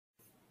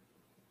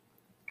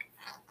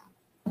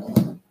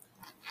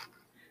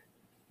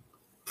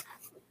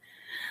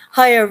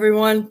Hi,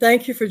 everyone.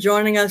 Thank you for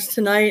joining us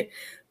tonight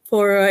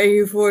for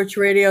AU4H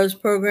Radio's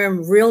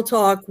program, Real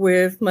Talk,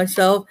 with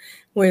myself,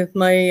 with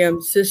my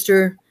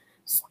sister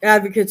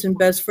advocates and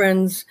best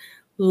friends,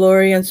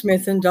 Lori Ann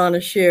Smith and Donna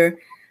Shear.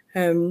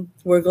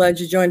 We're glad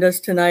you joined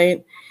us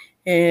tonight.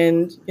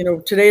 And,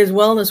 today is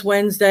Wellness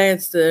Wednesday.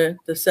 It's the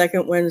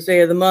second Wednesday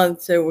of the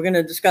month. So we're going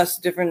to discuss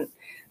different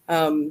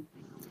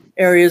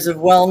areas of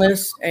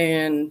wellness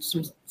and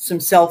some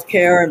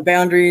self-care and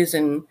boundaries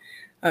and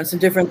some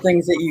different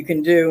things that you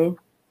can do,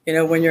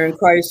 when you're in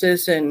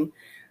crisis, and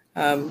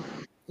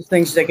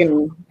things that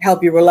can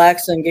help you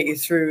relax and get you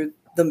through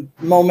the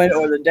moment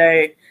or the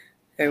day.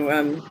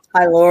 And,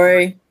 hi,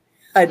 Lori.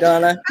 Hi,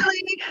 Donna.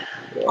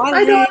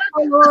 Hi, Donna.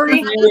 Hi,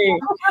 Lori.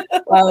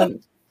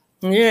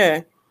 Yeah.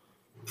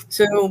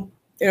 So,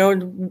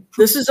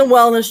 this is a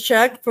wellness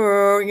check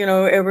for,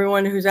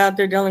 everyone who's out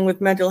there dealing with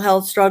mental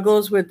health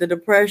struggles, with the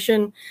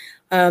depression,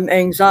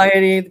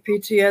 anxiety, the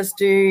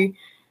PTSD,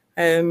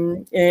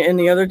 and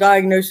the other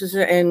diagnoses,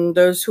 and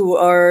those who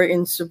are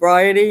in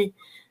sobriety,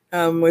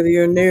 whether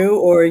you're new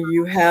or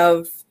you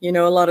have, a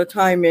lot of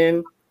time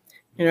in.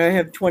 I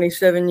have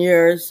 27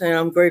 years, and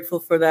I'm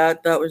grateful for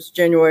that. That was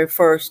January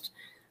 1st,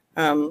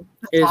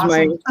 is awesome.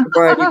 My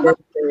sobriety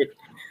birth date.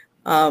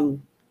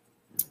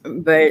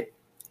 But,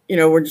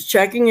 we're just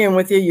checking in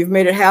with you. You've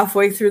made it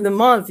halfway through the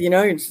month.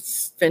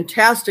 It's a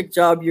fantastic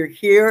job. You're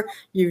here.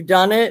 You've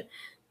done it.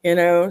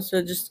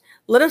 So just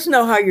let us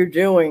know how you're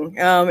doing.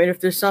 And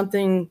if there's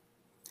something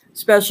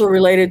special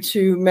related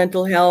to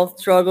mental health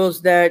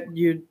struggles that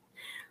you'd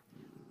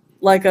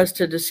like us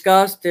to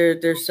discuss,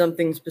 there's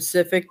something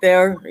specific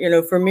there.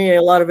 For me,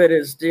 a lot of it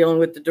is dealing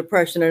with the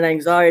depression and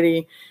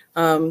anxiety,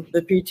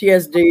 the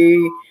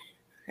PTSD,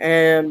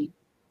 and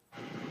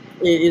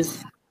it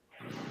is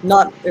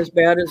not as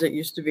bad as it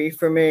used to be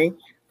for me.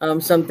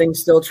 Some things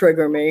still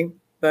trigger me,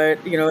 but,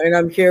 and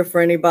I'm here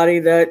for anybody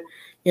that,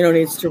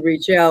 needs to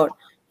reach out.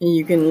 And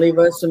you can leave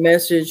us a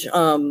message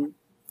on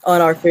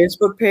our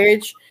Facebook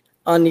page,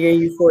 on the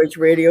AU4H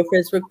Radio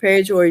Facebook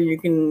page, or you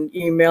can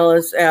email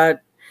us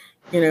at,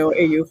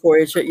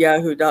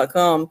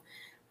 au4h@yahoo.com.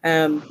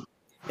 I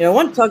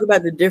want to talk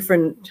about the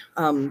different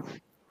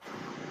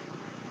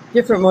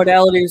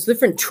modalities,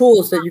 different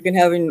tools that you can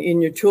have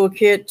in your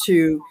toolkit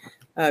to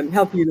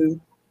help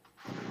you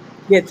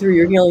get through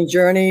your healing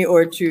journey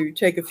or to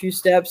take a few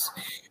steps.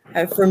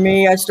 For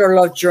me, I started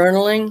off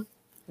journaling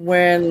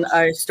when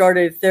I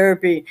started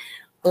therapy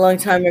a long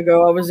time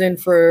ago. I was in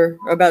for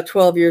about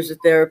 12 years of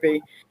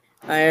therapy.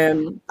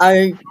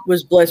 I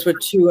was blessed with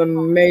two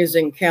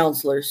amazing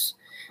counselors.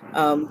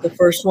 The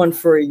first one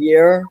for a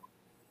year,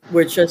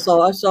 which I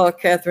saw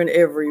Catherine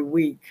every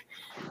week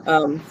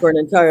for an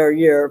entire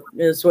year,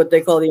 is what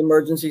they call the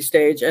emergency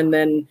stage. And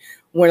then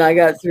when I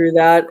got through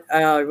that,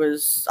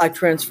 I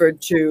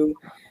transferred to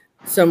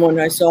someone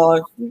I saw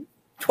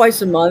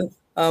twice a month,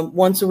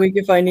 once a week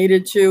if I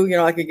needed to.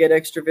 I could get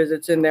extra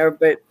visits in there,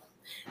 but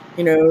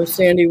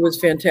Sandy was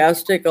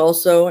fantastic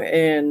also.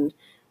 And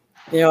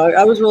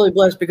I was really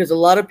blessed, because a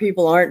lot of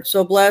people aren't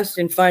so blessed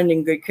in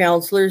finding good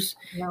counselors.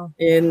 No.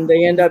 And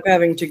they end up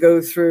having to go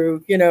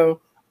through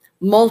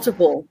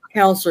multiple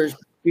counselors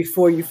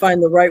before you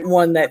find the right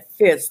one that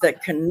fits,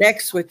 that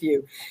connects with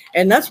you.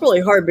 And that's really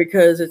hard,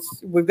 because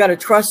we've got to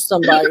trust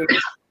somebody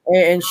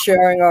and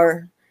sharing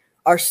our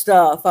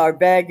stuff, our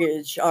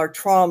baggage, our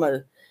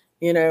trauma,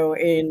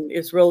 and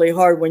it's really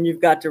hard when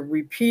you've got to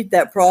repeat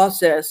that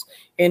process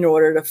in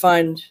order to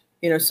find,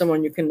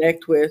 someone you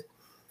connect with.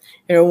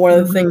 One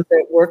of the things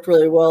that worked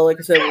really well, like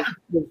I said,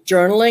 was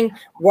journaling,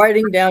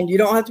 writing down. You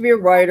don't have to be a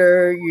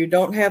writer. You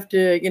don't have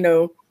to,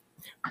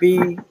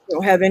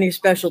 have any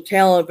special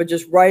talent, but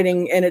just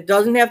writing. And it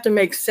doesn't have to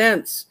make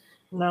sense.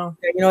 No.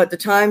 At the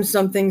time,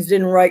 some things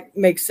didn't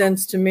make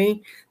sense to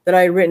me that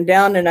I had written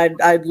down, and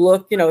I'd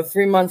look,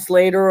 3 months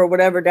later or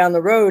whatever down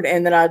the road,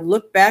 and then I'd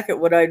look back at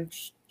what I'd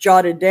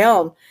jotted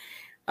down.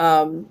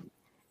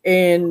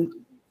 And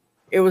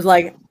it was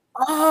like,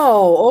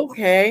 oh,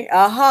 okay,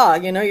 aha,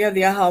 you have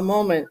the aha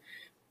moment.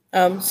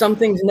 Some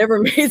things never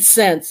made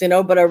sense,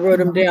 but I wrote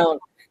them down.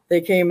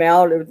 They came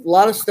out. It was a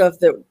lot of stuff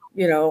that,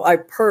 I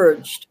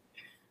purged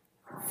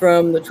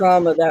from the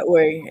trauma that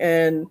way.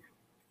 And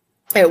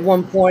at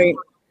one point,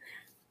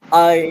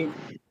 I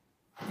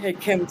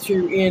had come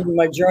through in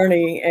my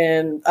journey,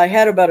 and I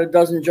had about a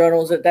dozen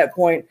journals at that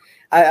point.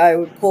 I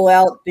would pull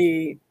out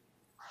the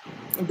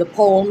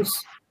poems,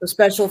 the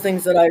special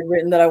things that I'd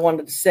written that I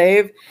wanted to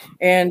save,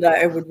 and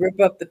I would rip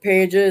up the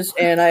pages,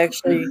 and I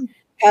actually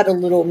had a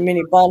little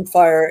mini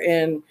bonfire,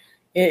 and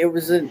it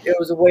was a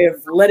way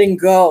of letting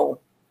go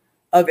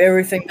of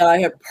everything that I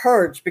had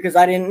purged, because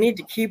I didn't need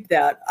to keep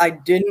that. I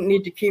didn't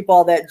need to keep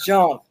all that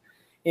junk,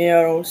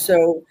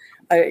 so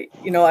I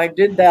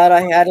did that.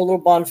 I had a little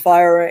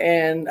bonfire,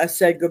 and I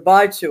said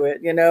goodbye to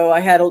it. I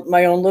had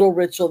my own little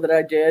ritual that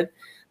I did.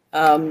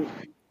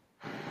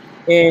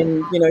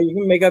 And, you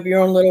can make up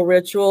your own little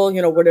ritual,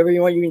 whatever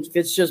you want. If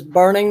it's just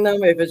burning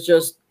them, if it's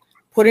just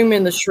putting them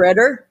in the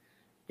shredder,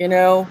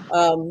 or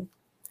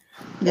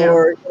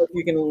if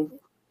you can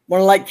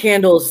want to light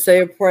candles,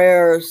 say a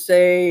prayer,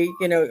 say,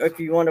 you know, if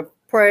you want to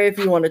pray, if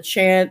you want to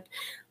chant,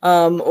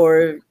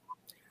 or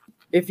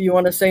if you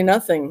want to say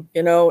nothing,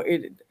 you know,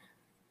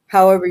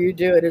 however you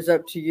do it is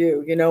up to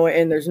you, you know,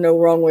 and there's no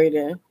wrong way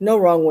to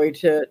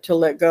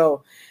let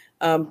go.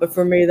 But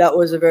for me, that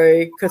was a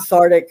very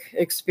cathartic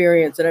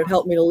experience, and it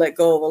helped me to let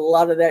go of a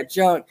lot of that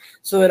junk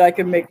so that I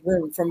could make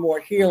room for more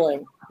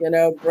healing, you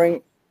know,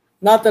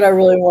 not that I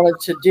really wanted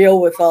to deal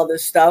with all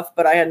this stuff,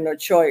 but I had no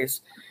choice.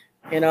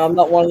 You know, I'm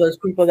not one of those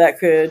people that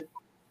could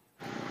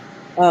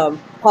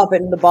pop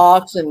it in the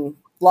box and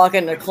lock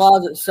it in a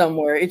closet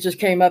somewhere. It just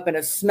came up and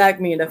it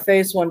smacked me in the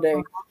face one day.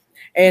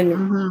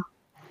 And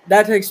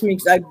that takes me,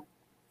 because I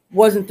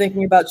wasn't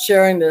thinking about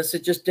sharing this.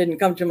 It just didn't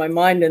come to my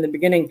mind in the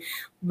beginning.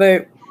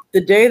 But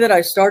the day that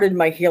I started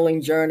my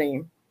healing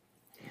journey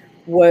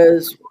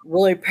was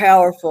really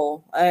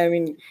powerful. I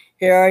mean,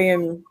 here I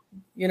am,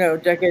 you know,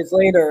 decades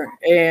later,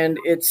 and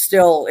it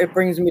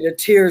brings me to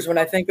tears when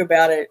I think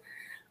about it.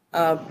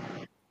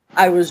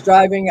 I was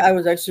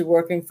actually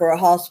working for a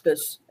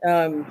hospice,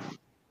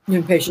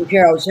 inpatient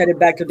care. I was headed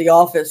back to the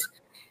office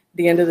at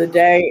the end of the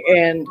day,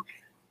 and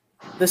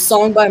the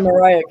song by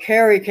Mariah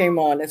Carey came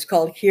on. It's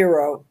called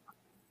Hero.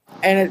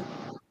 And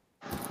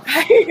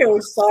it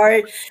was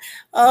sorry.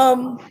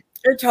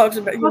 It talks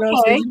about, you know,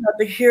 about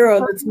the hero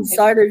that's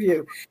inside of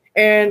you.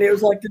 And it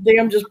was like the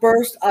dam just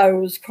burst. I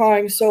was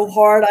crying so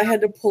hard I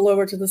had to pull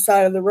over to the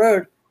side of the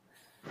road.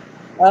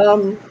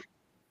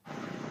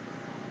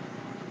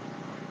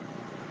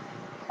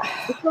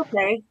 It's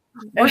okay.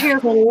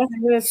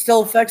 It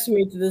still affects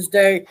me to this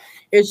day.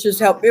 It's just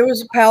how it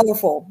was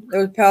powerful. It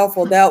was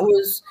powerful. That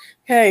was,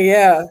 hey,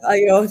 yeah,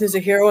 there's a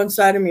hero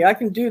inside of me. I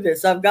can do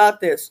this. I've got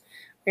this.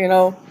 You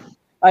know,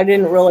 I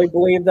didn't really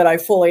believe that I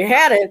fully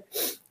had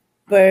it,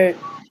 but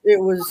it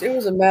was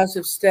a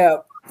massive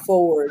step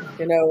forward,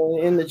 you know,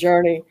 in the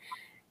journey.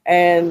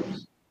 And,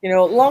 you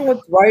know, along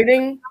with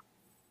writing,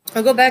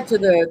 I'll go back to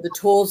the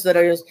tools that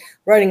I use.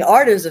 Writing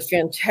art is a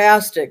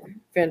fantastic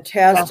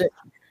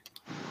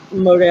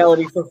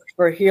modality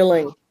for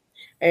healing.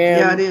 And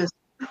yeah, it is.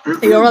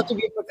 You don't have to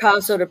be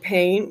Picasso to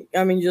paint.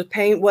 I mean, just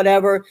paint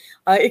whatever.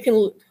 I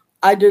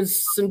did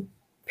some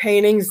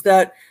paintings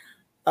that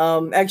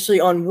actually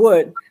on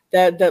wood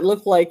that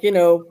looked like, you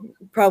know,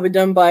 probably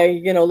done by,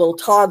 you know, a little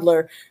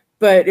toddler,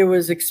 but it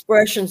was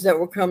expressions that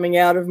were coming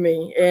out of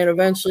me. And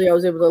eventually I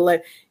was able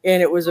to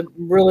and it was a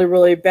really,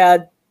 really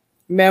bad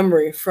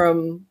memory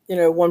from, you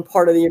know, one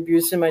part of the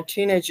abuse in my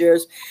teenage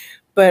years.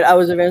 But I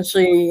was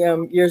eventually,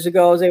 years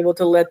ago, I was able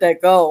to let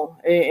that go.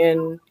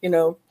 And you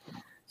know,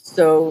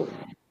 so,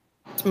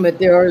 but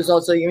there is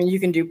also, I mean, you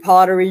can do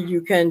pottery,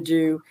 you can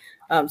do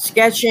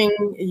sketching,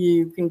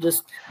 you can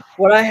just,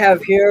 what I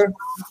have here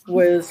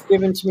was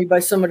given to me by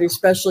somebody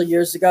special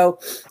years ago,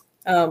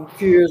 a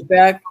few years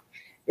back,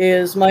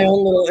 is my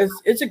own little,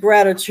 it's a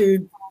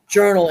gratitude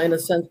journal in a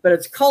sense, but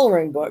it's a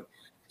coloring book.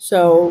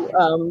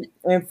 So,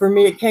 and for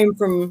me, it came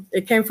from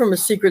a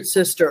secret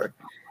sister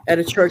at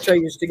a church I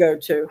used to go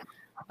to.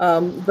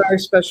 Very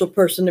special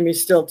person to me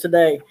still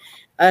today.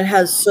 It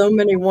has so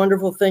many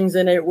wonderful things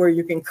in it where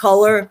you can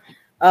color.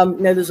 Now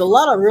there's a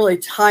lot of really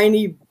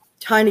tiny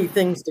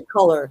things to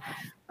color.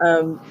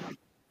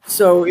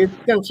 So it's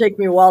going to take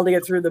me a while to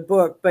get through the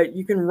book, but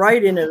you can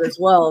write in it as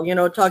well. You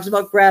know, it talks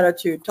about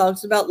gratitude,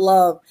 talks about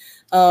love.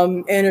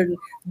 And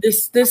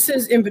this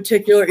is in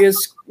particular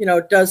is, you know,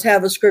 does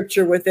have a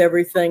scripture with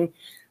everything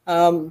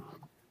that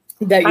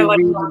you read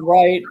and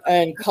write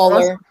and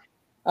color.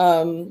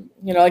 You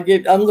know, I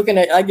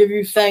give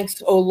you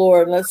thanks, O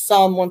Lord, and that's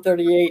Psalm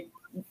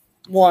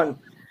 138:1.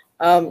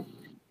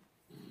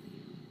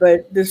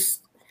 But this,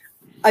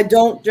 I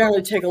don't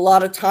generally take a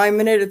lot of time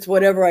in it. It's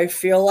whatever I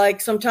feel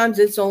like. Sometimes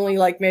it's only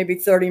like maybe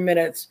 30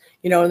 minutes,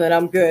 you know, and then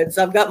I'm good.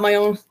 So I've got my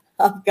own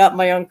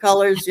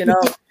colors, you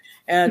know,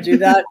 and I do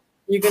that.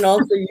 You can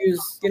also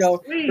use, you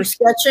know, for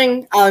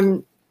sketching.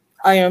 I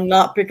am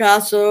not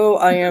Picasso.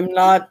 I am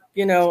not,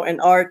 you know,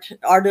 an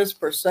artist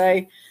per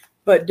se,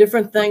 but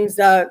different things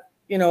that,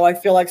 you know, I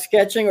feel like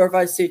sketching, or if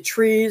I see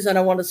trees and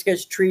I want to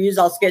sketch trees,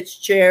 I'll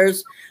sketch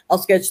chairs, I'll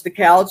sketch the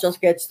couch, I'll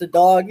sketch the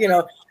dog, you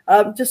know,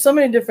 just so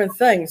many different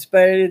things.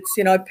 But it's,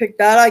 you know, I picked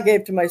that, I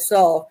gave to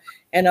myself,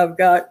 and I've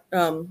got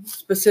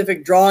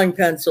specific drawing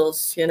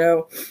pencils, you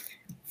know,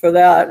 for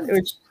that,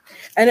 which,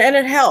 and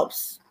it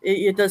helps.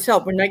 It does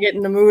help. When I get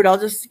in the mood, I'll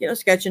just, you know,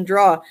 sketch and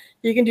draw.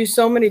 You can do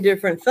so many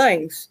different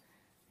things,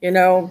 you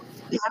know.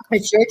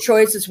 It's your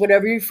choice. It's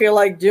whatever you feel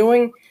like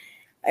doing.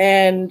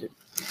 And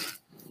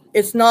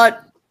it's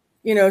not,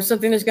 you know,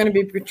 something that's going to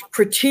be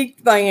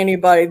critiqued by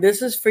anybody.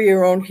 This is for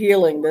your own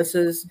healing. This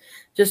is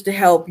just to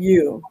help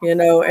you, you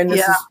know, and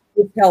this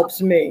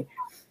helps me.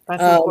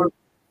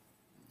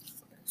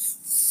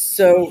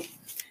 So,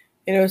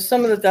 you know,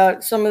 some of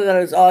that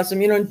is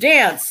awesome. You know,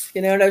 dance,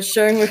 you know, and I was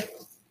sharing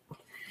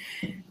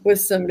with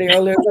somebody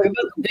earlier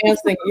about the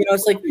dance thing. You know,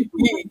 it's like you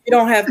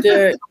don't have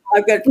to.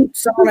 I've got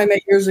someone I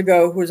met years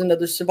ago who was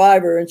another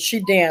survivor, and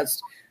she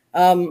danced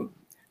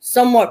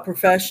somewhat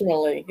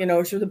professionally. You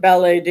know, she was a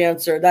ballet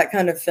dancer, that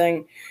kind of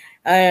thing.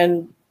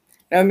 And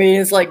I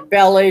mean, it's like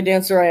ballet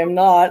dancer. I am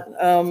not.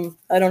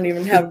 I don't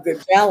even have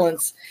good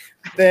balance,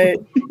 but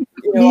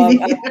you know,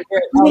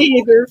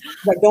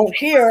 I don't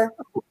hear.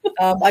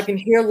 I can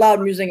hear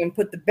loud music and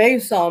put the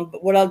bass on,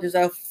 but what I'll do is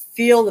I'll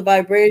feel the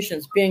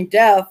vibrations. Being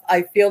deaf,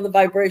 I feel the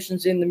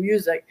vibrations in the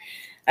music,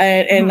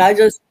 and I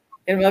just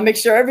I make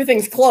sure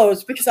everything's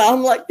closed because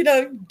I'm like, you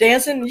know,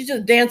 dancing. You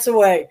just dance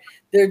away.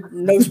 There's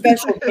no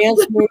special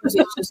dance moves.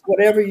 It's just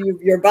whatever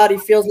your body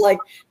feels like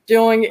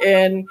doing.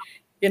 And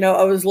you know,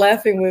 I was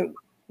laughing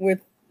with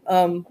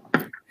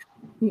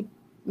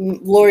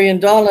Lori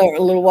and Donna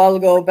a little while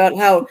ago about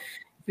how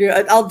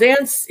I'll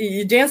dance.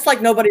 You dance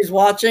like nobody's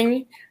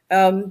watching.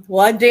 Well,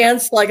 I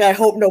dance like I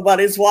hope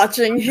nobody's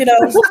watching. You know,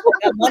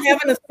 I'm not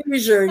having a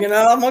seizure. You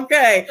know, I'm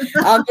okay.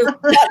 I'm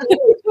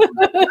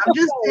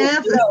just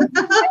dancing.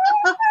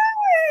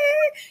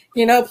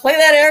 You know, play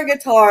that air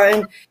guitar,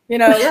 and you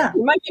know,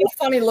 you might get a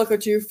funny look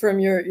at you from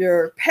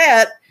your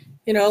pet.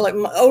 You know, like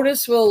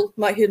Otis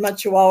my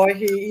Chihuahua.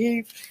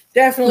 He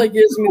definitely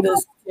gives me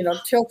this, you know,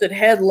 tilted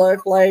head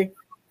look, like,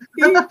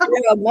 yeah,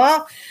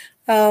 Mom.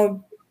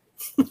 But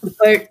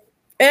it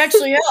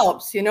actually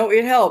helps. You know,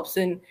 it helps,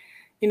 and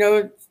you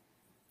know,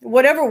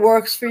 whatever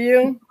works for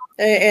you.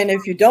 And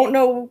if you don't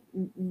know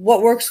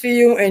what works for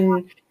you,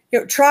 and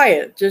you know, try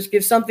it. Just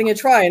give something a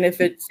try, and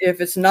if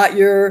it's not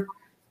your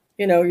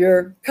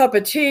your cup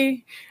of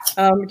tea,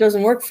 it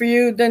doesn't work for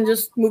you, then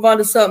just move on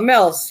to something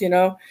else, you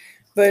know.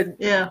 But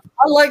yeah,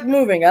 I like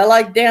moving. I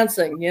like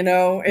dancing, you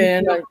know,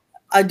 and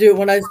I do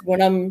when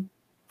I'm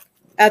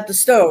at the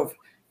stove.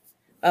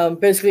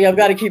 Basically, I've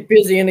got to keep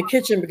busy in the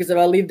kitchen because if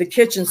I leave the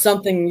kitchen,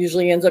 something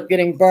usually ends up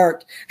getting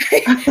burnt. So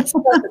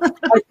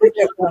I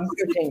forget what I'm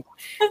cooking.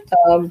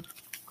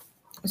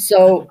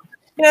 So,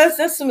 you know,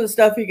 that's some of the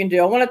stuff you can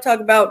do. I want to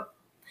talk about,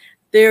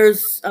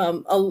 there's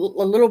a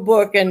little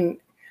book, and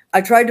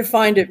I tried to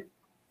find it.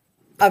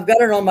 I've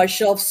got it on my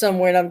shelf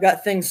somewhere, and I've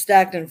got things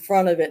stacked in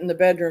front of it in the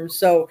bedroom,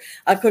 so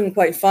I couldn't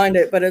quite find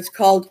it. But it's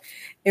called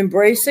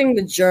Embracing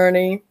the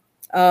Journey.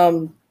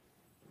 Hold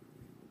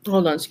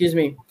on, excuse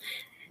me.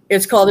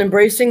 It's called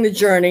Embracing the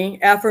Journey,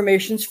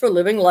 Affirmations for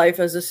Living Life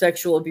as a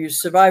Sexual Abuse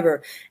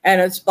Survivor.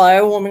 And it's by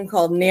a woman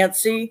called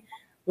Nancy,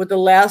 with the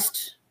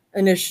last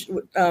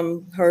initial,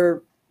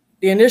 the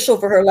initial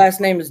for her last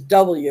name is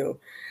W.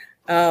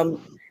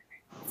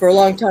 For a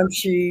long time,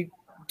 she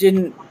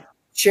didn't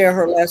share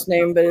her last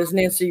name, but it's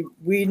Nancy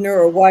Weidner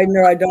or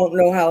Widener. I don't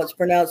know how it's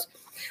pronounced.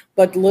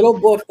 But the little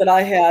book that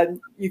I had,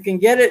 you can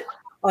get it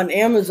on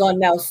Amazon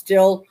now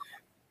still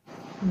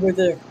with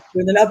an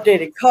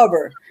updated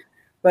cover.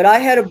 But I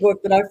had a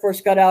book that I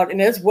first got out,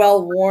 and it's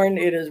well worn.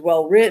 It is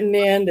well written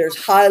in. There's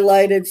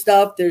highlighted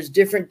stuff. There's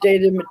different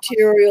dated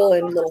material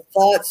and little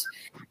thoughts.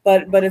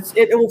 But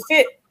it will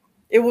fit.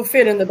 It will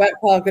fit in the back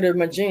pocket of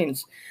my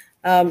jeans.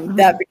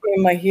 That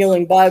became my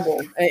healing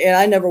Bible, and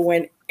I never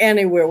went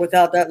anywhere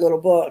without that little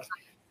book.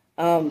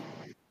 And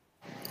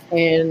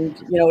you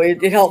know,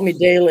 it helped me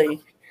daily.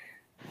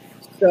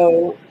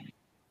 So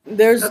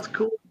that's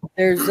cool.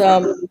 There's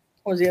what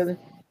was the other?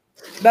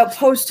 About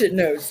Post-it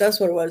notes. That's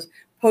what it was.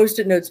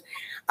 Post-it notes.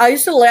 I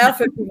used to laugh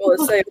at people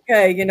that say,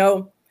 okay, you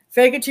know,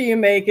 fake it till you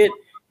make it.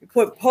 You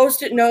put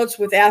Post-it notes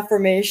with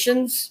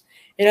affirmations.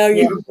 You know,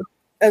 you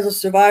as a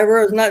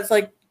survivor, it's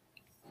like,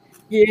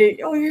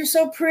 oh, you're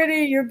so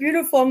pretty, you're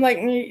beautiful. I'm like,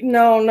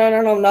 no, I'm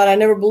not. I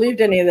never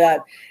believed any of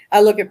that.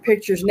 I look at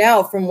pictures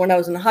now from when I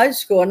was in high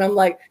school, and I'm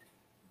like,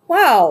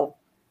 wow,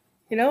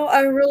 you know,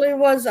 I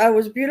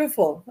was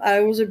beautiful.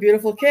 I was a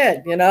beautiful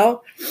kid, you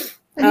know.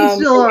 And you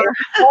still are.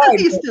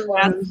 You still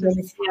are.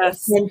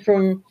 Yes.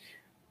 From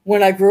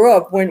when I grew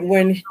up,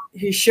 when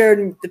he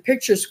shared the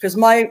pictures, because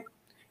my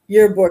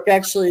yearbook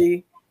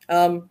actually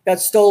got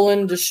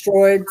stolen,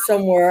 destroyed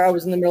somewhere. I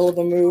was in the middle of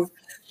a move.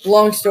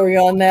 Long story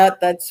on that.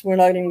 We're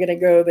not even going to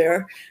go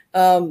there.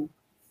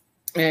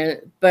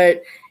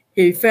 But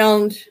he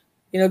found,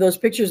 you know, those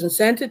pictures and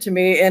sent it to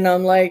me, and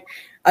I'm like,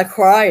 I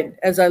cried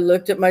as I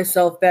looked at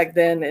myself back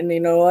then. And you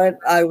know what?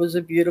 I was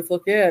a beautiful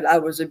kid. I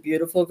was a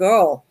beautiful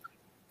girl.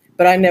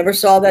 But I never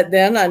saw that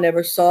then. I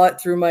never saw it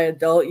through my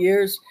adult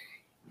years.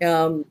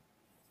 And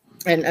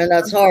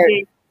that's hard.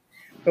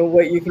 But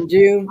what you can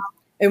do.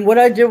 And what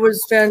I did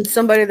was find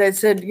somebody that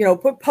said, you know,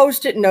 put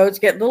Post-it notes,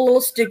 get the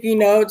little sticky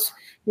notes,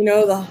 you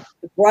know, the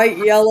bright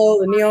yellow,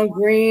 the neon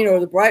green, or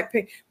the bright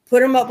pink.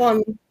 Put them up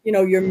on, you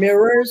know, your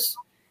mirrors.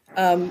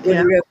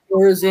 Whether you have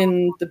mirrors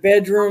in the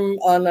bedroom,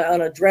 on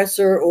a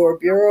dresser or a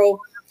bureau,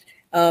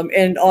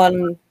 and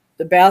on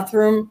the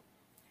bathroom,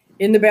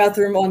 in the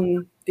bathroom,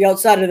 on the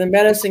outside of the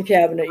medicine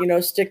cabinet, you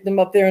know, stick them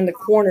up there in the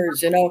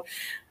corners, you know.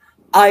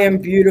 I am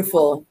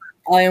beautiful.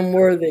 I am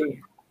worthy.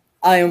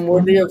 I am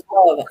worthy of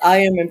love. I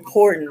am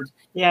important.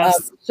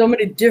 Yes. So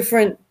many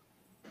different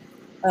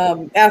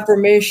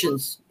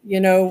affirmations,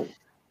 you know,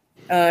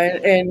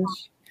 and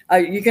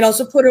you can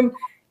also put them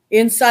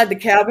inside the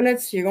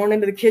cabinets. You're going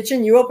into the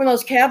kitchen. You open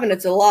those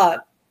cabinets a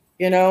lot,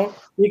 you know.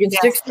 You can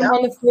stick them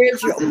on the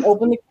fridge. You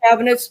open the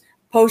cabinets,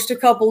 post a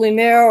couple in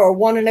there, or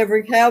one in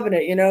every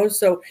cabinet, you know.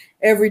 So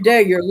every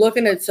day you're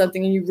looking at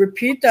something and you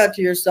repeat that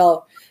to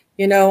yourself.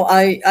 You know,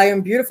 I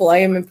am beautiful. I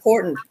am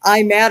important.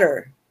 I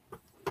matter.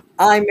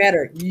 I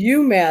matter.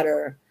 You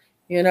matter.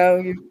 You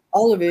know,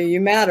 all of you,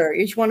 you matter.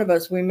 Each one of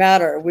us, we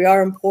matter. We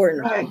are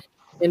important. Right.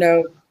 You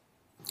know,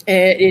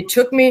 and it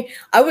took me,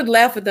 I would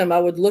laugh at them. I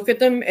would look at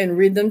them and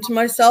read them to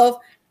myself.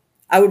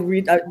 I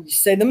would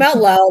say them out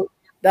loud.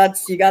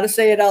 You got to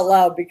say it out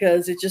loud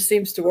because it just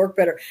seems to work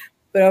better.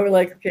 But I was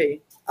like,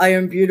 okay, I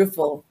am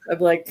beautiful. I'm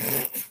like,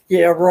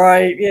 yeah,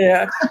 right.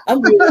 Yeah,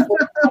 I'm beautiful.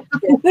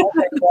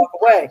 Walk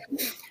away.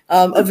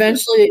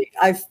 Eventually,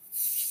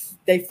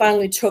 they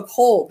finally took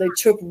hold. They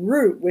took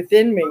root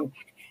within me.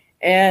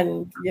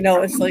 And, you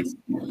know, it's like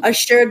I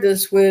shared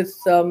this with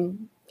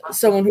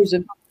someone who's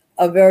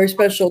a very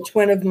special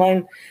twin of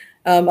mine.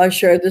 I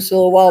shared this a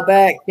little while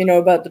back, you know,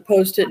 about the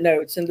Post-it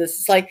notes. And this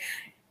is like,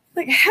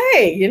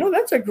 hey, you know,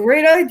 that's a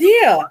great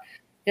idea.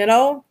 You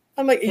know,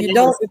 I'm like, you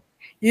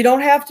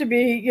don't have to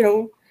be, you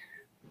know,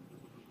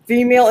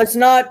 female. It's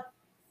not,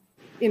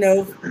 you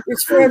know,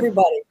 it's for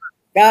everybody.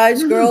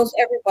 Guys, girls,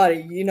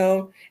 everybody, you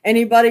know,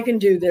 anybody can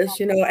do this,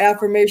 you know,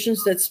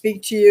 affirmations that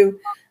speak to you,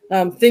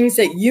 things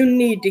that you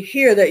need to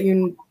hear that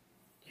you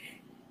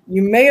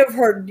may have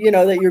heard, you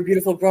know, that you're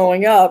beautiful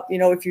growing up. You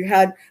know, if you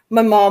had,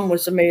 my mom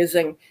was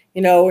amazing,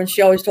 you know, and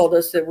she always told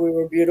us that we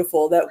were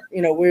beautiful, that,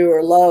 you know, we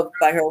were loved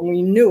by her, and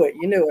we knew it,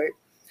 you knew it.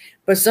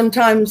 But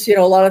sometimes, you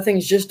know, a lot of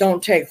things just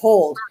don't take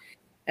hold.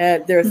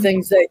 And there are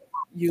things that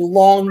you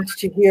longed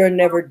to hear and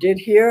never did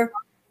hear,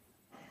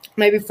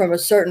 maybe from a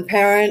certain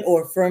parent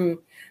or from,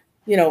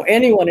 you know,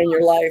 anyone in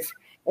your life.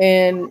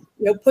 And,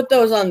 you know, put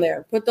those on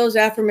there, put those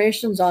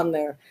affirmations on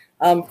there.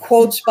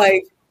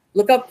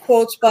 Look up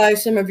quotes by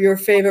some of your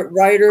favorite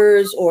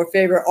writers or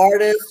favorite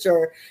artists,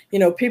 or, you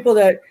know, people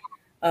that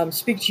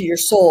speak to your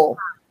soul,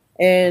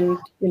 and,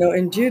 you know,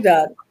 and do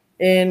that.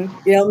 And,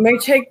 you know, it may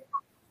take,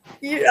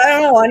 I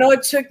don't know. I know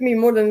it took me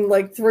more than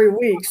like 3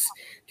 weeks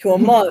to a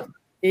month.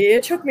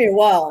 It took me a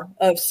while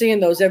of seeing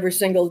those every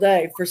single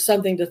day for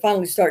something to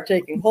finally start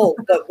taking hold.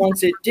 But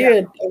once it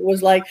did, it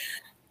was like,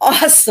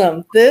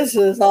 awesome. This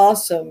is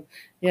awesome,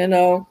 you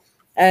know?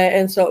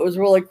 And so it was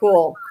really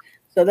cool.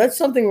 So that's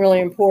something really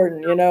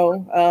important, you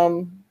know?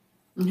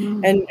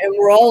 And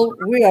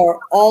we are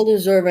all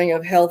deserving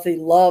of healthy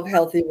love,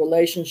 healthy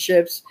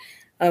relationships.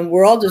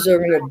 We're all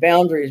deserving of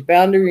boundaries.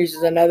 Boundaries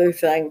is another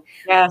thing.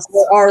 Yes.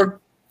 Our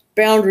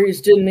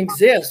boundaries didn't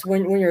exist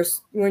when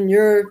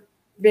you're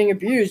being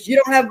abused. You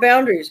don't have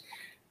boundaries.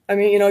 I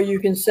mean, you know, you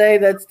can say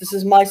that this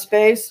is my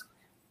space,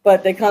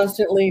 but they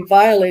constantly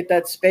violate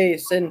that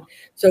space. And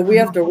so we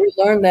have to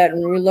relearn that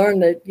and relearn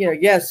that, you know,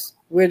 yes,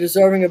 we're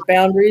deserving of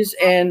boundaries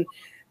and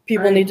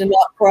people need to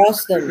not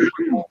cross them.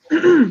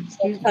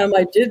 The time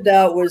I did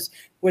that was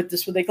with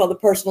this, what they call the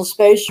personal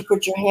space. You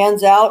put your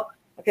hands out.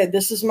 Okay,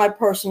 this is my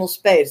personal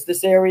space.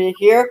 This area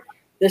here,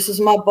 this is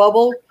my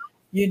bubble.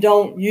 You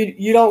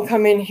don't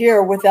come in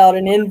here without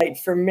an invite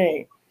from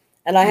me.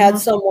 And I had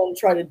someone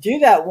try to do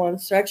that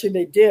once. Actually,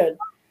 they did.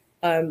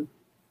 I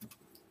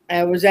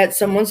was at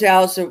someone's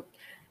house,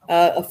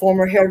 a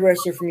former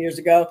hairdresser from years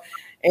ago,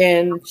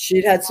 and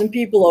she'd had some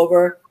people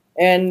over,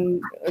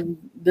 and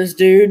this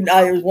dude,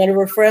 I was one of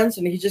her friends,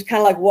 and he just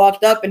kind of like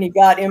walked up and he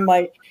got in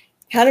my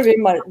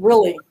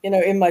really, you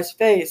know, in my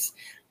space.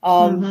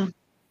 And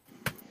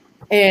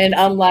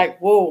I'm like,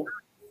 whoa,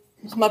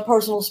 it's my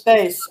personal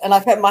space. And I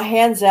kept my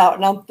hands out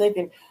and I'm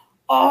thinking,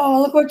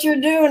 oh, look what you're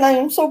doing. I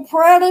am so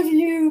proud of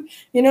you,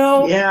 you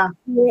know? Yeah.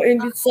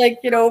 And it's like,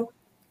 you know,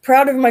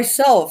 proud of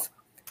myself.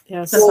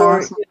 Yes. That's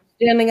awesome.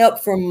 Standing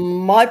up for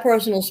my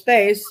personal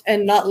space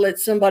and not let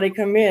somebody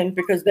come in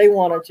because they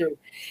wanted to.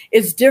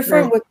 It's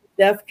different with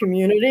the deaf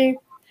community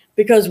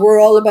because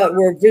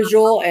we're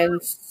visual,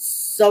 and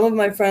some of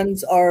my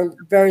friends are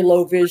very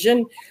low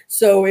vision.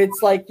 So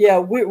it's like, yeah,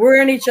 we're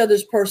in each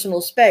other's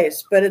personal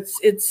space, but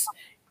it's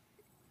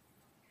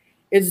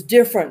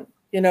different,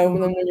 you know,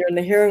 than when you're in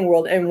the hearing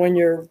world and when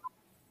you're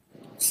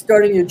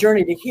starting your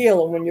journey to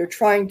heal and when you're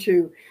trying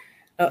to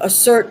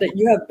assert that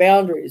you have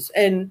boundaries.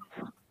 And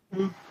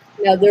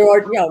now there are,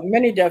 you know,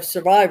 many deaf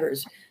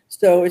survivors.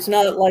 So it's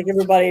not like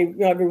everybody, you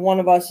know, every one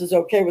of us is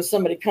okay with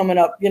somebody coming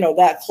up, you know,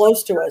 that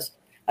close to us.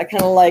 I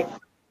kind of like,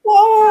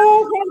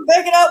 whoa,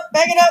 back it up,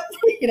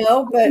 you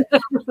know, but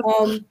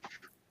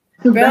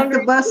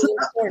boundaries is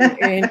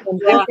important.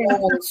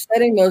 And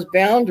setting those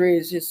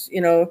boundaries is,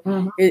 you know,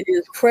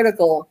 is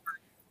critical.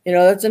 You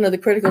know, that's another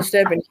critical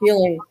step in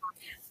healing.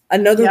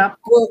 Another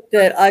book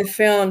that I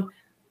found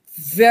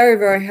very,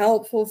 very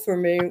helpful for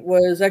me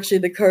was actually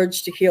the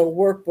Courage to Heal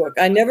workbook.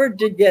 I never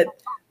did get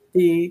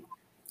the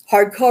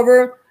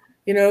hardcover,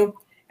 you know,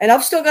 and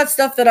I've still got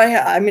stuff that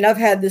I mean, I've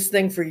had this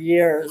thing for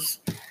years.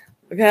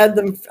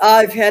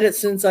 I've had it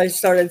since I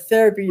started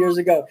therapy years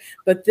ago,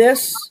 but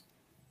this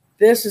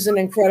is an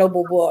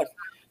incredible book.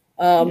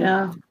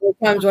 There were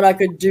times when I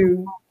could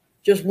do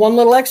just one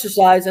little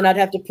exercise and I'd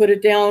have to put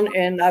it down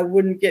and I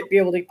wouldn't be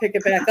able to pick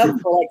it back up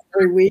for like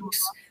 3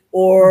 weeks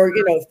or,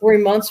 you know, 3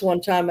 months one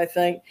time, I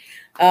think.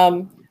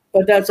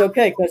 But that's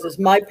okay because it's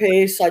my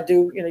pace. I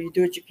do, you know, you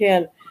do what you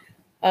can.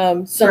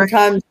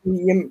 Sometimes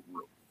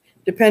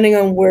depending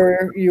on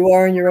where you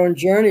are in your own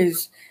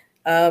journeys,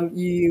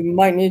 You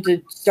might need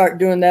to start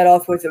doing that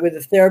off with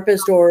a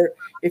therapist, or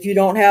if you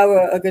don't have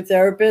a good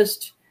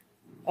therapist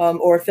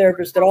or a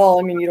therapist at all,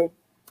 I mean,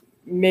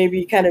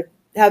 maybe kind of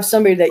have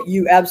somebody that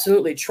you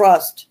absolutely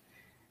trust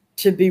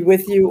to be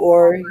with you,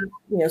 or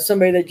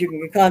somebody that you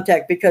can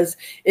contact, because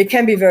it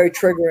can be very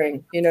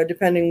triggering,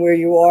 depending where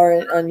you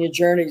are on your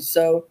journey.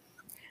 So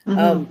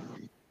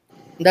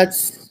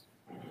that's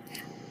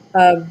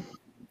all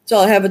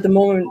I have at the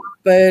moment.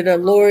 But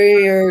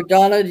Lori or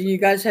Donna, do you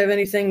guys have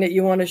anything that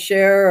you want to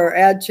share or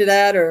add to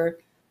that? Or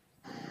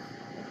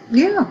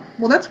yeah,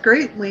 well, that's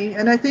great, Lee,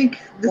 and I think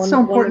it's so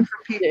important for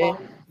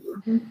people.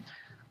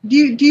 Do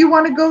you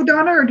want to go,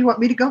 Donna, or do you want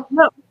me to go?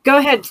 No, go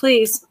ahead,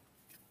 please.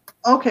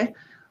 Okay.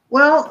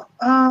 Well,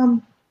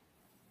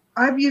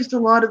 I've used a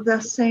lot of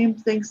the same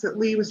things that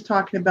Lee was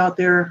talking about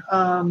there.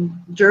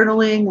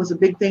 Journaling was a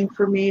big thing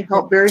for me,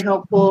 very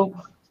helpful.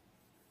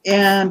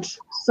 And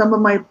some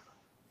of my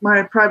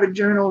private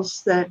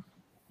journals that,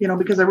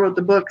 because I wrote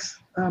the books,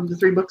 the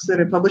 3 books that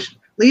I published.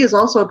 Lee is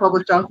also a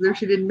published author.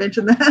 She didn't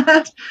mention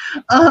that.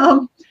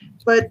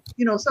 But,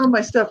 some of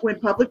my stuff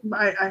went public.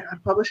 I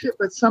published it,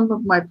 but some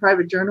of my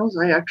private journals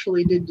I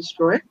actually did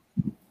destroy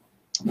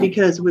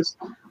because it was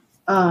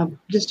I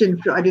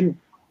didn't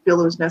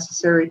feel it was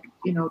necessary,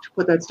 to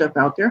put that stuff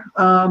out there.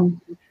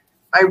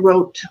 I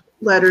wrote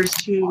letters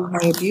to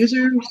my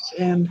abusers,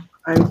 and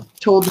I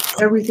told them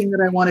everything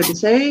that I wanted to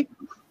say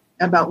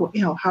about,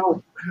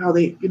 how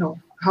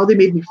they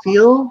made me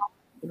feel,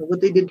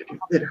 what they did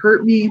that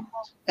hurt me.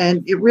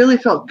 And it really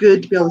felt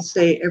good to be able to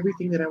say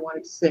everything that I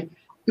wanted to say,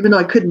 even though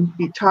I couldn't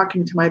be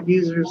talking to my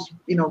abusers,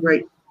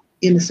 right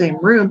in the same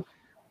room.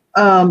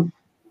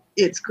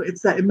 It's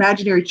that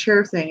imaginary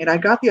chair thing. And I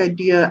got the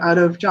idea out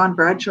of John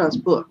Bradshaw's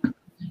book.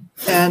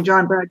 And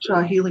John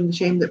Bradshaw, Healing the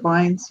Shame That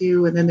Binds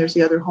You. And then there's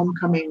the other,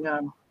 Homecoming,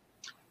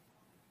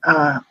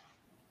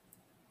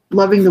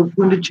 Loving the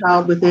Wounded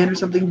Child Within, or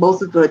something.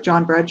 Both of the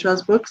John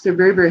Bradshaw's books. They're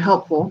very, very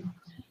helpful.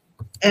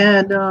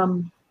 And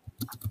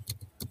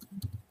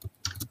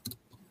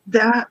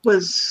that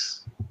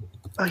was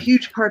a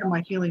huge part of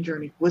my healing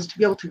journey, was to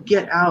be able to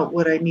get out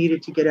what I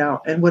needed to get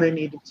out and what I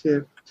needed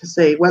to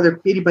say,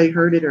 whether anybody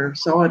heard it or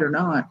saw it or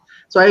not.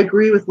 So I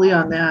agree with Lee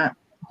on that.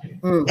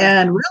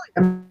 And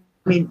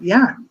really,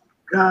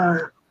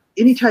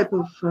 any type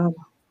of,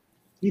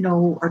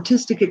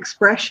 artistic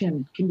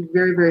expression can be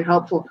very, very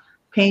helpful.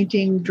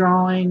 Painting,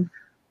 drawing.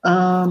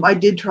 I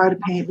did try to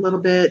paint a little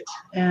bit,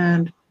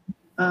 and,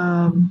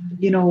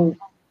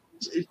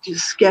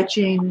 just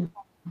sketching,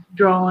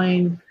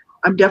 drawing.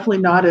 I'm definitely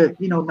not I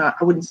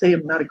wouldn't say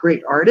I'm not a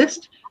great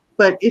artist,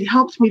 but it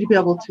helped me to be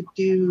able to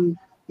do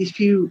these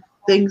few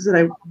things that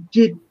I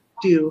did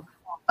do,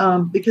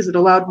 because it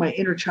allowed my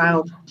inner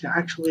child to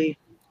actually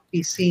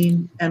be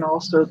seen, and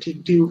also to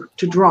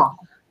draw.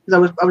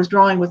 Because I was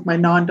drawing with my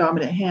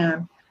non-dominant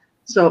hand,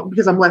 so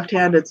because I'm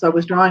left-handed, so I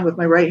was drawing with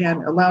my right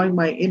hand, allowing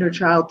my inner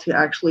child to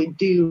actually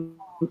to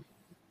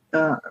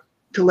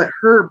let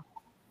her,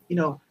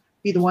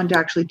 be the one to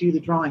actually do the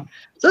drawing.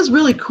 So it's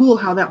really cool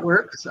how that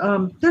works.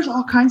 There's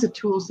all kinds of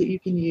tools that you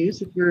can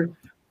use if you're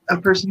a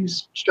person who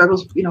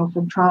struggles,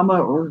 from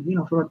trauma or,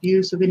 from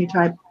abuse of any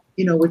type,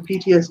 with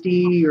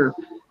PTSD or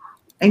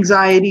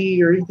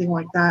anxiety or anything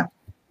like that.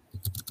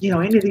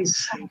 Any of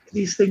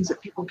these things that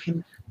people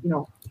can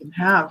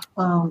have.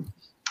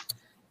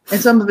 And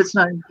some of it's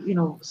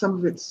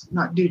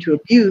not due to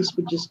abuse,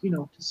 but just,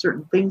 to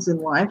certain things in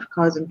life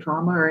causing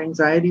trauma or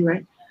anxiety,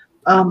 right?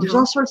 There's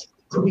all sorts of things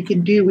that we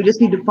can do. We just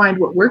need to find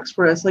what works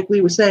for us. Like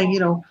Lee was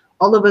saying,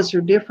 all of us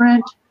are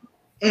different,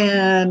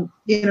 and,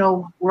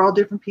 we're all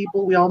different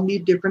people. We all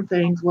need different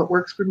things. What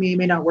works for me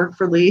may not work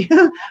for Lee.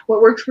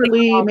 What works for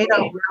Lee may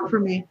not work for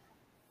me.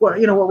 What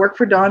worked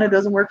for Donna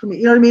doesn't work for me.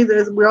 You know what I mean?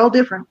 We're all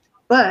different,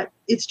 but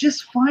it's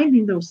just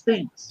finding those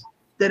things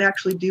that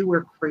actually do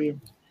work for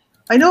you.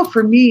 I know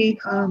for me,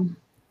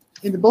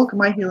 in the bulk of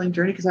my healing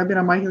journey, because I've been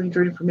on my healing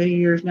journey for many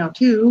years now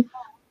too,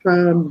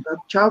 from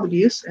child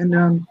abuse, and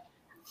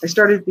I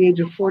started at the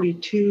age of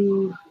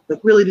 42, but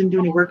really didn't do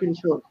any work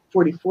until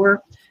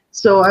 44.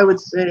 So I would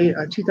say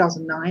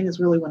 2009 is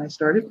really when I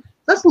started.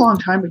 That's a long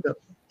time ago,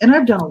 and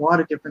I've done a lot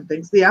of different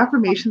things. The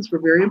affirmations were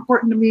very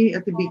important to me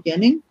at the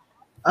beginning.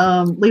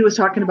 Lee was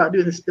talking about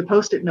doing the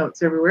Post-it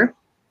notes everywhere,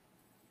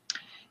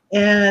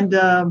 and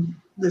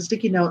the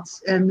sticky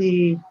notes, and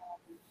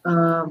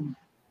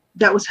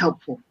that was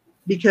helpful,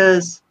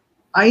 because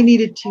I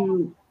needed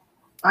to,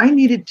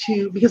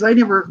 because I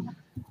never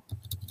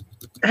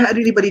had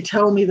anybody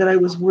tell me that I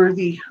was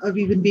worthy of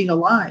even being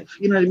alive.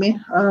 You know what I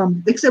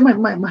mean? Except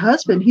my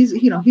husband, he's a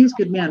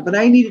good man, but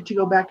I needed to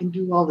go back and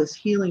do all this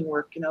healing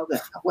work,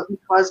 that what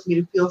caused me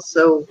to feel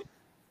so,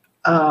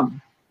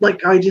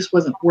 like I just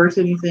wasn't worth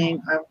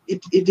anything.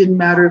 It didn't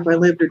matter if I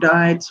lived or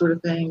died, sort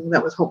of thing.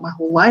 That was my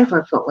whole life.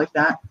 I felt like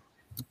that.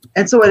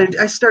 And so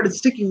I started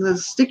sticking the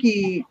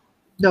sticky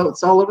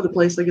notes all over the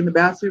place, like in the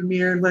bathroom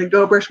mirror. And when I'd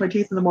go brush my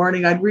teeth in the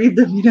morning, I'd read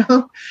them,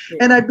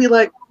 and I'd be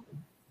like,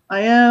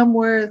 I am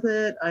worth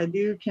it. I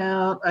do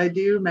count. I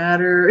do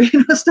matter,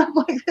 stuff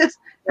like this.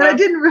 And I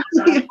didn't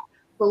really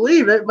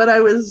believe it, but I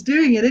was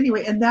doing it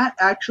anyway, and that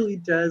actually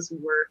does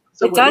work.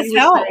 So it does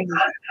help.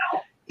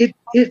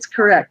 It's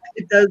correct.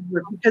 It does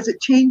work because it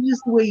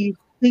changes the way you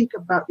think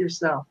about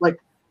yourself. Like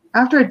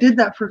after I did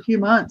that for a few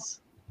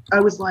months, I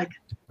was like,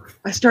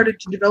 I started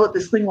to develop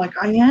this thing like,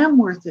 I am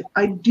worth it.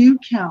 I do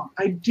count.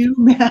 I do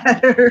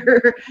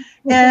matter.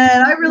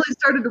 And I really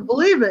started to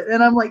believe it.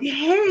 And I'm like,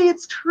 hey,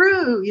 it's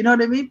true. You know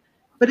what I mean?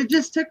 But it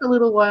just took a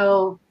little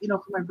while, you know,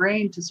 for my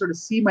brain to sort of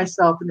see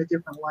myself in a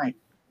different light.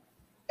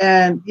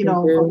 And, you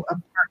know,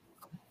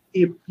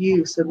 the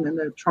abuse and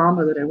the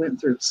trauma that I went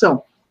through.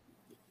 So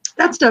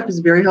that stuff is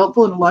very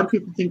helpful. And a lot of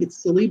people think it's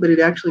silly, but it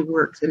actually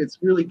works. And it's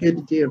really good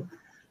to do.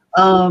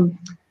 I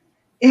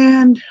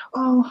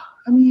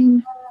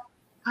mean,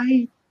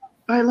 I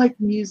like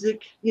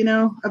music, you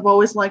know, I've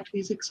always liked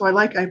music. So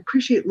I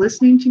appreciate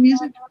listening to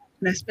music,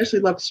 and I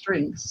especially love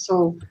strings.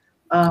 So,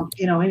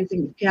 you know,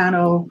 anything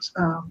piano,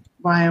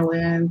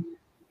 violin,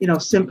 you know,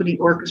 symphony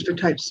orchestra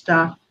type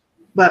stuff.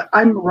 But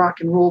I'm a rock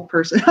and roll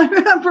person.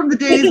 I'm from the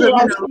days of,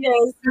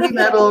 heavy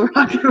metal,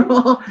 rock and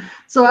roll.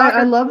 So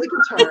I love the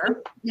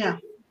guitar. Yeah,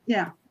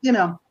 you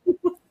know.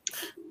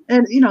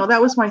 And, you know,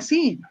 that was my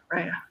scene,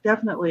 right?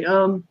 Definitely.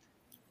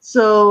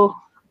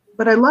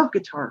 But I love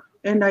guitar.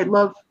 And I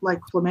love like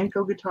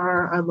flamenco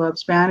guitar. I love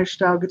Spanish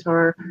style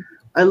guitar.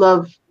 I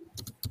love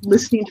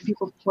listening to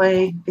people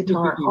play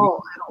guitar.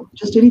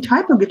 Just any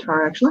type of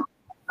guitar, actually.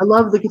 I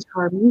love the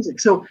guitar music.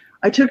 So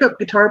I took up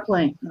guitar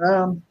playing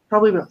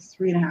probably about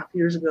 3.5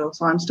 years ago.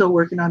 So I'm still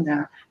working on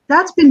that.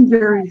 That's been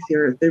very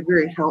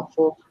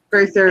helpful,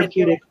 very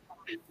therapeutic,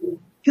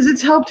 because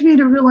it's helped me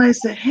to realize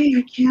that, hey,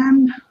 I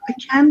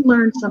can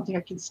learn something.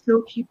 I can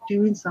still keep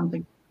doing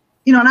something.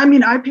 You know, and I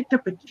mean, I picked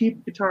up a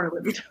cheap guitar,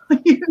 let me tell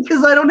you,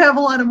 because I don't have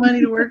a lot of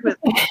money to work with.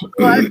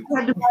 So I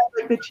had to buy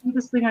like the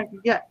cheapest thing I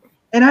could get.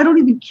 And I don't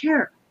even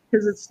care,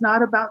 because it's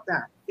not about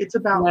that. It's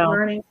about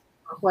learning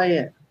to play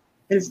it.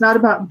 And it's not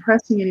about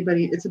impressing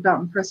anybody. It's about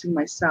impressing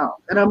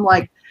myself. And I'm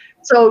like,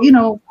 so, you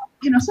know,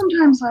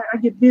 sometimes I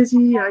get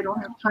busy. I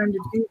don't have time to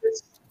do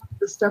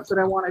the stuff that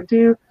I want to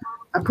do.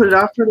 I put it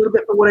off for a little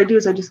bit, but what I do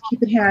is I just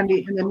keep it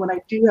handy. And then when I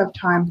do have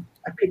time,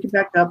 I pick it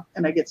back up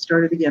and I get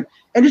started again.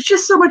 And it's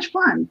just so much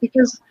fun,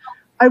 because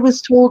I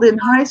was told in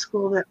high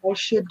school that I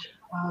should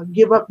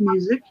give up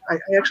music. I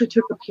actually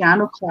took a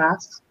piano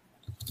class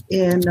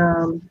in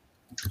I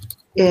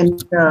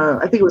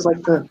think it was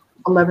like the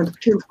 11th,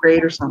 10th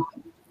grade or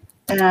something.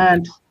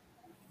 And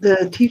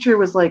the teacher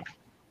was like,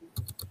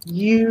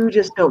 you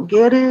just don't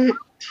get it.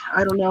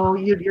 I don't know.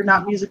 You're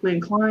not musically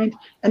inclined.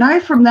 And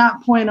I, from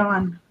that point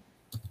on,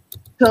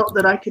 felt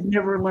that I could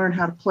never learn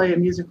how to play a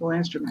musical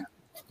instrument,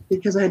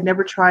 because I had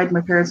never tried.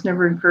 My parents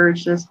never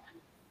encouraged us.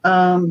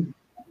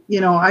 You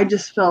know, I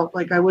just felt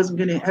like I wasn't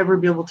going to ever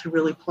be able to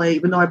really play,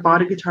 even though I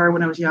bought a guitar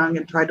when I was young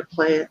and tried to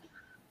play it.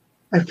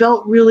 I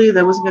felt really that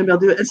I wasn't going to be able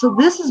to do it. And so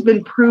this has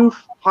been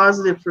proof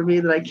positive for me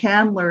that I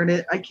can learn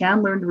it. I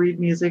can learn to read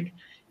music.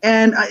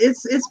 And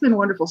it's been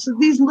wonderful. So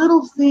these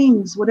little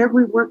things,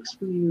 whatever works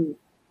for you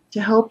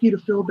to help you to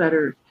feel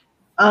better.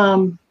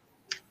 You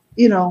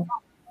know,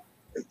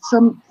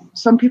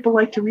 some people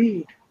like to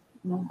read.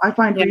 You know, I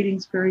find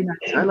reading's very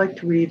nice. I like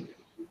to read.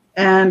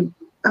 And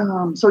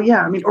so,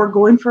 yeah, I mean, or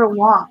going for a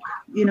walk,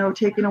 you know,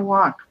 taking a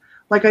walk.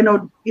 Like I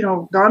know, you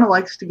know, Donna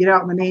likes to get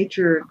out in the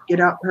nature, get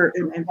out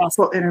in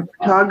her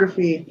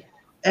photography,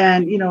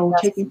 and, you know,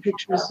 taking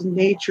pictures in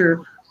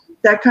nature,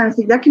 that kind of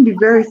thing. That can be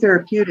very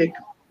therapeutic.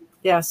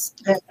 Yes.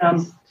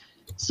 And,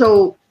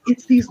 so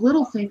it's these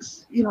little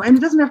things, you know, and it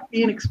doesn't have to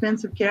be an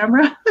expensive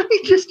camera,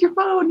 just your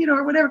phone, you know,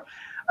 or whatever.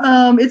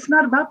 It's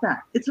not about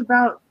that. It's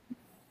about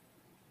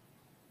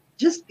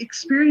just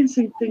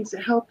experiencing things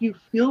that help you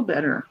feel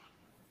better,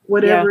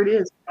 whatever it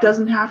is. It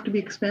doesn't have to be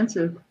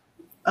expensive.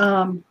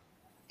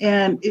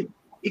 And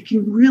it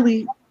can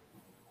really,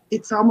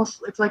 it's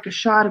like a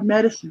shot of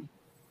medicine.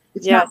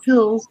 It's not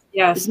pills.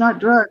 Yes. It's not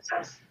drugs.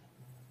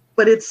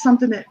 But it's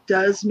something that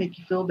does make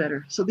you feel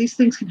better. So these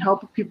things can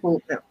help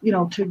people, you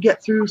know, to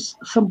get through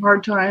some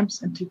hard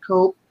times and to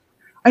cope.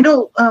 I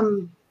know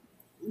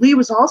Lee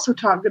was also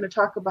going to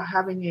talk about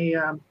having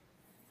a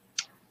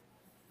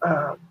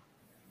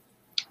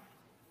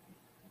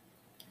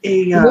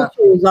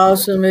is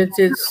awesome.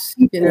 It's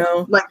you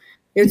know, like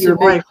it's a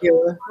big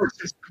deal.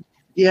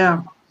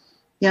 Yeah.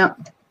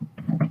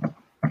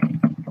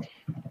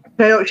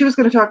 Okay, she was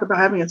going to talk about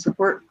having a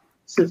support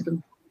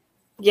system.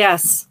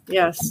 Yes.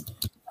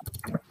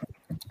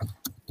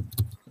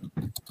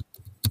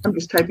 I'm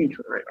just typing to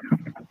it right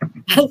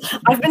now.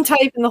 I've been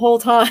typing the whole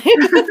time.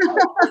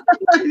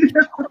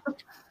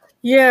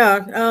 Yeah,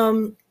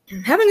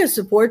 having a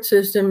support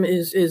system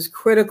is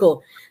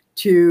critical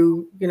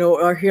to, you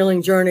know, our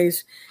healing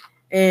journeys.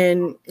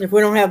 And if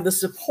we don't have the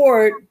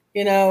support,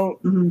 you know,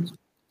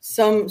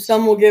 some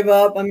will give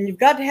up. I mean, you've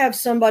got to have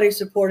somebody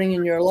supporting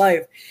in your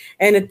life.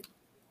 And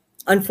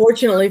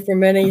unfortunately, for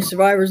many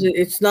survivors,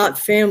 it's not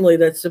family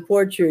that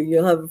supports you.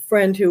 You'll have a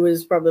friend who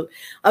is probably,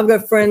 I've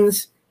got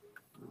friends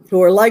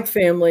who are like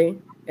family,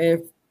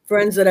 and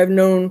friends that I've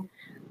known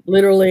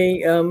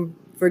literally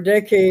for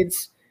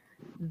decades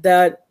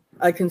that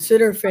I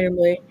consider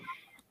family.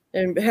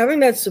 And having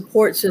that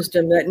support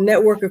system, that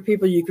network of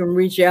people you can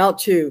reach out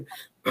to,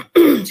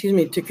 excuse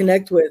me, to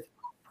connect with,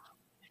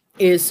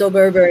 is so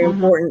very, very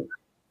important.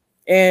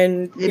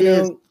 And It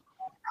is.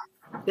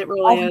 It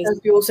really oftentimes is.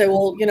 people say,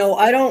 well,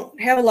 I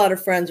don't have a lot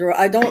of friends, or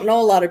I don't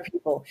know a lot of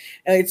people.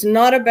 And it's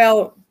not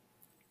about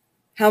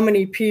how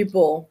many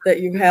people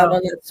that you have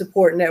on that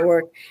support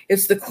network.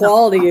 It's the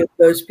quality of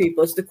those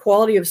people. It's the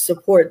quality of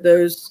support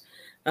those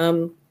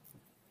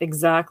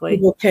Exactly.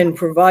 people can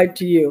provide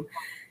to you.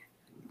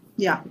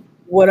 Yeah.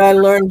 What I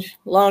learned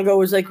long ago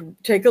was, like,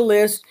 take a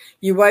list.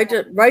 You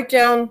write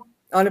down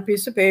on a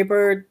piece of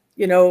paper,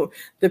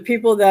 the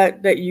people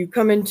that you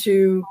come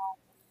into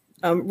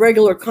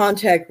regular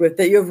contact with,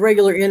 that you have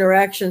regular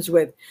interactions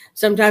with.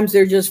 Sometimes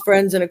they're just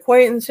friends and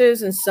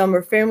acquaintances, and some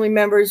are family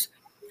members,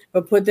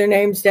 but put their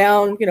names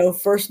down,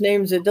 first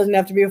names. It doesn't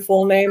have to be a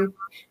full name.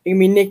 It can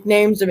be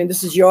nicknames. I mean,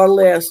 this is your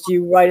list.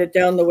 You write it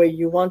down the way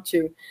you want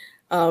to.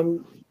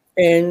 And,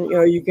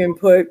 you can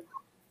put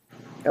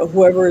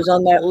whoever is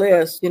on that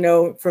list,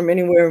 from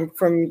anywhere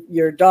from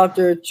your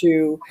doctor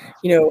to,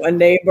 a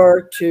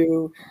neighbor,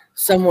 to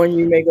someone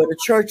you may go to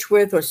church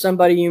with, or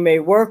somebody you may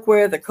work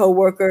with, a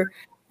coworker.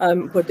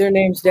 Put their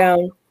names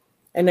down,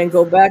 and then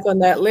go back on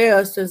that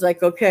list. It's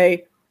like,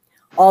 okay,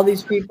 all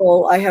these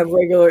people I have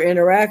regular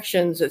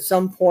interactions at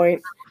some point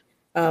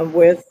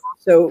with.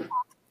 So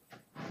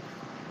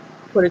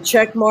put a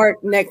check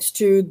mark next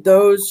to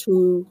those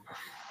who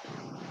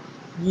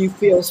you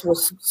feel will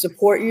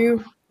support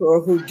you,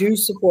 or who do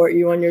support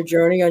you on your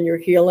journey, on your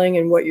healing,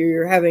 and what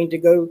you're having to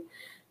go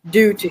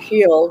do to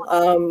heal,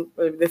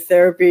 the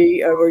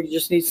therapy, or you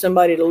just need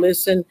somebody to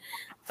listen.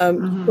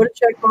 Put a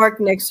check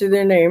mark next to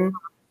their name.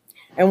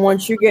 And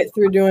once you get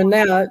through doing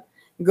that,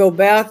 go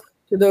back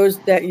to those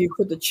that you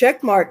put the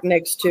check mark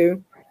next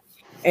to,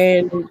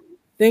 and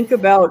think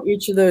about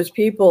each of those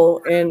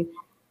people and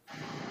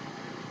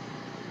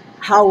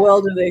how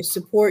well do they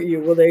support you?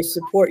 Will they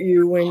support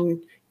you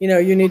when,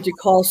 you need to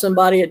call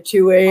somebody at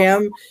 2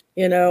 a.m.?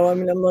 I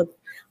mean,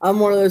 I'm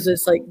one of those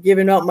that's like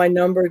giving out my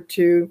number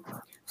to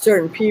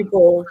certain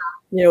people,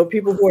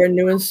 people who are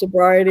new in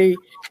sobriety,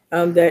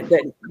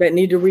 that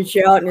need to reach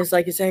out. And it's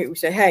like, we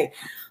say, hey,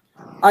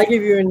 I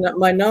give you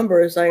my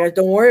number. It's like,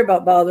 don't worry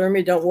about bothering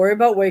me. Don't worry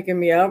about waking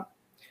me up.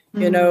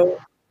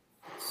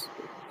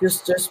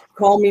 Just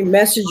call me,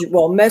 message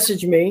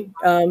me.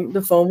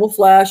 The phone will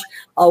flash.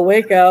 I'll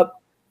wake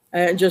up,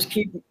 and just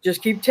keep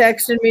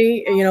texting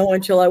me,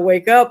 until I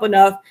wake up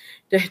enough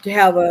to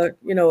have a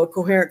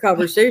coherent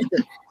conversation.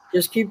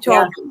 Just keep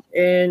talking.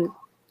 Yeah. And,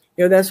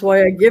 that's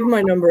why I give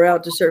my number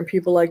out to certain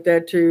people like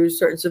that, to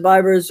certain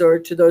survivors, or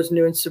to those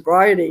new in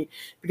sobriety,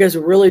 because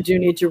we really do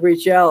need to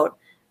reach out.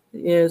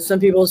 Some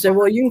people say,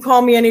 well, you can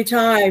call me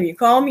anytime. You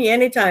call me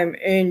anytime.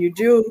 And you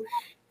do.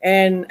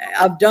 And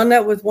I've done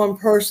that with one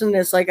person.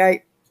 That's like,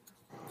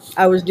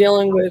 I was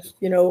dealing with,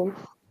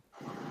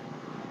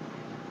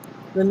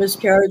 the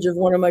miscarriage of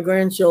one of my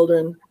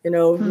grandchildren,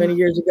 many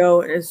years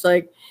ago. And it's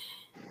like,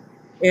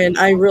 and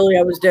I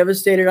was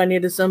devastated. I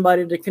needed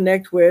somebody to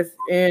connect with.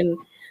 And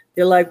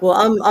they're like, well,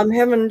 I'm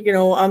having,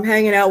 I'm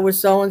hanging out with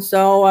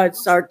so-and-so. I'd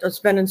start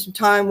spending some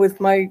time with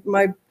my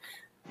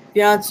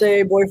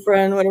fiance,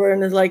 boyfriend, whatever.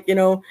 And it's like,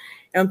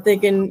 I'm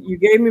thinking, you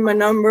gave me my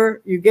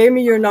number, you gave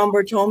me your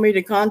number, told me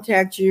to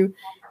contact you.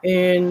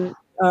 And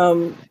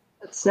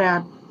that's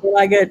sad.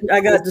 I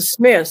got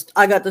dismissed.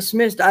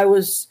 I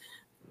was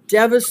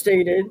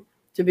devastated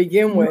to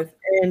begin with.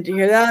 And to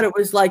hear that, it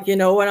was like,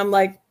 and I'm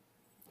like,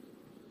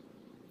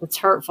 it's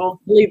hurtful.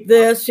 Leave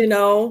this, and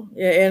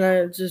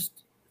I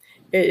just,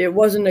 it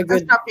wasn't a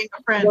good, not being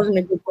a friend. It wasn't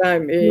a good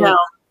time. No.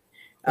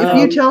 If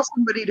you tell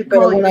somebody to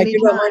call you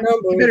anytime,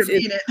 you better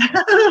mean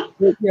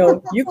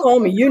it. You call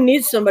me. You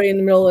need somebody in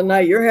the middle of the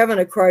night. You're having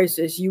a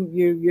crisis.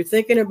 You're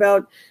thinking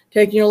about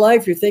taking your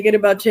life. You're thinking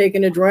about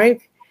taking a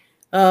drink,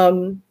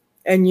 and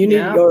you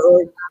need,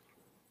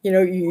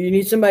 you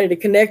need somebody to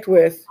connect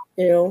with.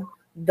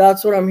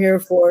 That's what I'm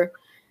here for.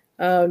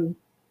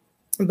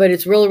 But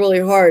it's really, really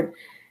hard,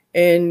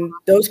 and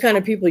those kind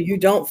of people you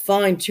don't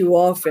find too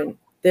often.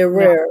 They're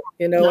rare,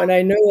 And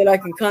I know that I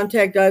can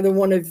contact either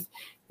one of,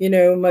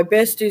 my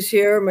besties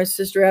here, my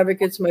sister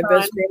advocates, my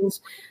best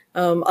friends.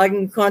 I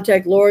can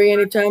contact Lori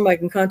anytime. I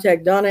can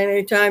contact Donna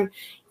anytime.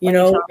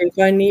 If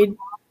I need,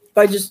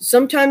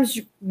 sometimes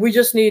we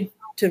just need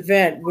to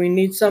vent. We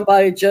need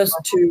somebody just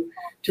to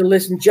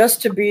listen,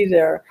 just to be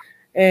there.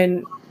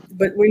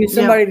 But we need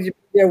somebody to be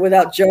there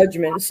without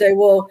judgment and say,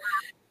 well,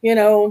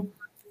 it'll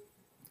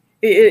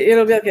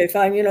be okay,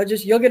 fine.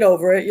 Just, you'll get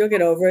over it. You'll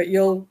get over it.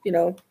 You'll,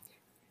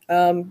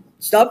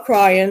 stop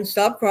crying,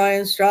 stop,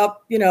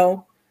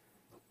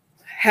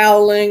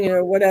 howling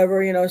or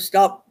whatever,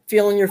 stop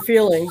feeling your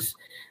feelings.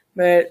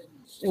 But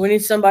we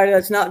need somebody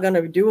that's not going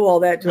to do all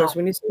that to us.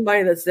 We need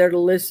somebody that's there to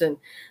listen.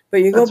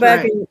 But you go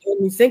back and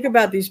you think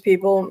about these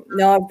people.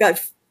 Now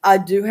I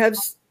do have,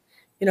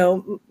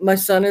 my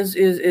son is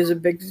a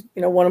big,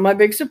 one of my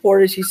big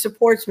supporters. He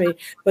supports me,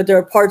 but there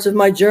are parts of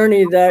my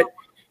journey that,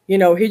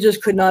 he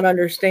just could not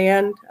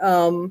understand.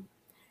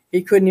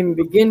 He couldn't even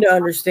begin to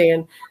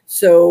understand.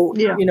 So,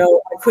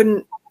 I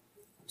couldn't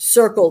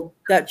circled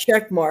that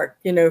check mark,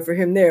 you know, for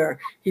him there.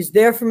 He's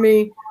there for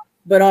me,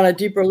 but on a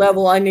deeper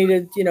level, I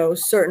needed, you know,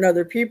 certain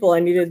other people. I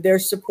needed their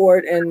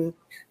support and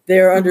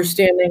their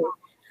understanding.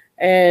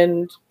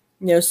 And,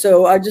 you know,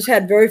 so I just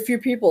had very few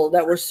people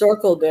that were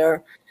circled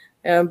there.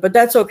 But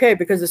that's okay,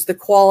 because it's the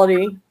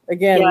quality,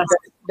 again, Yes.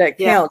 that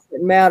counts,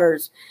 it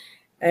matters.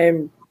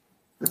 And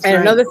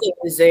another thing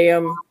is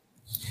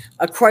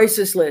a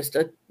crisis list.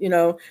 You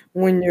know,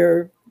 when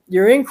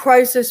you're in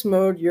crisis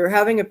mode, you're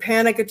having a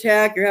panic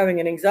attack, you're having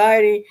an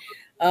anxiety,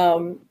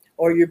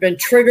 or you've been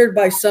triggered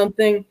by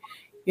something,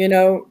 you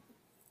know,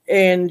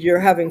 and you're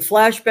having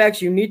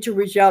flashbacks, you need to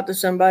reach out to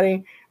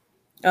somebody.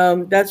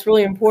 That's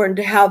really important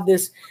to have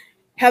this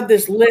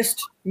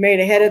list made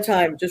ahead of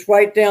time. Just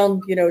write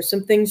down, you know,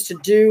 some things to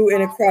do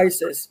in a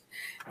crisis.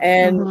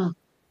 And,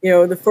 you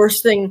know, the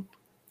first thing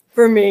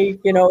for me,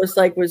 you know, was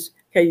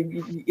okay,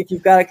 if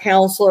you've got a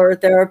counselor or a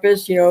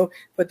therapist, you know,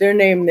 put their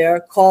name there,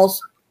 call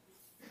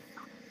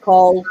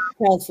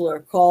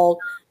counselor,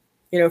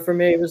 you know, for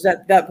me, it was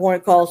at that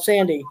point, call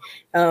Sandy.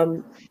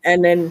 And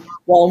then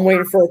while I'm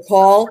waiting for a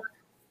call,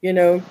 you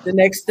know, the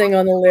next thing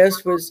on the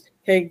list was,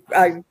 hey,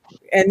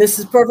 and this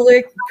is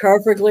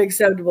perfectly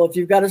acceptable. If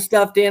you've got a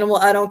stuffed animal,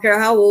 I don't care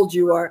how old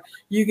you are.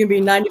 You can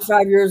be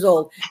 95 years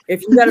old.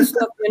 If you've got a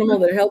stuffed animal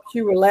that helps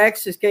you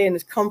relax, okay, and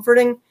is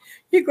comforting,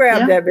 you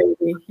grab that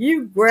baby.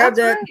 You grab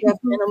that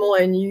stuffed animal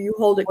and you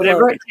hold it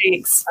Whatever close. it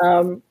takes.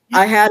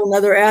 I had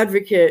another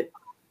advocate,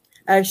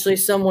 actually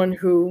someone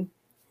who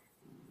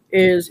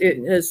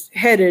has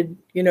headed,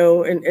 you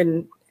know,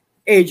 an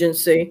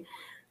agency,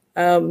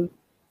 and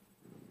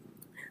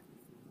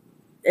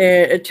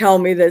tell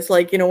me that's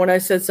like, you know, when I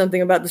said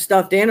something about the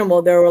stuffed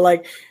animal, they were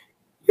like,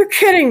 "You're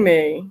kidding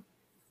me."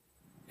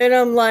 And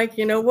I'm like,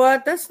 you know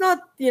what? That's not,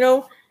 you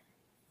know,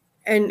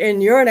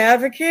 and you're an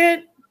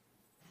advocate.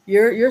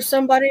 You're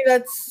somebody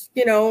that's,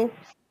 you know,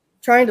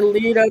 trying to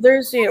lead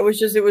others. You know,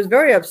 it was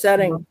very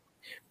upsetting,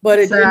 but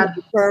it didn't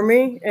deter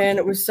me. And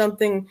it was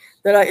something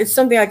it's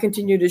something I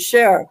continue to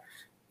share.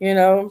 You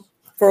know,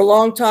 for a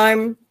long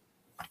time,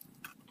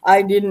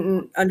 I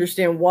didn't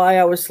understand why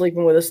I was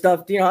sleeping with a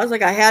stuffed, you know, I was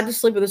like, I had to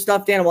sleep with a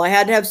stuffed animal. I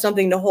had to have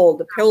something to hold.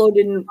 The pillow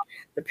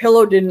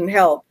didn't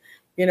help,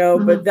 you know,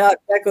 but that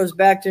goes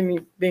back to me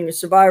being a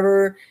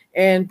survivor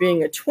and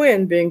being a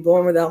twin, being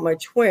born without my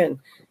twin,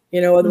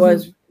 you know,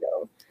 otherwise, you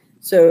know,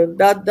 so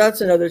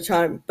that's another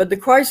time. But the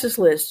crisis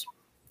list,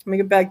 let me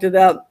get back to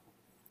that.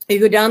 You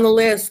go down the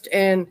list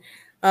and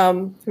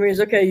for me, it's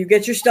okay. You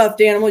get your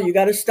stuffed animal. You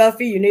got a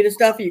stuffy. You need a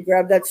stuffy. You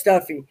grab that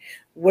stuffy.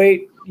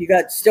 Wait.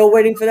 Still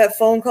waiting for that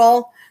phone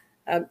call.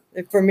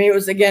 For me, it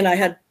was, again, I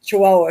had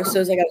Chihuahua, so it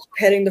was like I was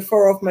petting the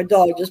fur off my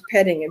dog, just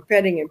petting and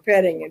petting and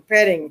petting and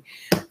petting,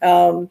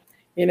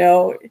 you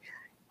know,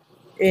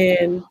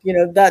 and you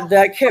know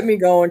that kept me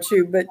going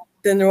too. But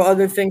then there were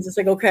other things. It's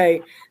like,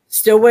 okay,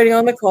 still waiting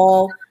on the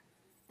call.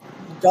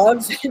 Dog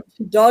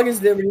is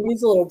there, but he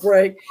needs a little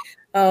break.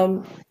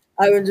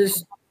 I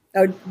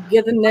would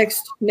get the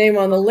next name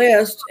on the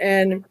list.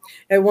 And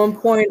at one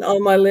point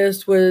on my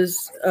list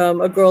was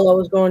a girl I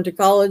was going to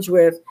college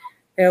with.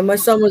 And my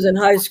son was in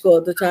high school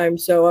at the time.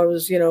 So I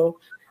was, you know,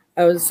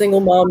 I was a single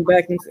mom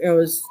I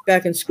was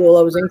back in school.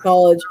 I was in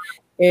college.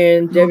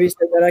 And Debbie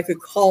said that I could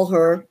call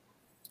her.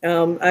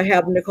 I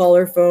happened to call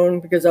her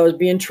phone because I was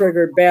being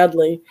triggered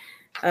badly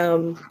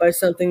by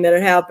something that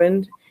had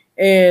happened.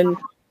 And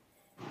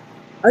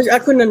I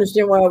couldn't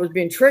understand why I was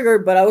being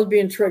triggered, but I was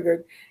being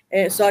triggered.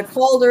 And so I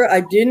called her.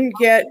 I didn't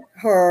get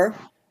her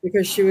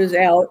because she was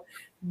out,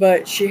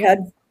 but she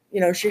had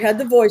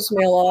the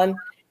voicemail on.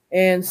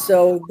 And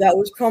so that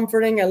was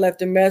comforting. I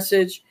left a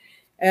message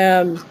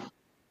and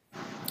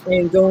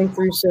going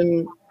through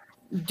some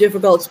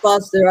difficult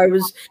spots there.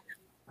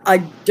 I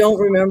don't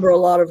remember a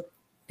lot of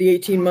the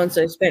 18 months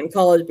I spent in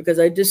college because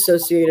I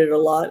dissociated a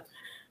lot.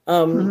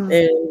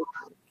 And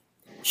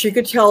she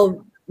could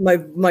tell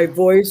my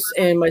voice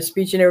and my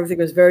speech and everything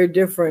was very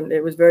different.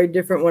 It was very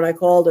different when I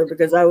called her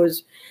because I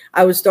was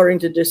starting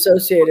to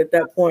dissociate at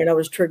that point. I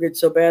was triggered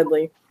so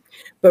badly.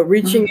 But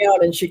reaching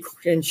out, and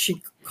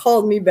she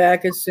called me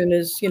back as soon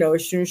as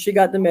she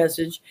got the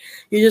message.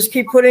 You just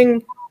keep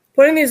putting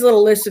these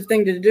little lists of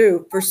things to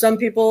do. For some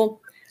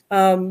people,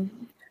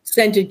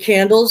 scented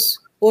candles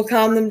will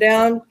calm them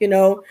down.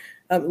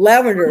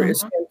 Lavender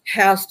is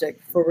fantastic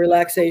for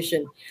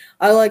relaxation.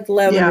 I like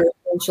lavender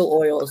essential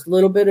oils. A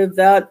little bit of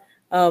that.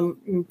 For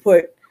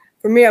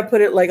me, I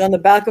put it like on the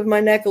back of my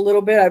neck a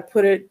little bit. I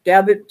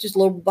dab it just a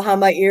little behind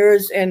my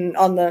ears and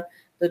on the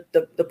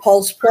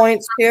pulse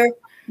points here.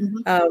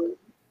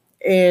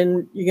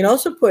 And you can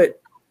also put,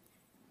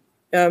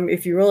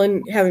 if you're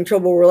really having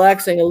trouble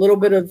relaxing, a little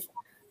bit of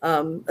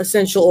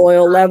essential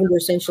oil, lavender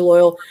essential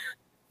oil,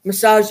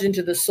 massaged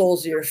into the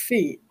soles of your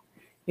feet.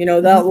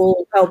 That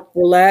will help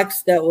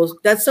relax.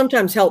 That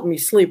sometimes helped me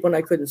sleep when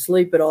I couldn't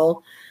sleep at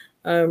all.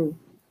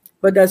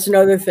 But that's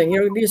another thing,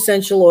 the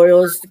essential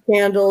oils, the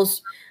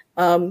candles.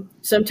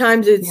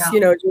 Sometimes it's,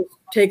 just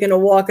taking a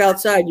walk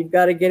outside. You've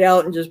got to get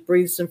out and just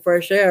breathe some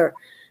fresh air.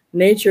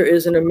 nature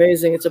is an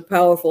amazing, it's a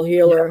powerful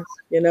healer.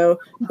 You know,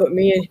 put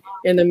me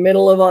in the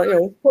middle of all, you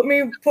know, put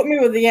me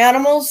with the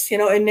animals, you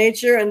know, in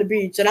nature and the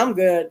beach, and I'm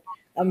good.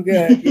 I'm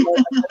good.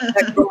 You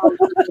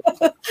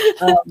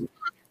know,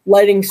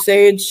 lighting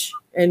sage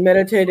and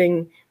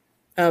meditating,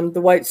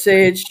 the white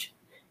sage,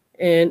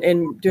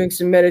 and doing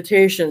some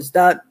meditations,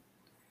 that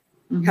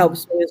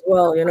helps me as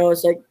well. You know,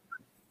 it's like,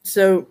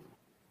 so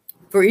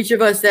for each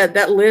of us,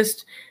 that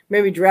list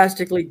may be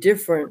drastically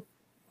different.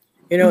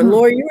 You know, and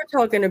Lori, you were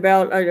talking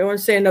about, I want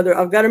to say another,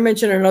 I've got to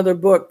mention another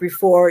book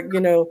before, you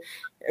know,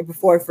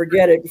 before I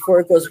forget it, before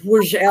it goes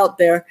whoosh out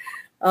there.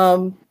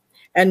 And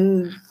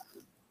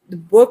the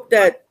book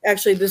that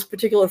actually this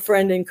particular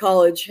friend in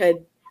college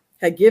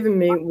had given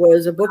me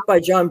was a book by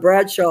John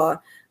Bradshaw,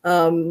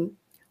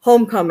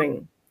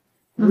 Homecoming,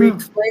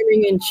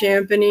 Reclaiming and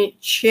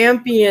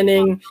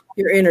Championing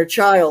Your Inner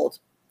Child.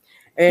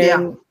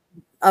 And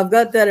I've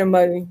got that in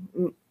my,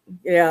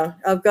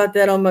 I've got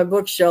that on my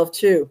bookshelf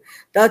too.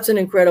 That's an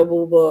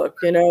incredible book.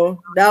 You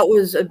know, that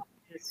was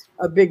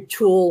a big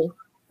tool,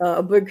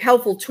 a big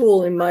helpful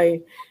tool in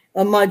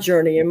on my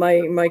journey, in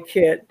my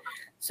kit.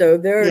 So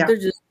they're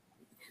just,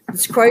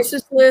 this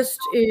crisis list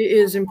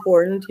is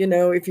important. You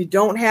know, if you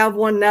don't have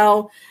one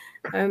now,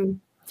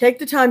 take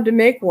the time to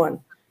make one.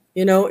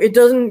 You know, you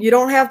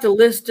don't have to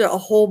list a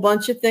whole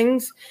bunch of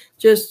things.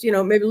 Just, you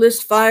know, maybe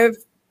list 5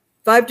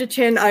 to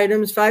 10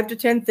 items, 5 to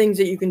 10 things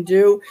that you can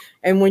do.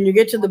 And when you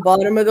get to the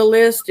bottom of the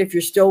list, if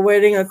you're still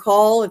waiting a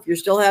call, if you're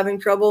still having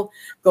trouble,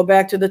 go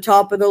back to the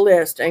top of the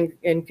list and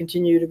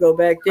continue to go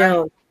back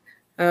down.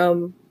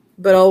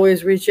 But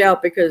always reach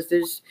out, because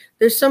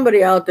there's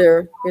somebody out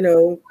there, you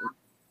know,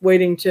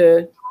 waiting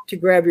to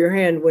grab your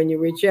hand when you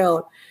reach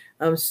out.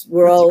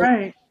 We're all,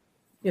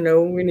 you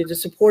know, we need to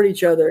support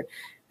each other.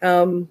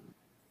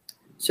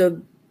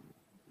 So,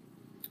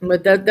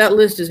 but that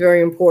list is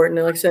very important.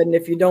 And like I said, and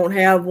if you don't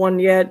have one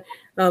yet,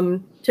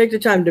 take the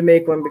time to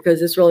make one,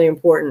 because it's really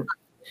important.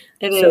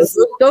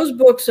 Those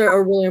books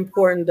are really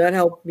important. That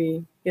helped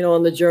me, you know,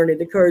 on the journey.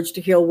 The Courage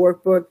to Heal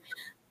workbook,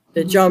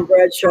 the John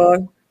Bradshaw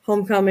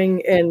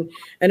Homecoming, and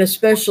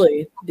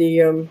especially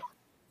the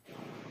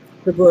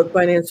book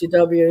by Nancy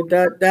W.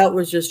 That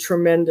was just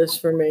tremendous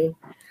for me.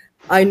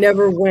 I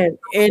never went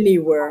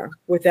anywhere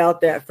without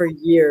that for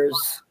years.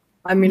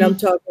 I mean, I'm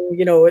talking,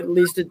 you know, at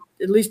least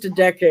a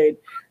decade.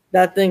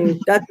 That thing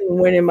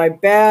went in my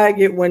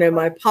bag. It went in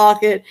my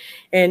pocket,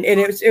 and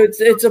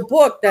it's a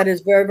book that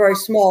is very, very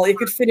small. It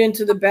could fit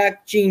into the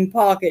back jean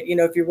pocket, you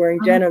know, if you're wearing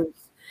denim.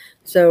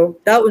 So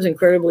that was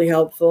incredibly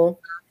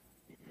helpful.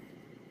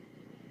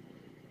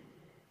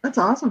 That's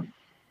awesome.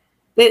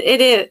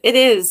 It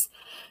is.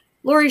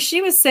 Lori,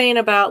 she was saying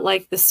about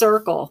like the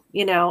circle,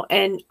 you know,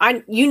 and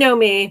you know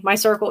me, my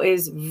circle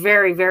is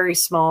very, very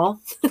small.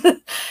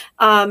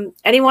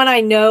 Anyone I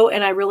know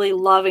and I really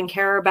love and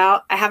care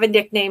about, I have a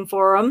nickname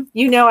for them.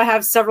 You know, I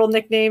have several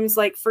nicknames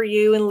like for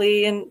you and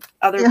Lee and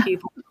other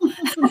people.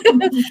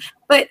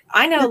 But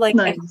I know, like,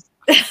 nice.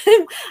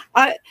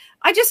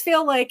 I just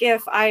feel like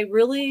if I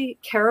really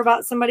care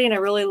about somebody and I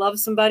really love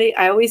somebody,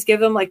 I always give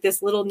them like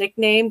this little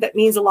nickname that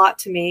means a lot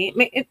to me.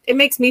 It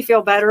makes me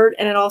feel better,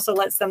 and it also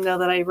lets them know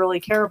that I really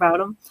care about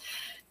them.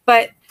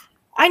 But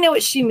I know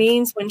what she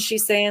means when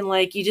she's saying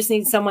like, you just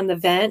need someone to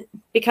vent,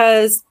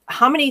 because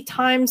how many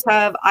times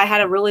have I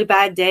had a really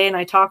bad day and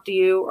I talk to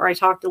you or I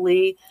talk to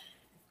Lee,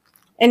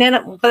 and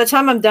then by the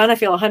time I'm done, I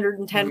feel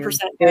 110% better.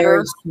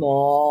 Very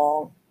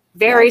small.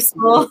 Very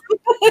small.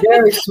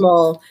 Very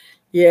small.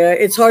 Yeah,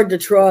 it's hard to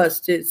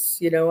trust.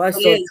 It's, you know, I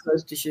still have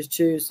trust issues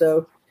too.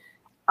 So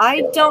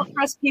I don't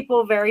trust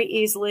people very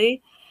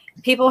easily.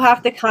 People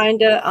have to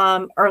kind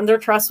of earn their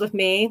trust with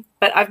me,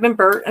 but I've been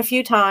burnt a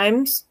few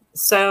times.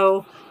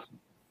 So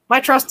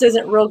my trust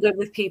isn't real good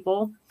with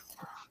people.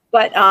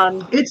 But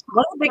it's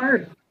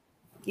hard.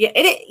 Yeah,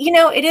 you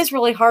know, it is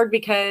really hard,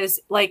 because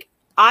like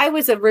I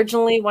was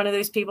originally one of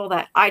those people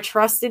that I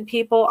trusted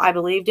people. I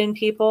believed in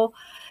people,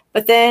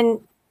 but then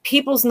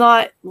people's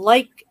not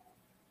like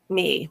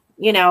me.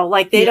 You know,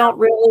 like they don't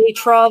really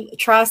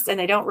trust, and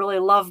they don't really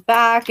love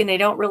back, and they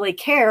don't really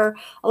care.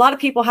 A lot of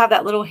people have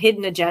that little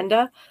hidden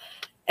agenda,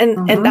 and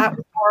that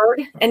was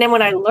hard. And then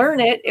when I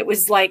learned it, it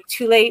was like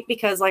too late,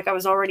 because like I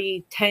was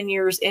already 10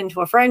 years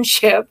into a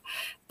friendship.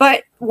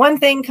 But one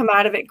thing come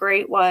out of it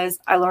great was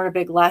I learned a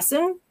big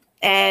lesson,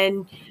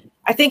 and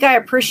I think I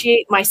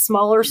appreciate my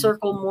smaller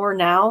circle more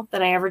now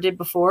than I ever did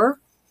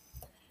before.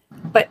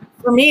 But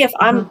for me, if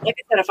I'm, like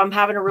I said, if I'm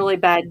having a really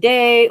bad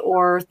day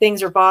or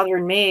things are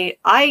bothering me,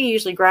 I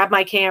usually grab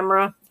my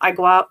camera. I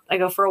go out, I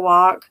go for a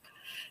walk.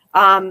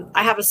 I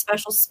have a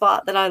special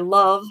spot that I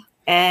love,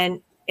 and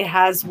it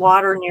has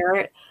water near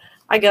it.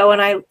 I go and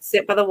I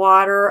sit by the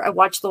water. I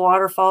watch the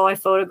waterfall. I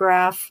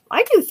photograph.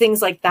 I do things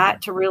like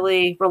that to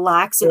really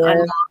relax and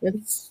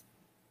unwind.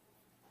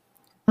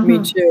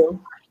 Me too.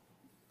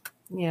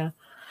 Yeah.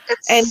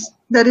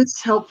 That is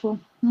helpful.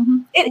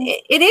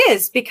 It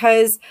is,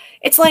 because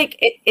it's like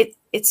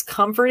it's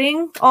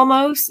comforting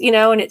almost, you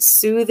know, and it's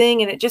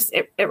soothing, and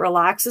it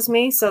relaxes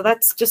me. So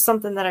that's just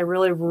something that I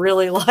really,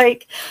 really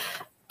like.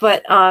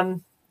 But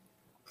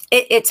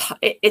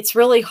it's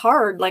really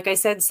hard, like I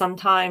said,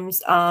 sometimes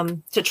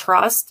to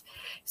trust.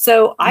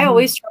 So I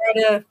always try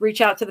to reach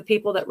out to the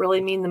people that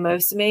really mean the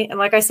most to me. And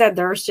like I said,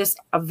 there's just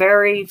a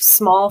very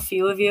small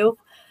few of you.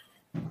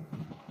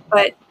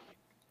 But,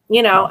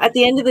 you know, at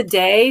the end of the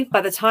day,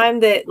 by the time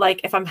that,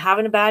 like, if I'm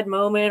having a bad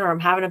moment or I'm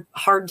having a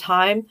hard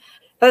time,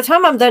 by the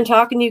time I'm done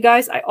talking to you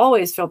guys, I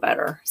always feel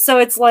better. So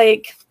it's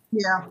like,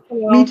 yeah,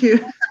 you know, me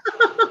too.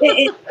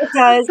 it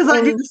does. Because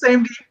I do the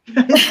same.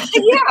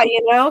 Yeah,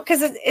 you know,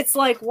 because it's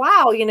like,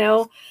 wow, you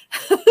know,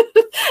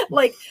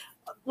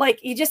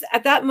 like you just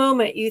at that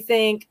moment you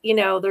think, you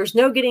know, there's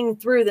no getting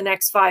through the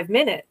next 5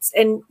 minutes,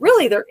 and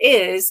really there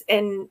is,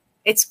 and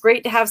it's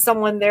great to have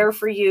someone there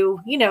for you,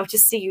 you know, to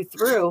see you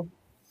through.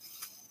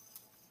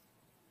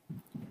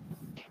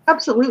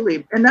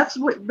 Absolutely, and that's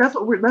what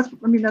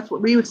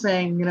Lee was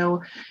saying. You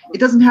know, it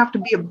doesn't have to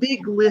be a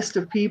big list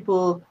of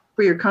people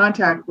for your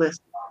contact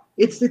list.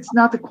 It's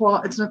not the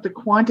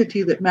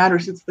quantity that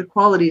matters. It's the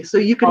quality. So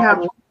you could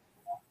have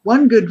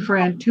one good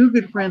friend, two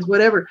good friends,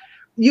 whatever.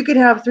 You could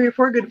have 3 or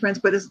 4 good friends,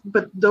 but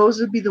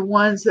those would be the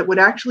ones that would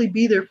actually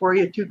be there for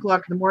you at 2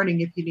 o'clock in the morning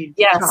if you need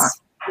to talk.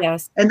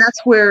 Yes. And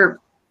that's where,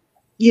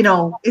 you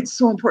know, it's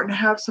so important to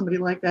have somebody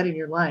like that in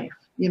your life.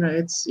 You know,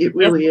 it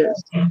really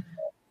is.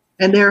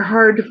 And they're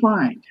hard to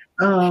find.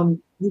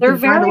 They're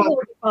very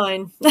hard to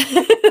find.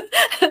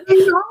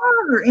 They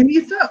are, and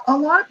you thought a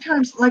lot of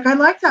times, like I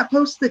like that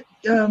post that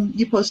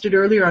you posted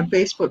earlier on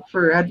Facebook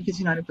for Advocates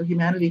United for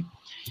Humanity,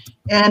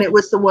 and it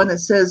was the one that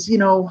says, you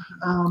know,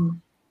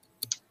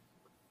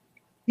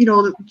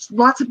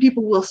 lots of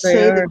people will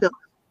say that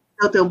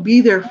they'll be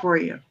there for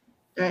you,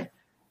 right?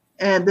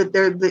 And that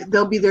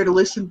they'll be there to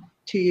listen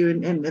to you,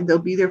 and they'll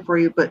be there for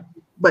you,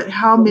 but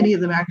how many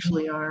of them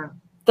actually are?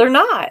 They're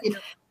not.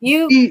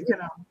 You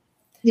know,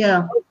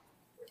 yeah.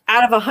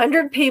 Out of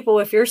 100 people,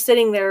 if you're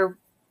sitting there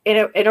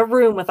in a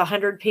room with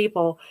 100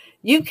 people,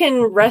 you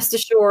can rest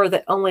assured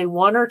that only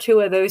 1 or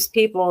 2 of those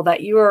people that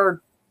you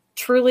are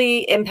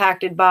truly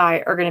impacted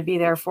by are going to be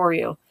there for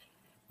you.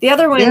 The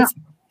other ones,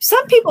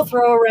 some people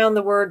throw around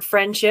the word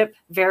friendship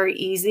very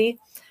easy.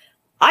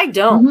 I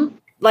don't.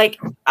 Like,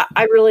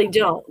 I really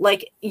don't.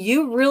 Like,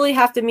 you really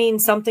have to mean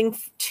something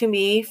to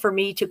me for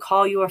me to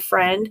call you a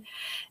friend.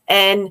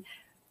 And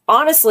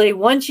honestly,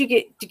 once you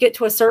get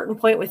to a certain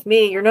point with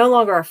me, you're no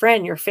longer a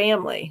friend, you're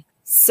family.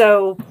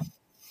 So,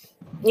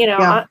 you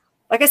know,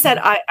 like I said,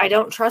 I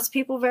don't trust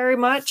people very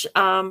much.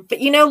 But,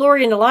 you know,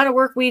 Lori, in the line of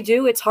work we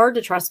do, it's hard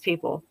to trust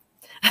people.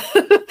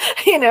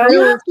 You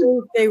know,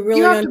 they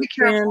really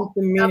understand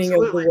the meaning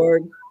of the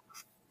word,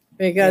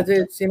 because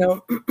it's, you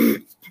know,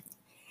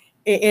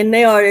 and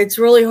it's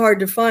really hard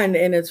to find,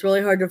 and it's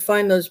really hard to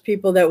find those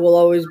people that will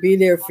always be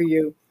there for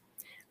you.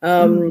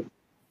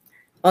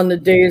 On the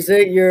days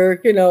that you're,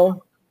 you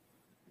know,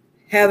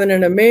 having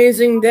an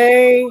amazing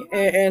day,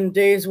 and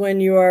days when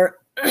you are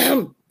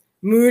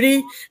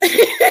moody.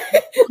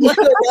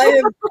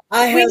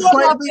 I have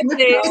slightly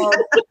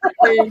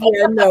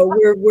yeah, no,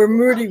 we're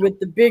moody with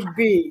the big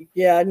B.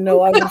 Yeah,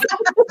 no, I've had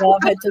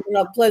something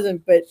not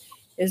pleasant, but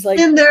it's like,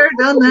 been there,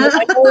 done that.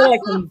 I know I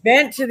can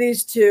vent to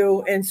these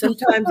two, and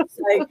sometimes it's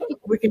like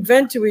we can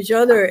vent to each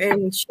other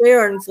and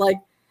share, and it's like,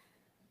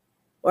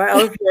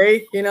 well,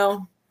 okay, you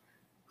know.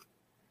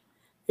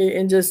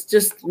 And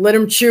just let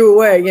them chew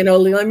away, you know,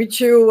 let me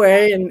chew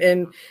away,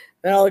 and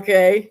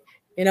okay,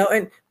 you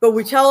know, but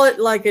we tell it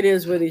like it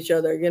is with each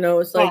other, you know.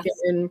 It's like,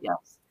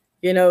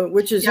 you know,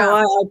 which is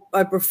how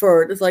I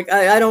prefer it. It's like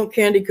I don't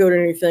candy coat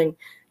anything,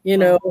 you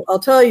know. I'll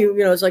tell you,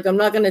 you know, it's like I'm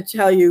not going to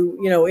tell you,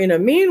 you know, in a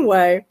mean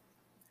way,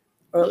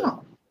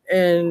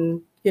 and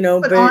you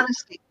know, but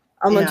honesty.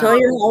 I'm going to tell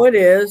you how it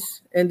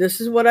is, and this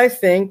is what I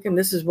think, and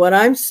this is what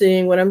I'm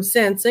seeing, what I'm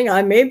sensing.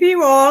 I may be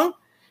wrong.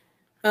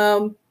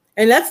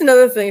 And that's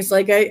another thing. It's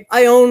like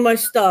I own my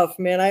stuff,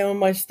 man. I own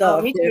my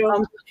stuff. Me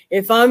too.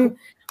 If I'm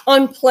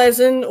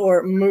unpleasant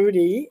or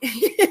moody,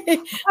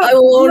 I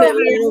will own it.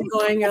 And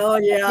going, oh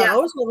yeah, I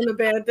was having a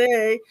bad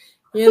day.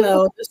 You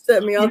know, just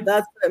set me off.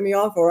 That set me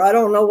off, or I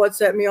don't know what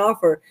set me off,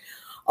 or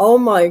oh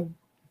my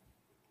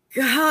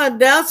God,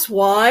 that's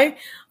why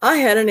I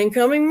had an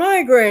incoming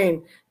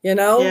migraine. You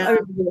know,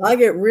 I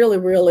get really,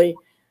 really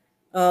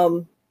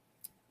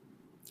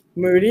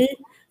moody.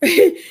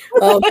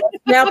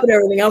 Snap and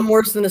everything. I'm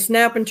worse than a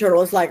snapping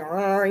turtle. It's like,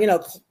 you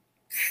know,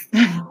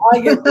 I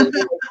get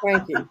really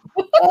cranky,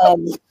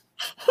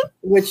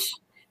 which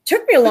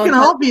took me a long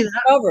time to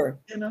discover.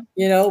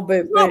 You know,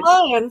 but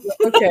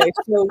okay.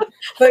 So,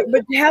 but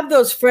to have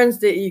those friends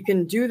that you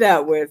can do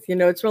that with, you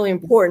know, it's really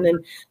important.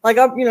 And like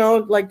you know,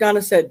 like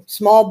Donna said,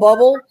 small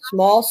bubble,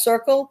 small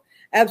circle,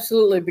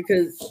 absolutely,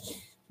 because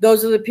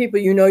those are the people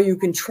you know you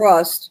can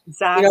trust.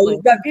 Exactly. You know,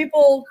 you've got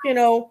people, you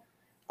know,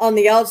 on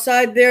the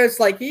outside there, it's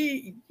like,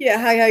 yeah,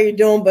 hi, how you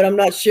doing? But I'm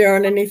not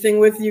sharing anything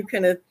with you.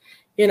 Kind of,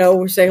 you know,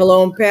 we say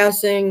hello in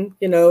passing,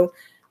 you know,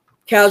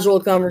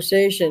 casual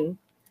conversation.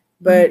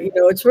 But, you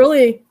know, it's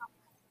really,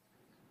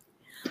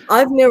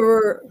 I've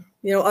never,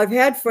 you know, I've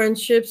had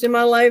friendships in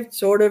my life,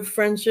 sort of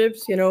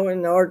friendships, you know,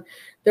 and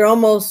they're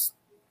almost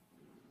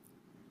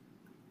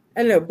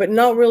I don't know, but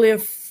not really a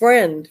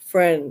friend,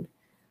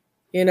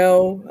 you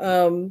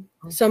know,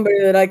 somebody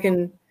that I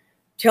can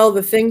tell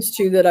the things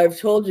to that I've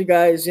told you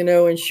guys, you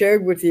know, and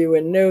shared with you,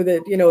 and know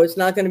that, you know, it's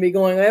not going to be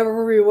going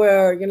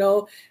everywhere. You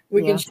know,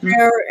 we can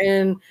share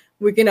and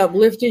we can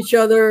uplift each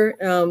other.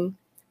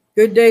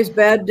 Good days,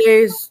 bad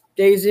days,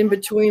 days in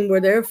between, we're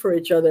there for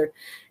each other.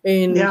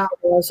 And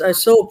I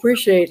so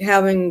appreciate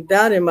having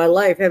that in my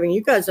life, having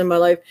you guys in my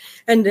life,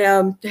 and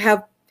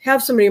to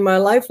have somebody in my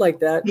life like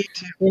that. Me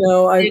too. You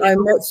know, I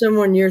met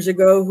someone years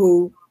ago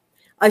who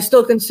I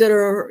still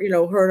consider, you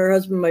know, her and her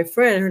husband my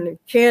friend. Her name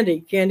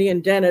Candy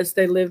and Dennis.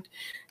 They lived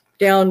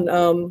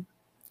down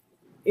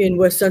in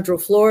West Central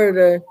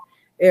Florida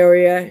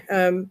area.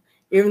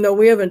 Even though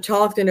we haven't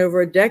talked in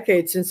over a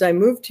decade since I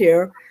moved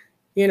here,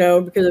 you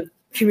know, because of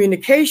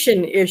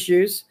communication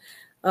issues.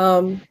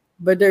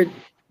 But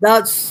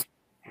that's,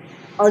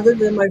 other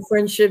than my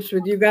friendships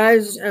with you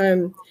guys,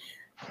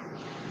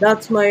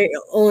 that's my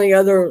only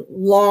other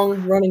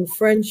long running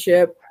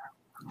friendship.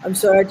 I'm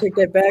sorry, I take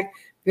that back,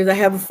 because I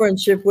have a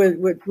friendship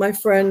with my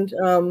friend,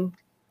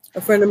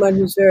 a friend of mine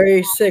who's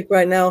very sick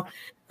right now,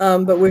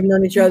 but we've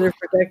known each other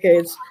for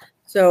decades.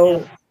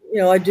 So, you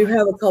know, I do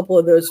have a couple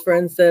of those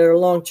friends that are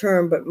long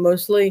term, but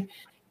mostly,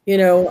 you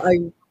know,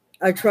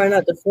 I try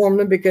not to form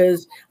them,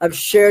 because I've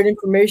shared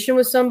information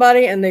with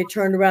somebody and they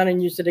turned around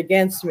and used it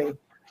against me.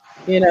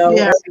 You know,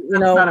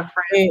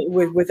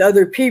 with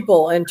other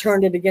people, and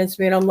turned it against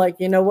me. And I'm like,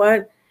 you know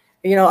what?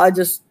 You know,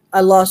 I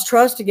lost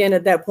trust again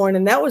at that point,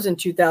 and that was in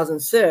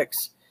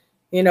 2006.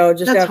 You know,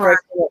 just after I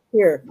came up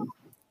here.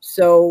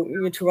 So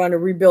you're trying to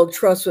rebuild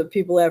trust with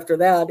people after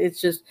that.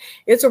 It's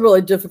a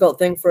really difficult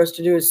thing for us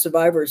to do as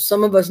survivors.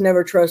 Some of us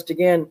never trust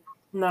again.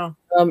 No.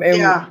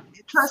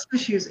 Trust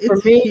issues. It's for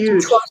me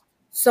huge. to trust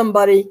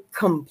somebody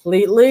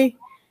completely,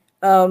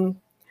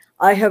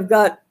 I have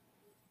got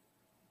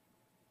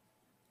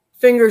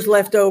fingers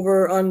left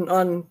over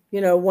on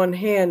you know, one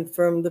hand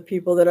from the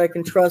people that I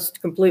can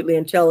trust completely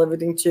and tell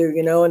everything to,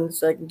 you know, and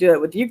so I can do that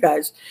with you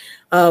guys.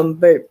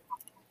 But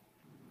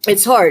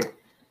it's hard,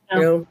 you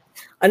know.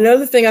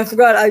 Another thing I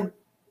forgot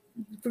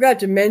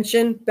to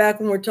mention back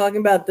when we're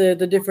talking about the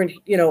different,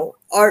 you know,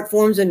 art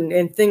forms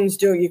and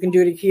things you can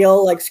do to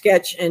heal, like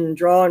sketch and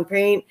draw and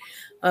paint.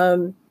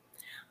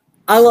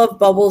 I love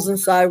bubbles and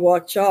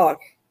sidewalk chalk.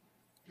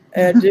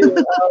 I do.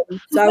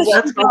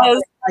 Sidewalk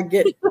chalk, I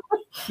get,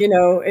 you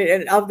know,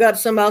 and I've got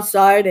some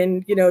outside,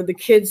 and, you know, the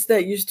kids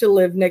that used to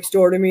live next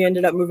door to me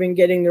ended up moving,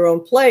 getting their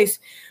own place,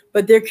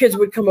 but their kids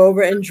would come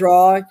over and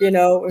draw, you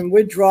know, and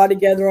we'd draw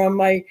together on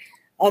my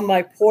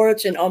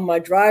porch and on my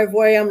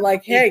driveway. I'm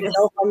like, hey, you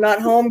know, if I'm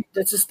not home,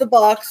 this is the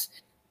box.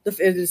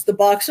 It's the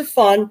box of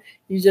fun.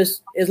 You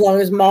just, as long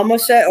as mama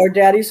said or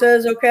daddy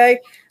says, okay,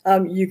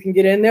 you can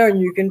get in there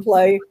and you can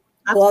play,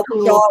 pull out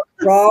the chalk,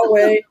 draw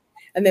away,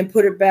 and then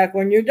put it back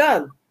when you're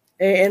done.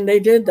 And they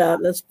did that.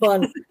 That's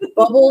fun.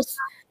 Bubbles,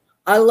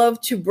 I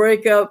love to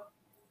break up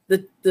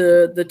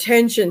the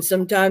tension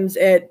sometimes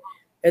at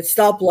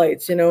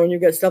stoplights, you know, when you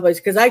get stoplights,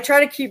 because I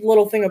try to keep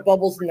little thing of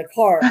bubbles in the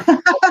car.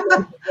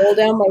 Roll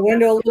down my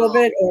window a little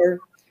bit, or,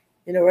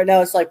 you know, right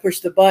now it's like push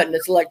the button,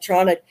 it's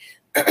electronic.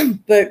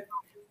 But,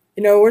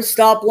 you know, we're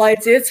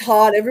stoplights, it's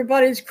hot,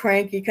 everybody's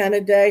cranky kind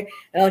of day,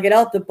 and I'll get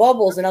out the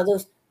bubbles and I'll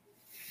just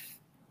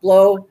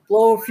blow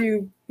a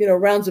few, you know,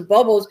 rounds of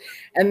bubbles,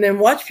 and then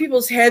watch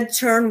people's head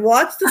turn,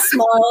 watch the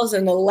smiles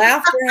and the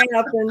laughter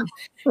happen,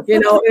 you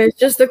know, and it's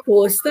just the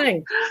coolest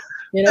thing,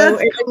 you know.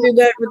 And I do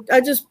that with,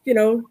 I just, you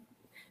know,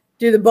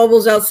 do the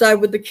bubbles outside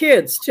with the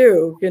kids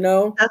too, you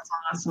know. That's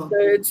awesome. So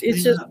it's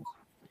just,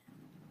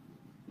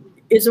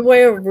 it's a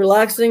way of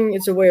relaxing,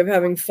 it's a way of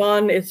having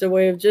fun, it's a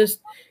way of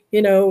just,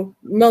 you know,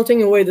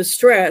 melting away the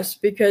stress,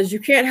 because you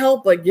can't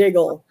help but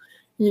giggle.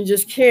 You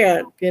just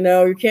can't, you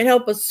know, you can't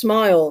help but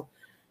smile.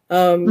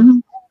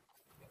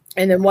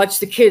 And then watch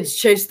the kids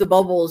chase the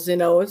bubbles, you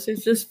know. It's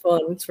just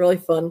fun. It's really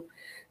fun.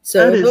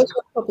 So those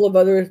are a couple of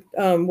other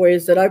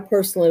ways that I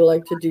personally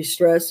like to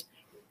de-stress.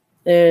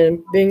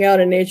 And being out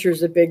in nature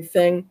is a big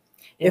thing.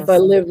 Yes. If I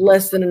live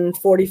less than a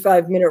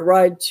 45-minute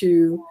ride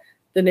to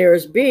the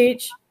nearest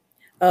beach,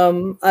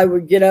 I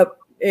would get up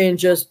and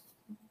just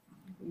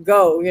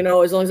go, you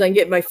know, as long as I can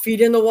get my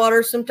feet in the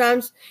water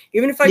sometimes.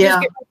 Even if I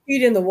just get my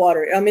feet in the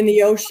water, I'm in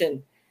the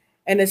ocean.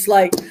 And it's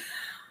like,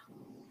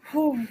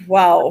 oh,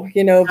 wow,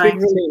 you know, big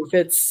relief.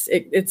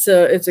 It's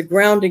a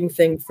grounding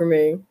thing for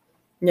me.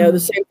 You know, the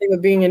same thing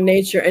with being in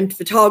nature and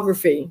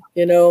photography.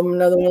 You know, I'm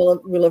another one.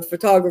 We love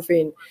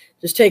photography and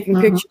just taking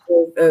pictures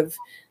of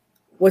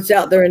what's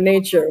out there in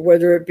nature,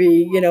 whether it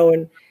be, you know,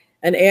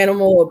 an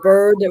animal, a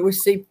bird that we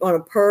see on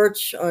a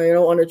perch, or, you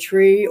know, on a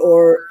tree,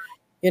 or,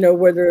 you know,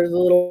 whether the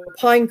little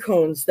pine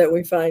cones that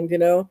we find, you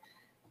know,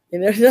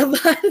 there's a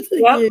lot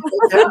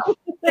of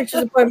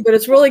pictures of pine, but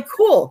it's really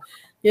cool,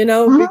 you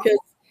know, because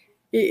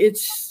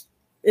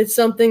it's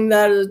something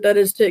that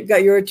has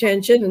got your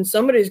attention, and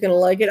somebody's going to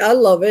like it. I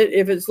love it.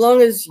 As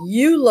long as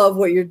you love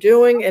what you're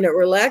doing and it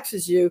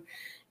relaxes you,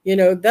 you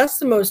know, that's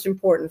the most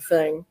important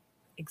thing.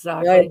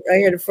 Exactly. I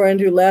had a friend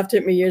who laughed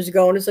at me years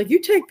ago, and it's like, you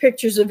take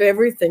pictures of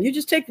everything. You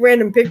just take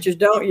random pictures,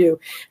 don't you?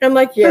 And I'm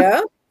like,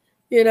 yeah,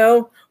 you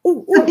know,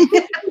 ooh,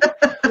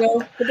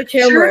 put the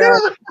camera Sure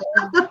out.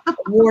 I've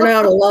worn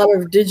out a lot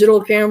of digital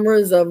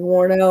cameras. I've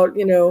worn out,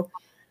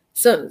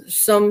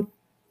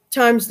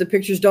 sometimes the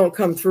pictures don't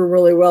come through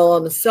really well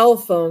on the cell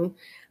phone.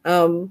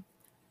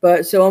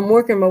 But so I'm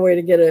working my way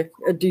to get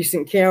a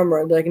decent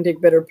camera that I can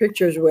take better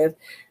pictures with,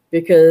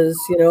 because,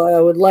 I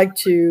would like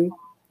to,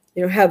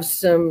 have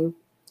some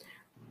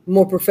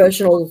more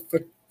professional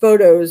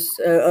photos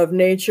of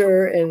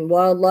nature and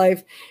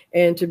wildlife,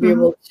 and to be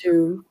able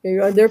to,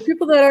 there are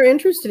people that are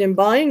interested in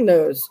buying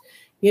those.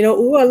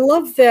 Oh, I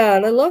love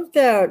that. I love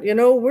that.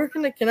 Where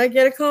can I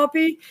get a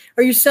copy?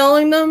 Are you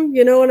selling them?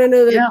 And I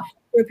know that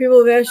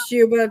people have asked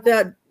you about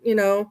that,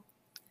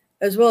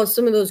 as well as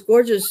some of those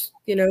gorgeous,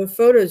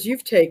 photos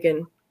you've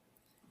taken.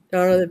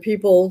 Donna, that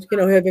people,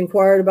 have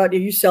inquired about, are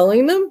you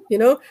selling them?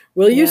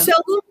 Will you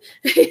sell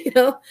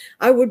them?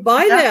 I would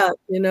buy that,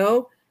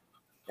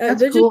 That's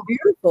they're cool. just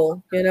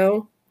beautiful,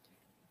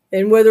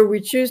 and whether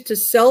we choose to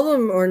sell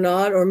them or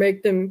not, or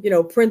make them,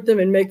 print them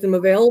and make them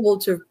available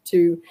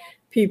to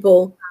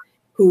people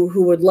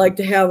who would like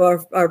to have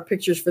our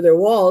pictures for their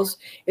walls,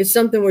 it's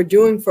something we're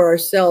doing for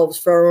ourselves,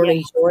 for our own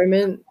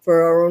enjoyment,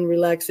 for our own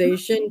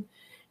relaxation.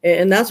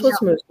 And that's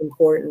what's most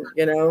important,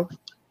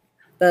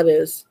 that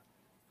is.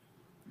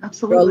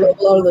 Absolutely. I love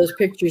a lot of those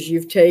pictures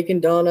you've taken,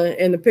 Donna,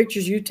 and the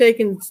pictures you've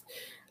taken,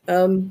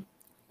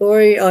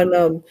 Lori,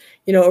 on,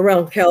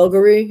 around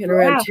Calgary and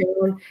around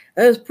town.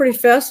 That is pretty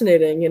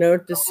fascinating,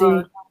 to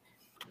see,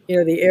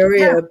 the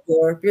area up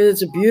there, because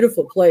it's a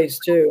beautiful place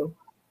too.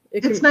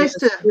 It's nice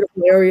to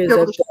beautiful areas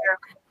up there.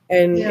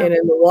 And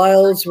in the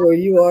wilds where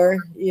you are,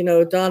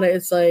 Donna,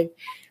 it's like,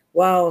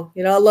 wow,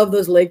 I love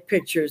those lake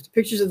pictures. The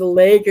pictures of the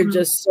lake are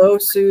just so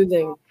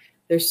soothing.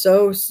 They're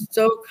so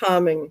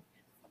calming.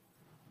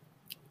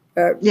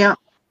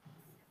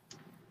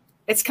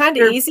 It's kind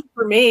of easy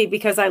for me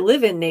because I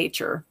live in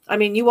nature. I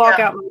mean, you walk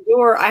out my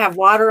door, I have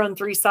water on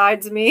 3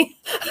 sides of me.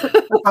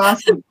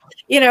 Awesome.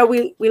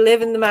 We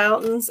live in the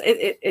mountains.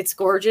 It's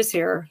gorgeous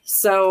here.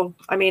 So,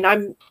 I mean,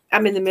 I'm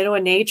in the middle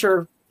of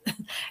nature.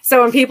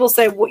 So when people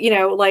say,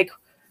 like,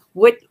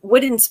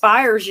 what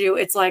inspires you?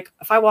 It's like,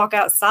 if I walk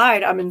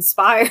outside, I'm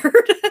inspired,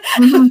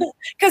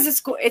 because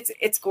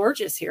it's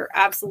gorgeous here.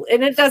 Absolutely.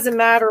 And it doesn't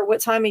matter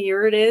what time of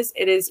year it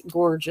is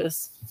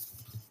gorgeous.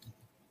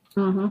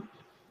 Mm-hmm.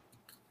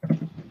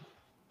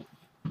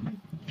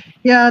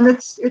 Yeah, and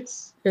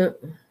it's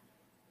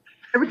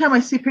every time I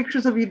see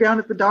pictures of you down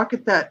at the dock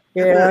at the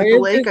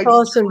lake, it's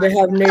awesome to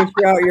have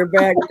nature out your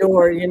back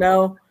door.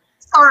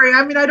 Sorry,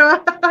 I mean, I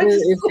don't.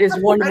 It's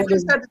wonderful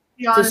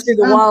to see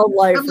the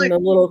wildlife and the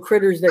little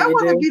critters that I you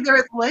do. want to be there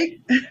at the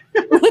lake.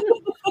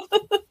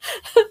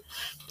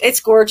 It's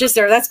gorgeous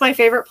there. That's my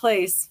favorite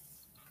place.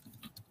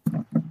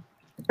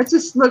 It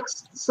just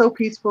looks so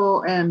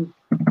peaceful, and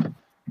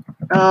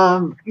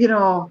I'm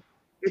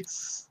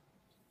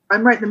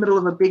right in the middle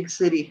of a big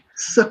city.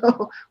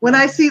 So when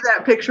I see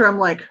that picture, I'm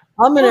like,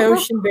 I'm an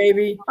ocean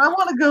baby. I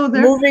want to go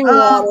there. Moving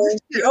water,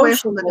 the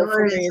ocean the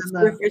for me.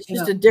 It's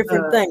just a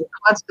different thing.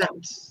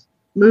 Constant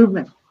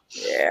movement.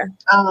 Yeah.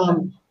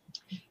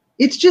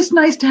 It's just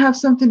nice to have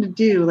something to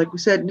do, like we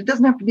said, and it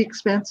doesn't have to be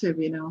expensive,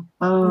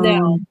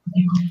 No.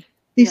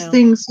 These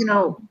things,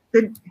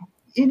 that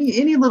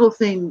any little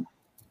thing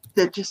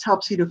that just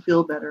helps you to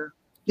feel better,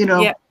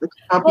 that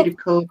help you to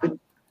cope. And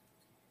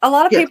a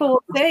lot of people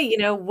will say,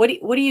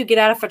 what do you get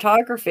out of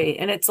photography?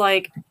 And it's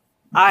like,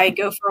 I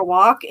go for a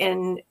walk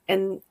and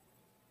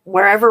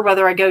wherever,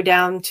 whether I go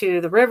down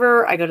to the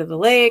river, I go to the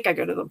lake, I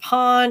go to the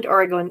pond,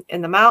 or I go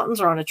in the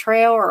mountains or on a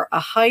trail or a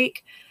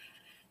hike.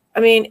 I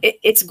mean,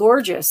 it's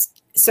gorgeous.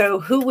 So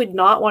who would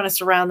not want to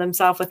surround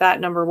themselves with that,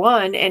 number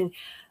one? And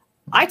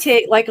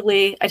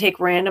luckily I take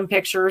random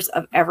pictures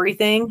of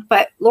everything,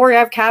 but Lori,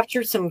 I've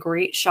captured some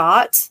great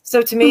shots.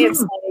 So to me,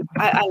 it's like,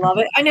 I love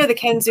it. I know the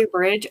Kenzu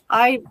Bridge.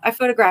 I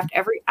photographed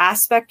every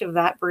aspect of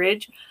that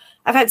bridge.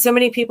 I've had so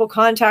many people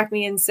contact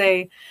me and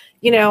say,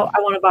 I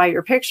want to buy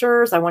your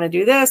pictures. I want to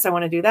do this. I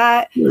want to do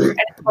that. And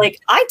it's like,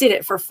 I did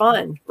it for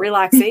fun,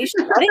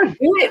 relaxation. I didn't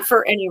do it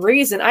for any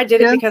reason. I did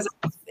it because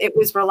it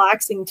was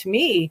relaxing to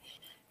me.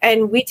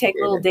 And we take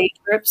little day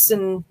trips,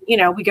 and,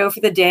 we go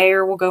for the day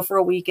or we'll go for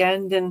a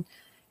weekend. And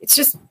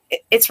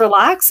it's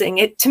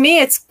relaxing. To me,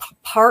 it's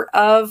part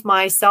of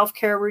my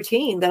self-care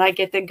routine that I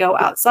get to go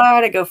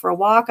outside. I go for a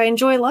walk. I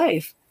enjoy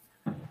life.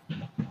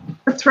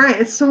 That's right.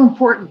 It's so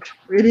important.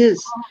 It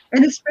is.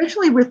 And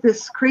especially with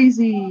this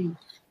crazy,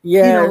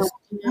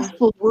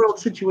 stressful world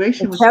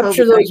situation. With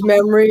capture those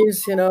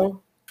memories,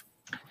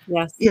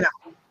 Yes.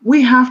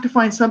 We have to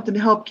find something to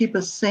help keep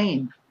us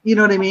sane. You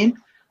know what I mean?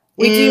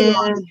 We do.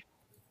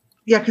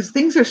 Yeah, because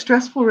things are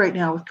stressful right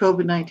now with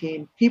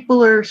COVID-19.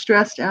 People are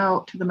stressed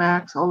out to the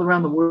max all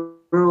around the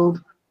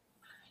world.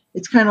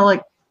 It's kind of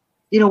like,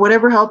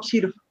 whatever helps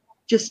you to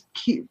just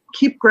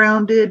keep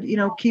grounded,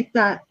 keep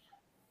that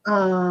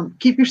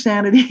keep your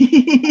sanity.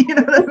 You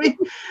know what I mean?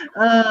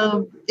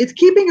 It's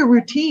keeping a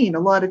routine. A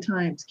lot of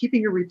times,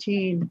 keeping a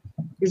routine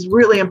is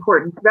really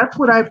important. That's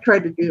what I've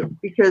tried to do,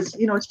 because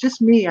it's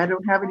just me. I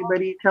don't have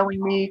anybody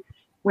telling me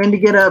when to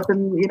get up,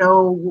 and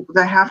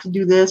I have to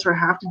do this or I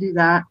have to do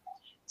that.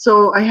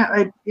 So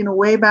I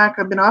way back,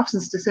 I've been off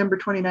since December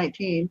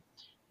 2019,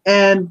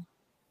 and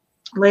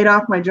laid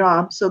off my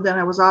job. So then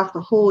I was off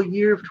the whole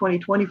year of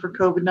 2020 for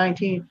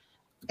COVID-19.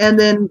 And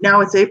then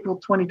now it's April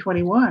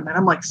 2021. And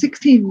I'm like,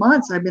 16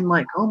 months. I've been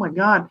like, oh my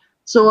God.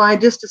 So I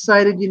just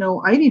decided,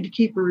 I need to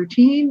keep a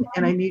routine,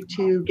 and I need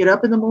to get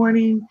up in the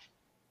morning.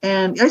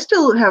 And I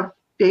still have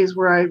days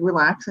where I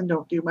relax and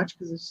don't do much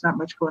because there's not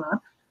much going on.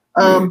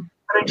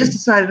 But I just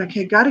decided,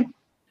 okay,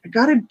 I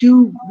gotta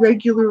do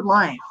regular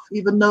life,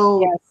 even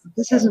though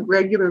this isn't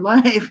regular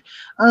life.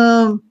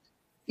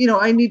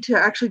 I need to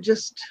actually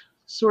just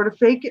sort of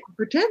fake it and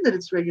pretend that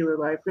it's regular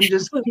life and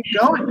just keep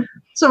going.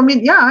 So,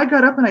 I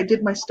got up and I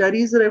did my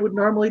studies that I would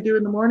normally do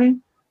in the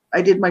morning.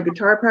 I did my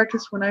guitar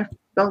practice when I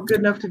felt good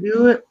enough to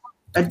do it.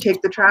 I'd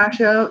take the trash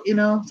out,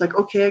 it's like,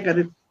 okay, I got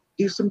to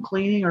do some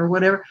cleaning or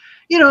whatever.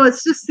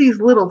 It's just these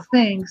little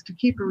things to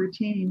keep a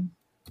routine,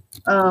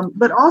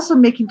 but also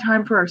making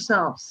time for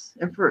ourselves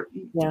and for,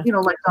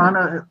 like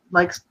Donna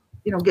likes,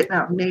 getting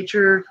out in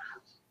nature.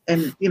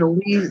 And,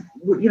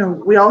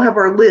 we all have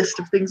our list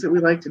of things that we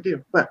like to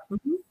do, but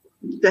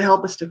to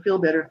help us to feel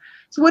better.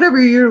 So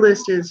whatever your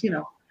list is,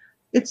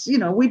 it's,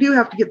 we do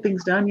have to get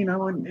things done, and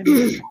all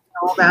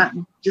that,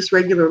 and just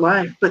regular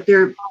life, but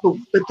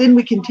then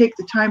we can take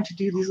the time to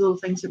do these little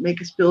things that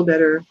make us feel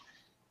better,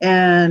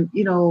 and,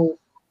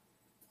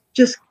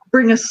 just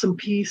bring us some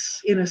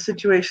peace in a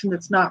situation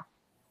that's not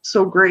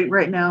so great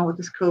right now with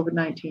this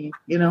COVID-19,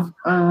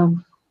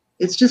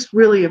 it's just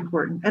really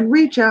important. And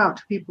reach out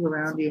to people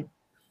around you.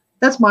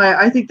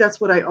 I think that's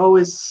what I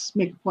always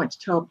make a point to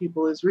tell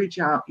people is reach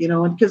out,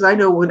 and because I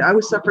know when I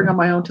was suffering on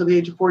my own till the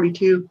age of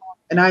 42,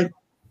 and I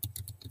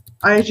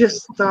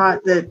just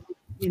thought that,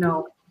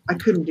 I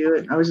couldn't do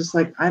it. I was just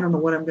like, I don't know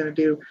what I'm going to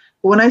do.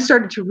 But when I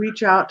started to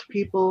reach out to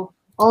people,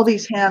 all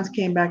these hands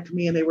came back to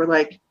me and they were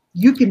like,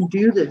 you can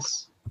do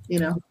this,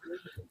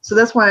 So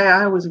that's why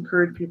I always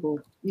encourage people,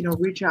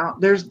 reach out.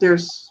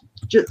 There's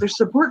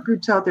support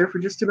groups out there for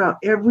just about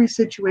every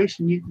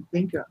situation you can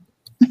think of.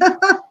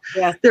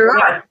 There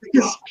are,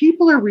 because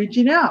people are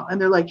reaching out and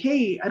they're like,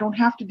 hey, I don't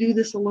have to do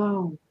this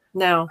alone.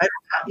 No.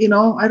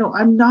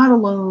 I'm not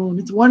alone.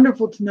 It's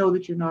wonderful to know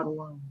that you're not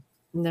alone.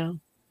 No.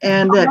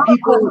 And that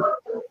people,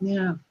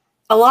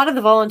 a lot of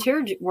the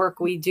volunteer work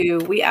we do,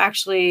 we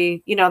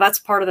actually, that's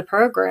part of the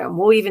program.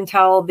 We'll even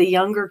tell the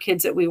younger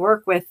kids that we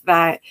work with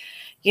that,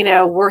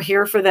 we're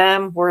here for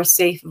them. We're a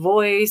safe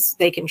voice.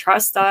 They can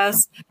trust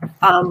us.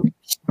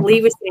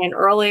 Lee was saying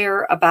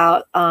earlier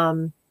about,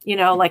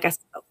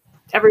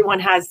 everyone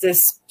has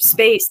this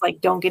space,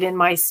 like, don't get in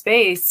my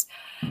space.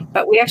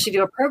 But we actually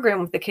do a program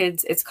with the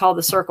kids. It's called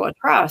the Circle of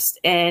Trust.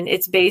 And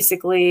it's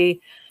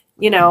basically,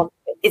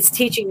 it's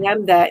teaching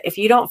them that if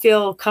you don't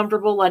feel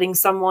comfortable letting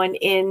someone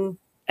in,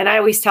 and I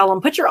always tell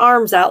them, put your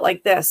arms out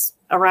like this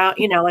around,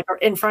 like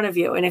in front of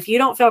you. And if you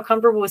don't feel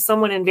comfortable with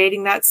someone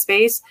invading that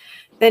space,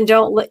 then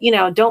don't let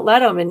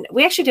them. And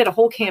we actually did a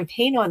whole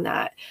campaign on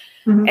that.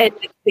 And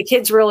the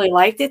kids really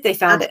liked it. They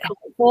found it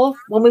helpful.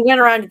 When we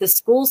went around to the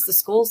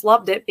schools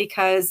loved it,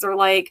 because they're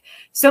like,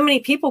 so many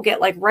people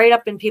get like right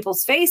up in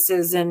people's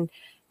faces. And,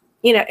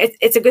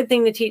 it's a good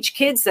thing to teach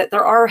kids that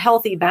there are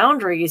healthy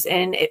boundaries,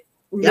 and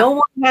no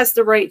one has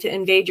the right to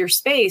invade your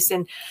space.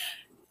 And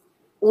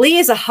Lee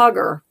is a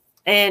hugger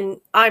and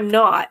I'm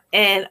not.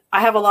 And I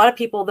have a lot of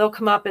people, they'll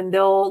come up and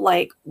they'll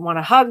like want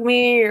to hug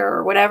me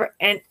or whatever.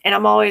 And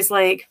I'm always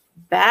like,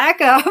 back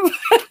up.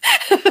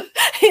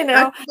 It's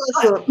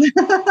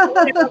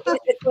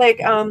like,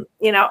 I'm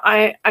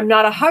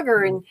not a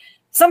hugger. And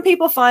some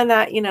people find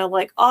that,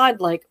 like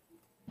odd, like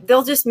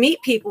they'll just meet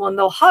people and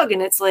they'll hug.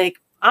 And it's like,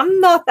 I'm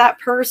not that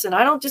person.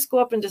 I don't just go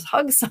up and just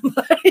hug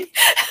somebody,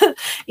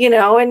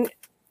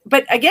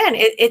 but again,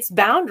 it's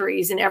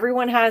boundaries, and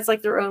everyone has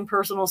like their own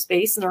personal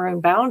space and their own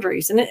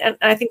boundaries. And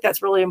I think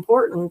that's really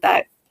important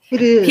that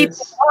people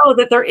know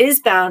that there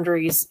is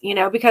boundaries,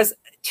 because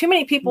too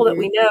many people that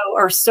we know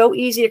are so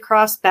easy to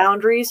cross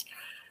boundaries,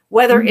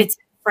 whether it's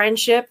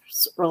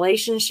friendships,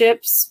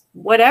 relationships,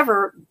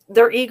 whatever.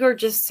 They're eager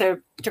just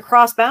to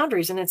cross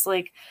boundaries. And it's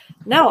like,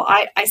 no,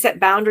 I set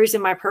boundaries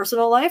in my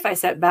personal life. I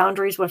set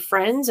boundaries with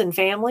friends and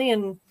family.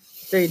 And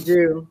they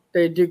do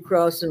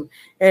cross them.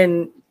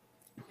 And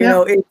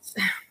it's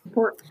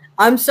important.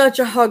 I'm such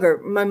a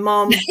hugger. My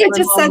mom was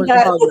a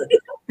hugger.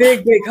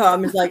 Big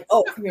hug. It's like,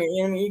 oh, come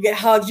here. You get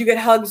hugs,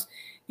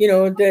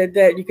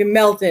 that you can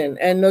melt in.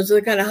 And those are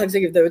the kind of hugs I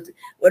give.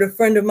 What a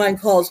friend of mine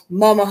calls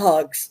mama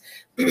hugs.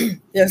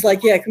 It's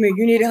like, yeah, come here.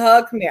 You need a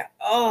hug? Come here.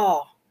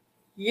 Oh,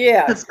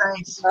 yeah. That's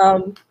nice.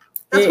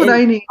 That's what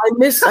I need. I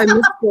miss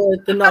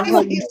the not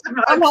hugging.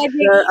 I'm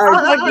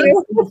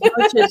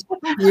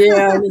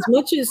and as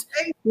much as,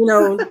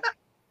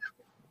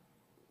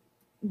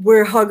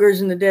 we're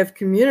huggers in the deaf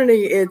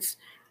community, it's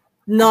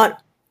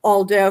not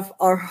all deaf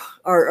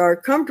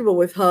are comfortable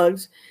with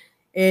hugs.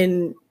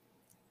 And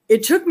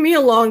it took me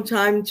a long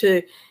time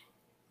to,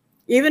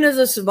 even as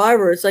a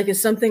survivor, it's like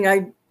it's something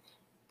I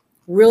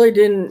really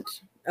didn't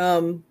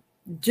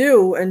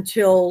do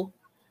until,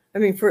 I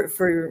mean,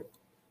 for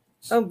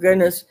oh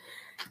goodness,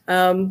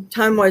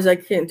 time-wise, I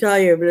can't tell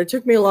you, but it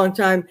took me a long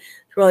time to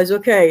realize,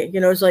 okay, you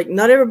know, it's like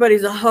not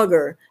everybody's a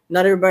hugger.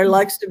 Not everybody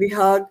likes to be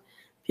hugged.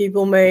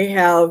 People may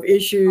have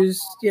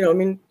issues, you know, I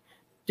mean,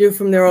 due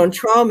from their own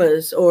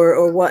traumas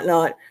or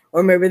whatnot,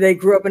 or maybe they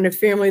grew up in a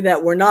family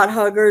that were not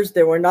huggers,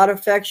 they were not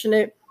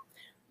affectionate.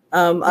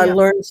 I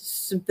learned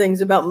some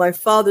things about my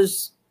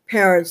father's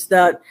parents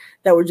that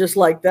were just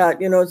like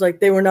that. You know, it's like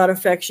they were not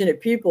affectionate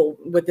people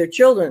with their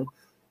children.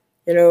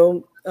 You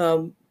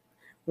know,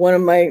 one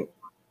of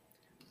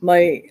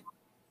my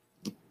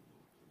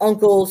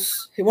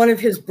uncle's, one of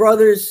his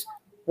brother's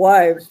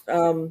wives,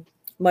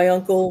 my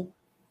uncle,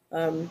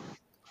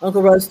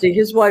 Uncle Rusty,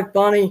 his wife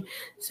Bonnie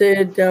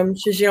said,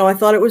 she says, you know, I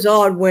thought it was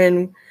odd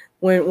when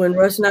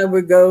Russ and I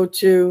would go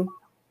to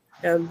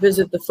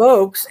visit the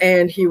folks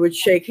and he would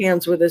shake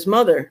hands with his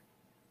mother.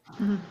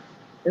 Mm-hmm.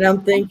 And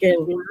I'm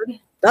thinking,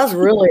 that's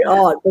really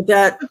odd, but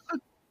that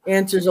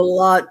answers a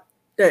lot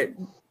that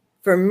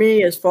for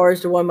me, as far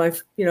as to why my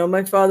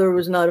father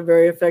was not a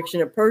very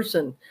affectionate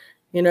person,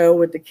 you know,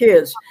 with the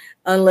kids,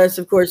 unless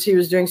of course he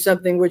was doing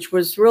something which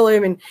was really, I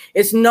mean,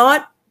 it's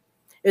not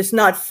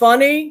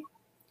funny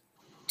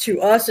to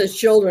us as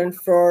children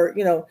for,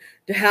 you know,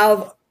 to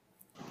have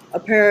a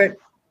parent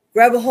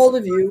grab a hold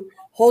of you,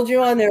 hold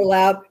you on their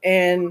lap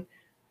and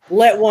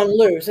let one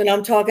loose. And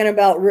I'm talking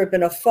about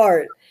ripping a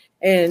fart.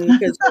 And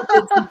because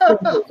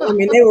I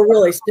mean, they were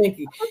really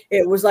stinky.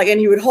 It was like, and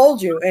he would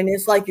hold you and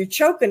it's like you're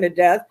choking to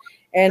death.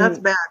 And that's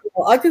bad.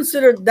 I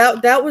considered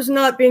that was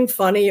not being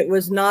funny. It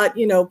was not,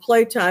 you know,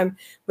 playtime,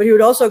 but he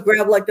would also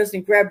grab like this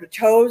and grab the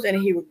toes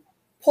and he would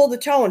pull the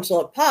toe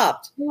until it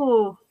popped.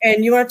 Ooh.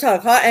 And you want to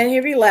talk, and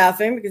he'd be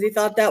laughing because he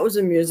thought that was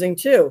amusing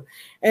too.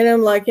 And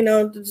I'm like, you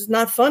know, this is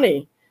not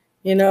funny.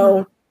 You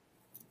know,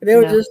 they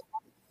were just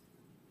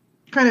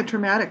kind of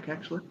traumatic,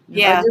 actually.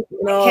 Yeah.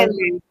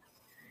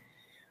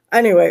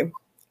 Anyway,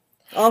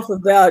 off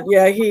of that,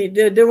 yeah,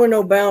 there were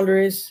no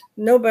boundaries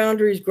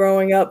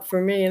growing up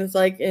for me. And it's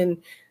like, and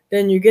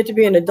then you get to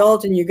be an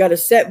adult and you got to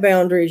set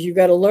boundaries. You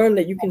got to learn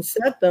that you can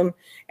set them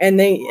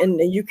and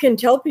you can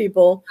tell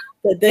people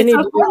that they need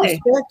to be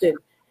respected.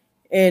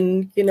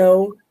 And, you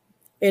know,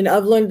 and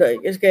I've learned,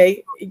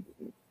 okay, do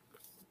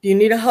you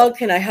need a hug?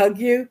 Can I hug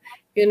you?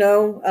 You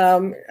know,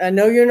 I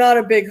know you're not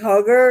a big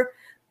hugger,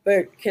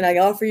 but can I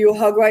offer you a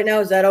hug right now?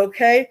 Is that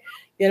okay?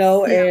 You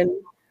know, and,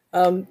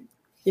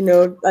 you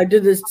know, I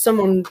did this,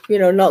 someone, you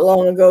know, not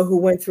long ago who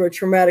went through a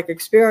traumatic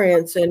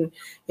experience and,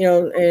 you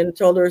know, and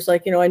told her, it's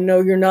like, you know, I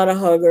know you're not a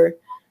hugger,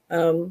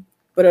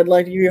 but I'd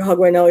like to give you a hug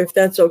right now if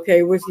that's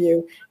okay with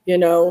you, you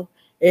know.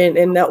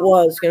 And that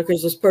was, you know,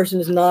 because this person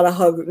is not a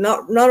hugger,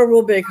 not a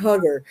real big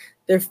hugger.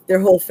 Their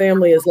whole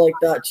family is like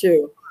that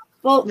too.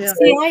 Well,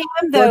 see, I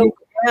am though.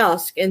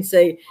 Ask and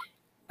say,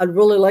 I'd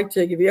really like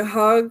to give you a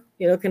hug.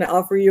 You know, can I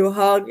offer you a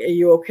hug? Are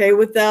you okay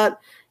with that?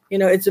 You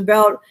know, it's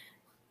about,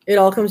 it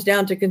all comes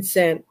down to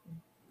consent.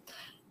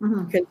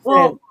 Mm-hmm. Consent.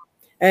 Well,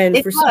 and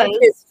for some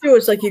kids too,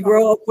 it's like you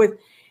grow up with,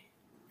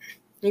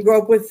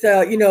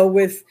 you know,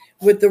 with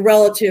the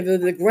relative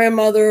of the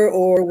grandmother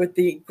or with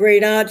the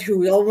great aunt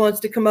who all wants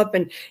to come up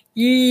and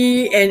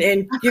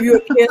and give you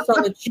a kiss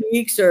on the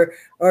cheeks or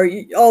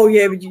oh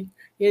yeah, but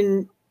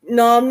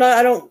no, I'm not.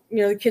 I don't. You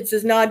know, the kid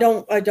says no, I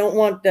don't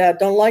want that.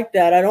 Don't like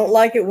that. I don't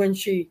like it when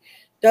she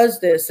does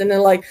this. And they're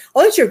like,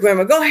 oh, it's your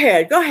grandma. Go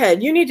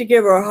ahead. You need to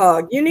give her a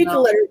hug. You need to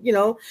let her. You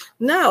know,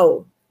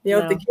 no. You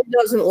know, if the kid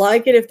doesn't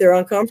like it, if they're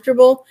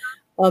uncomfortable,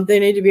 they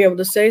need to be able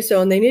to say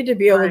so, and they need to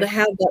be able to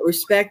have that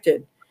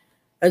respected.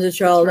 As a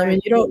child, I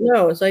mean, you don't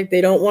know. It's like they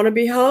don't want to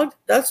be hugged.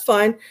 That's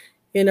fine,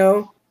 you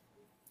know.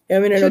 I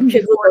mean, I know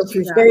kids will go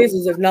through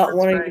phases of not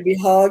wanting to be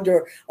hugged,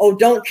 or oh,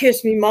 don't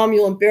kiss me, mom,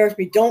 you'll embarrass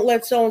me. Don't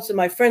let so and so.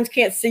 My friends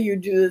can't see you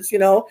do this, you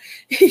know.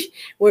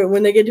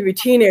 when they get to be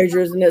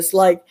teenagers, and it's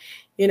like,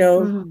 you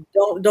know,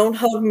 don't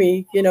hug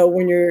me, you know,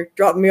 when you're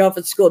dropping me off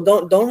at school.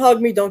 Don't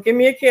hug me. Don't give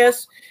me a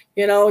kiss.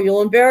 You know,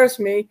 you'll embarrass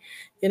me.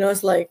 You know,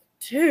 it's like,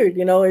 dude,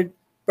 you know, it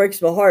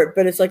breaks my heart,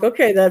 but it's like,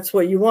 okay, that's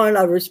what you want.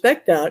 I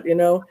respect that, you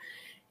know.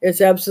 It's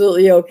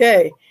absolutely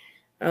okay.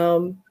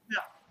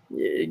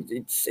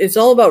 It's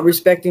all about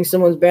respecting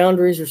someone's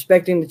boundaries,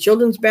 respecting the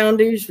children's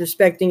boundaries,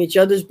 respecting each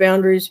other's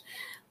boundaries.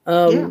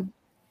 And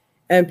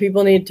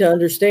people need to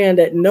understand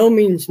that no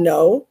means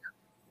no.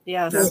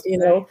 Yes. You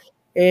know,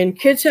 and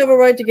kids have a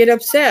right to get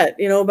upset,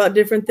 you know, about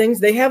different things.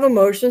 They have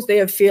emotions, they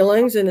have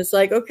feelings, and it's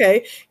like,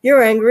 okay,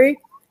 you're angry.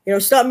 You know,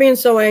 stop being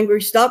so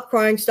angry, stop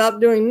crying, stop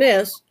doing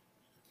this.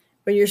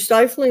 But you're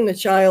stifling the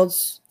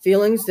child's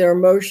feelings, their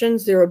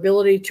emotions, their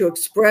ability to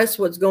express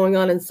what's going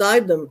on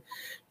inside them.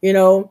 You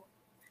know,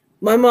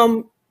 my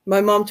mom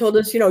told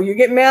us, you know, you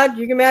get mad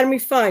at me,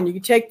 fine. You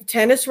can take the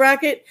tennis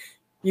racket,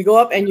 you go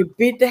up and you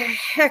beat the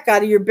heck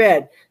out of your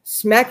bed,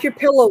 smack your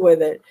pillow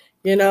with it,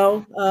 you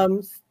know,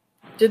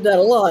 did that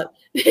a lot.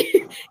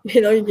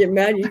 You know, you get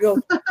mad, you go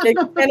take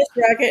a tennis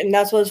racket, and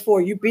that's what it's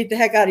for. You beat the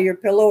heck out of your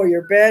pillow or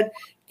your bed,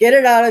 get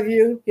it out of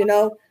you, you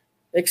know,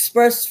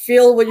 express,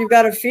 feel what you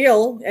got to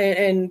feel,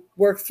 and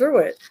work through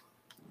it.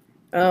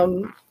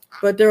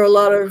 But there are a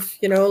lot of,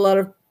 you know, a lot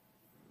of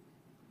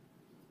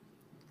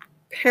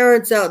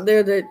parents out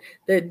there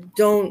that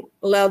don't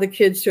allow the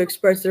kids to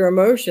express their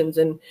emotions,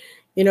 and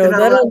you know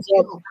that ends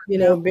up, you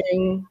know,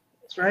 being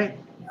that's right,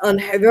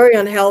 very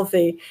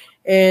unhealthy,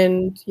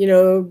 and you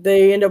know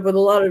they end up with a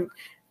lot of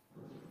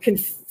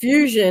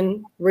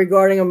confusion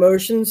regarding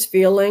emotions,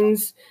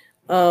 feelings,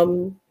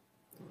 and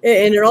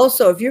it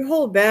also, if you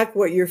hold back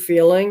what you're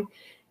feeling,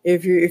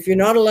 if you're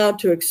not allowed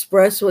to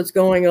express what's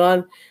going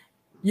on,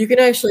 you can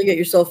actually get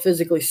yourself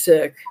physically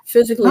sick,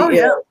 physically ill.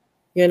 Yeah.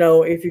 You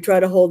know, if you try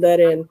to hold that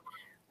in.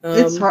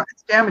 It's hard,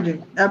 it's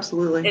damaging.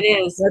 Absolutely. It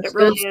is. It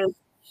really is.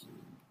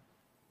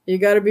 You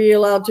got to be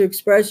allowed to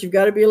express. You've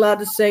got to be allowed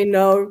to say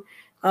no.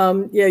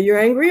 Yeah, you're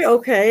angry.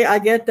 Okay, I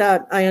get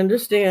that. I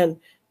understand.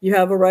 You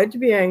have a right to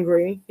be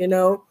angry. You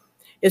know,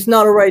 it's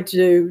not a right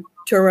to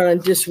turn around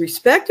and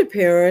disrespect a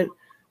parent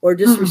or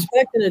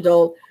disrespect an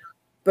adult,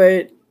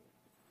 but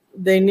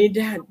they need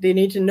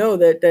to know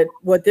that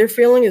what they're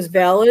feeling is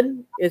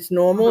valid. It's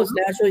normal. It's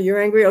natural.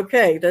 You're angry.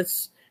 Okay,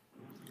 that's.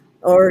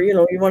 Or, you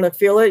know, you want to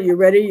feel it, you're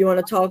ready, you want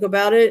to talk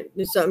about it,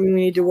 it's something you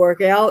need to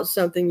work out,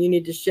 something you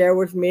need to share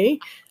with me.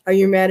 Are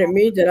you mad at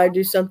me? Did I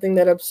do something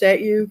that upset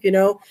you? You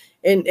know,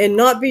 and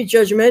not be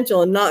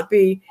judgmental, and not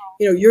be,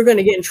 you know, you're going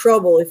to get in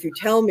trouble if you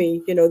tell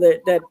me, you know,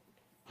 that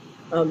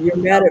you're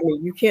mad at me.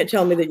 You can't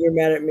tell me that you're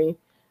mad at me,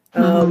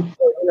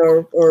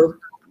 or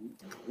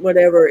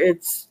whatever.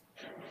 It's.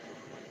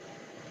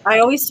 I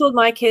always told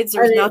my kids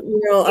there's nothing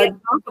to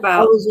talk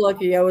about. I was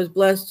lucky. I was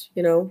blessed,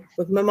 you know,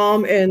 with my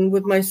mom and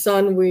with my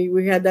son.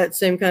 We had that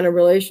same kind of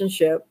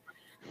relationship.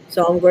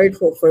 So I'm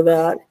grateful for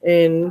that,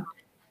 and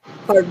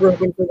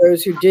heartbroken for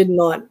those who did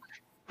not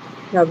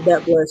have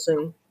that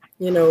blessing,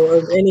 you know,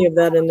 of any of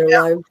that in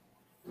their life.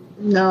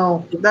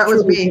 No, that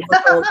was me.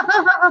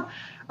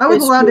 I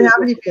was allowed to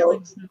have any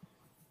feelings.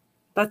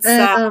 That's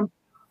sad.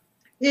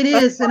 It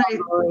is, and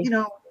you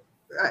know,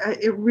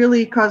 it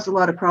really caused a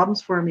lot of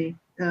problems for me.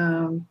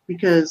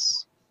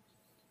 Because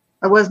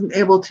I wasn't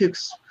able to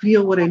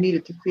feel what I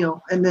needed to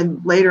feel, and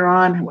then later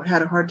on I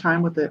had a hard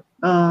time with it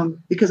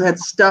because I had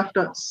stuffed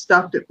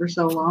it for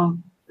so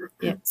long.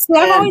 Yeah. So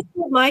I've always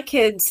told my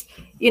kids,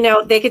 you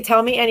know, they could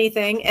tell me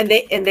anything, and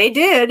they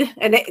did,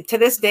 and to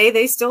this day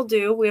they still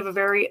do. We have a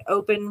very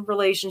open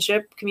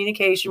relationship,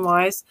 communication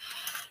wise.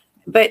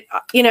 But,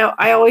 you know,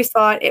 I always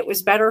thought it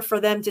was better for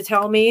them to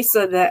tell me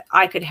so that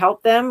I could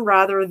help them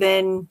rather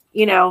than,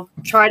 you know,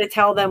 try to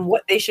tell them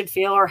what they should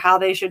feel or how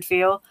they should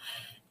feel.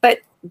 But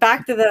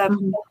back to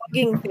the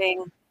hugging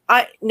thing,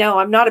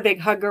 I'm not a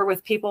big hugger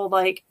with people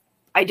like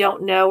I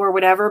don't know or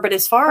whatever. But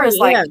as far as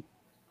like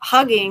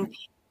hugging,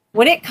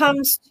 when it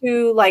comes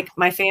to like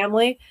my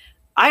family,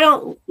 I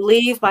don't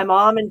leave my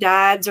mom and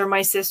dad's or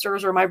my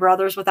sisters or my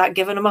brothers without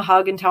giving them a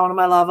hug and telling them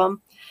I love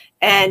them.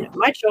 And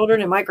my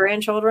children and my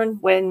grandchildren,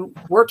 when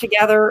we're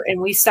together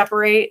and we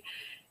separate,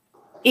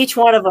 each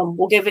one of them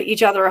will give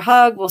each other a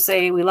hug. We'll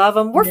say we love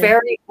them.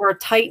 We're a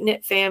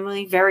tight-knit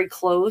family, very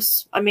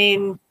close. I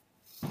mean,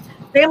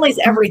 family's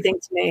everything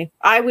to me.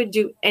 I would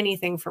do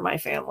anything for my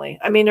family.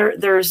 I mean,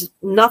 there's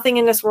nothing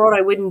in this world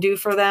I wouldn't do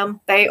for them.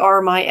 They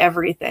are my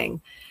everything.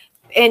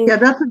 And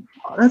yeah,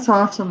 that's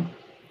awesome.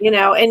 You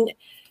know, and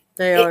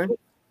they are.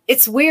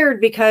 It's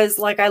weird because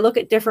like I look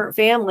at different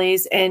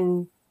families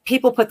and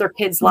people put their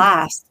kids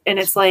last, and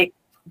it's like,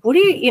 what do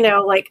you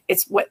know, like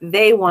it's what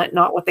they want,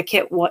 not what the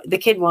kid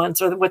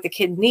wants or what the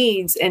kid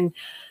needs. And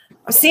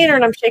I'm seeing her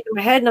and I'm shaking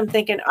my head and I'm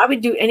thinking I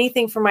would do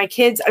anything for my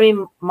kids. I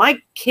mean, my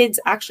kids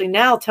actually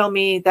now tell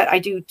me that I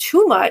do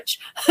too much,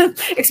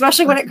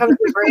 especially when it comes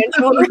to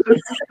grandchildren.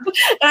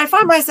 And I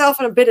find myself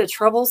in a bit of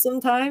trouble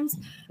sometimes.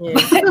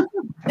 Yeah.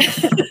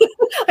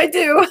 I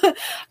do.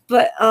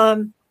 But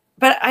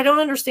I don't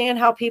understand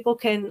how people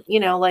can, you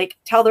know, like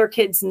tell their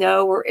kids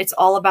no, or it's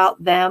all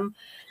about them.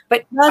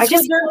 But that's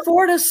what they're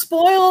for, to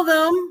spoil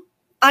them.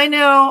 I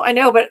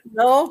know, but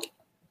no,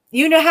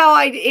 you know how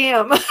I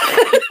am.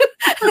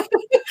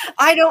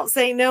 I don't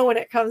say no when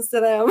it comes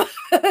to them.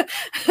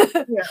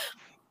 Yeah.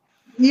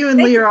 You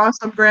and Lee are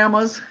awesome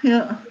grandmas.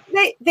 Yeah.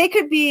 They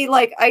could be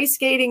like ice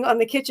skating on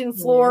the kitchen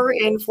floor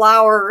in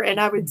flour, and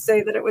I would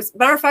say that it was.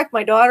 Matter of fact,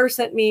 my daughter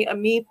sent me a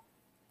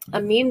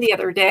meme the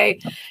other day,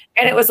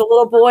 and it was a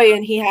little boy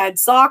and he had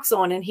socks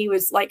on and he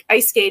was like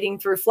ice skating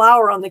through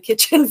flour on the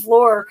kitchen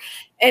floor,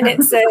 and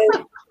it said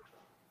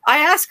I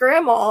asked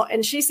grandma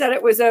and she said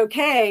it was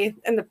okay,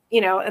 and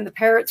the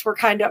parents were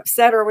kind of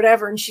upset or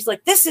whatever, and she's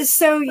like, this is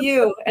so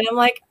you. And I'm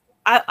like,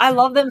 I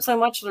love them so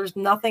much, there's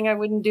nothing I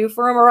wouldn't do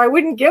for them or I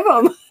wouldn't give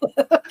them.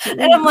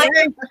 And I'm like,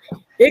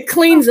 it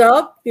cleans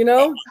up, you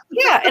know.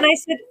 Yeah. And I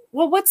said,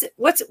 well, what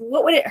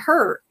would it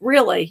hurt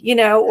really, you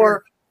know,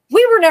 or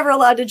we were never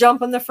allowed to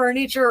jump on the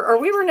furniture, or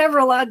we were never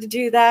allowed to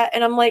do that.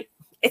 And I'm like,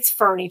 it's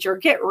furniture,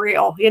 get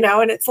real, you know?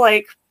 And it's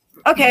like,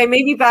 okay,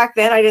 maybe back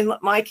then I didn't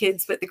let my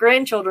kids, but the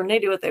grandchildren, they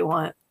do what they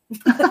want.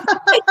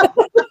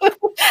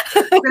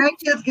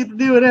 Grandkids get to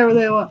do whatever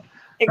they want.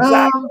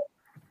 Exactly.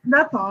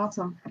 That's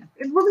awesome.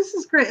 Well, this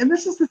is great. And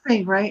this is the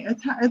thing, right?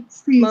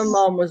 It's these My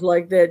mom was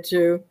like that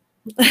too.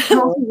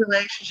 healthy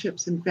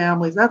relationships and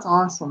families. That's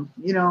awesome.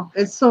 You know,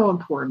 it's so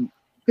important.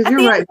 Because At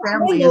you're the right, end of the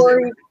family day, is Lori,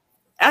 everything.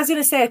 I was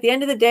going to say, at the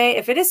end of the day,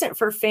 if it isn't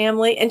for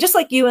family, and just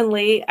like you and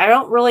Lee, I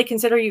don't really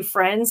consider you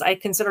friends. I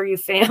consider you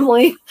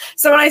family.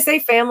 So when I say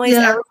family is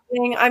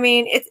everything, I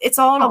mean, it's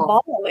all in a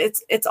ball.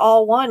 It's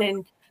all one.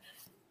 And,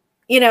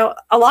 you know,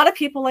 a lot of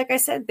people, like I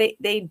said,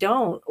 they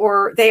don't,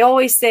 or they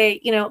always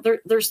say, you know,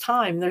 there's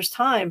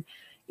time.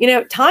 You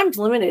know, time's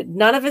limited.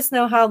 None of us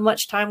know how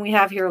much time we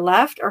have here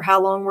left or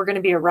how long we're going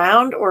to be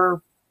around,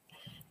 or,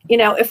 you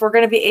know, if we're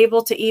going to be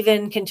able to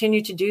even continue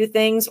to do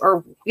things,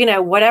 or, you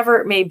know, whatever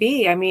it may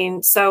be. I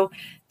mean, so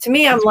to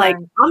me, I'm like,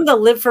 I'm the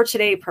live for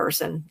today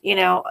person. You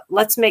know,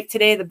 let's make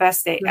today the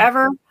best day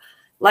ever.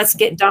 Let's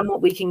get done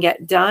what we can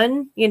get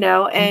done, you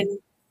know. And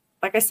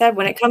like I said,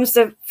 when it comes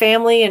to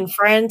family and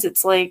friends,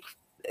 it's like,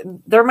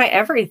 they're my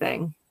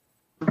everything.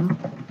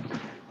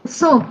 It's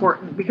so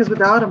important, because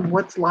without them,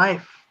 what's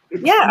life?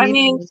 It's I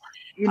mean,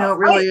 you know, it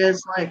really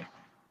is like,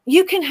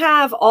 you can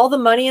have all the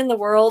money in the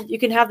world. You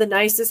can have the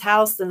nicest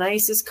house, the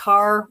nicest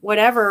car,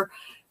 whatever.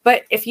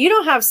 But if you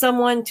don't have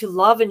someone to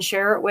love and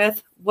share it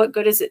with, what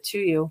good is it to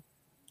you?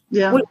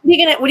 Yeah. What are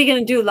you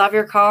gonna do? Love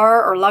your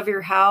car, or love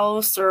your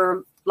house,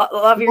 or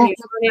love your new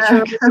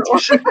furniture?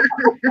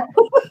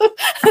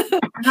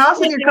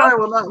 House and your car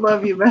will not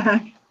love you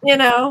back. You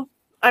know,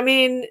 I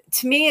mean,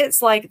 to me,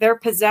 it's like they're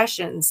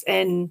possessions,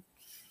 and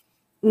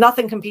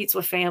nothing competes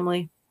with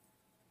family.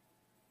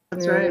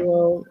 That's right.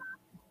 Well,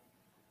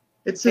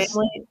 it's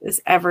family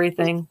is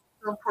everything.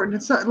 It's so important.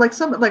 It's not, like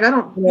I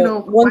don't, you know,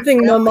 one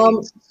thing my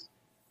mom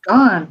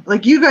gone.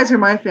 Like, you guys are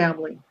my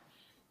family,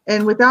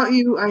 and without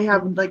you, I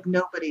have like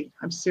nobody.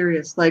 I'm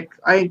serious. Like,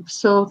 I'm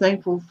so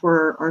thankful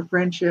for our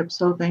friendship.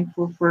 So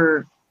thankful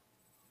for.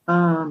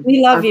 We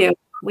love you.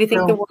 We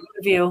think the world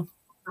of you.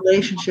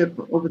 Relationship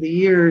over the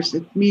years.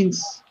 It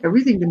means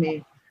everything to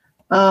me.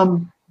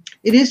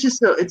 It is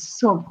just it's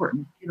so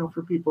important, you know,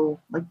 for people.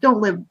 Like,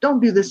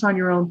 don't do this on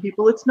your own,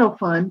 people. It's no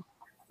fun.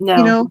 No.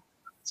 You know,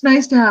 it's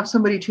nice to have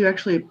somebody to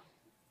actually,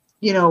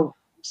 you know,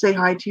 say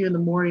hi to you in the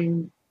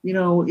morning. You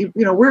know,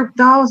 we're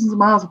thousands of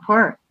miles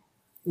apart.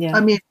 Yeah. I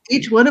mean,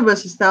 each one of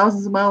us is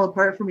thousands of miles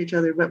apart from each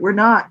other, but we're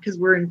not, because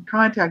we're in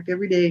contact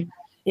every day.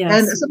 Yes.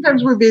 And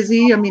sometimes we're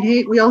busy. I mean,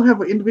 hey, we all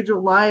have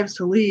individual lives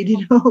to lead,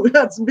 you know,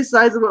 that's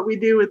besides what we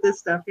do with this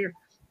stuff here.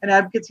 And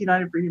Advocates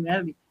United for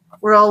Humanity,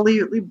 we're all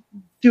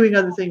doing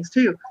other things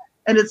too.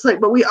 And it's like,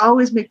 but we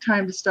always make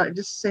time to start,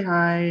 just say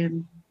hi.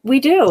 And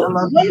we do. I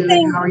love you,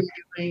 and how are you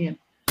doing? And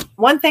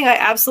one thing I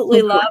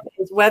absolutely love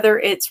is, whether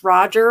it's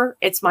Roger,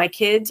 it's my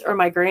kids, or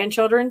my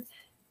grandchildren,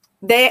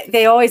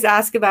 they always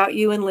ask about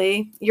you and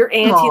Lee, your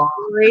Auntie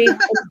Lori,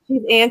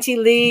 she's Auntie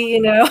Lee,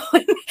 you know,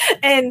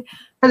 and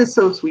that is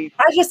so sweet.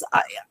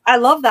 I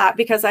love that,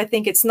 because I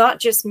think it's not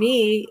just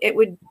me. It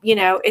would, you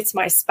know, it's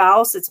my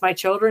spouse, it's my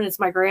children, it's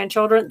my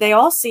grandchildren. They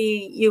all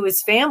see you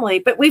as family,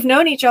 but we've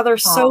known each other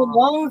so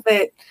long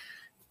that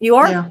you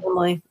are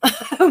family.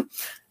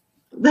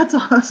 That's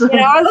awesome. You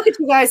know, I look at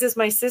you guys as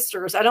my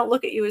sisters. I don't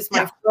look at you as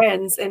my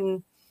friends.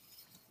 And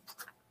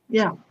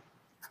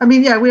I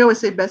mean, we always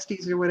say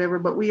besties or whatever,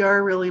 but we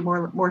are really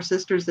more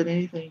sisters than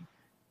anything.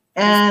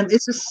 And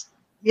it's just,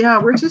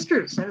 we're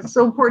sisters, and it's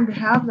so important to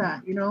have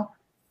that, you know.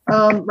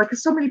 Like,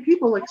 so many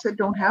people, like I said,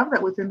 don't have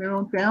that within their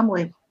own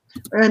family.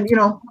 And, you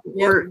know,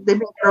 they've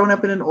been grown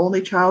up in an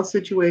only child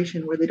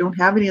situation where they don't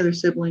have any other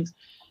siblings.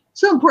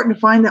 It's so important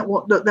to find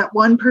that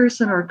one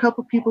person or a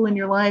couple people in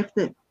your life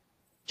that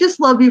just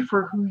love you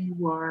for who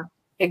you are.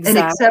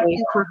 Exactly. And accept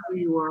you for who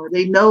you are.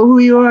 They know who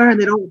you are,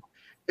 and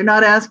they're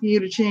not asking you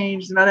to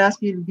change. They're not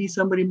asking you to be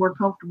somebody more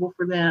comfortable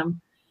for them.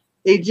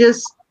 They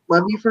just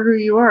love you for who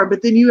you are.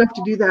 But then you have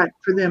to do that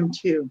for them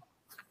too.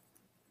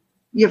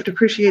 You have to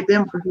appreciate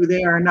them for who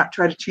they are and not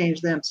try to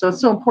change them. So it's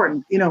so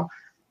important, you know,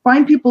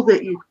 find people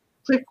that you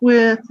click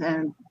with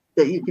and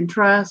that you can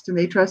trust, and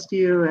they trust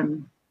you,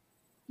 and,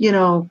 you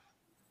know.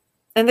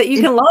 And that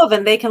you can love,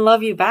 and they can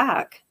love you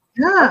back.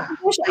 Yeah.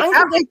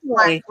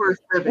 Unconditionally.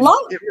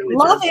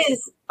 Love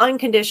is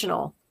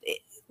unconditional.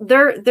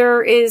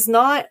 There is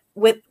not,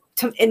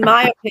 in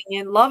my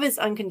opinion, love is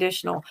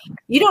unconditional.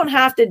 You don't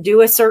have to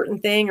do a certain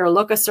thing or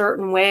look a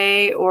certain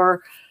way,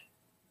 or,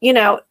 you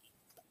know,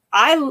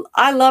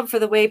 I love for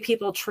the way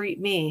people treat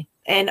me.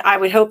 And I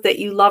would hope that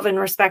you love and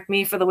respect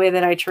me for the way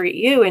that I treat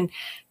you. And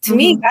to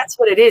me, that's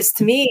what it is.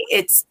 To me,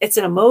 it's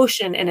an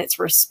emotion, and it's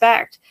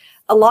respect.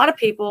 A lot of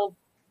people,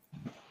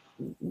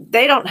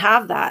 they don't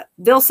have that.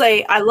 They'll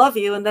say, I love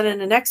you. And then in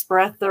the next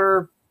breath,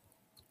 they're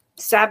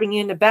stabbing you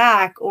in the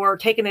back, or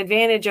taking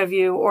advantage of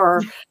you,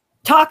 or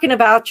talking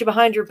about you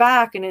behind your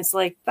back. And it's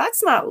like,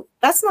 that's not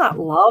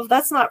love.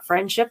 That's not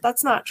friendship.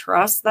 That's not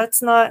trust.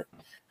 That's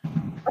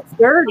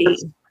dirty.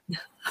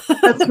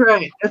 That's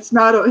right. It's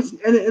not,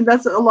 and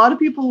that's, a lot of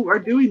people are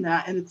doing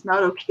that, and it's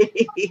not okay,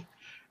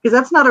 because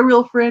that's not a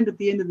real friend at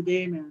the end of the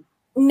day, man.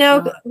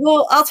 No,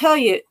 well, I'll tell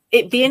you,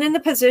 it being in the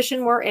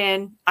position we're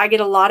in, I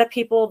get a lot of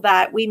people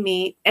that we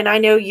meet, and I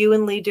know you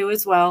and Lee do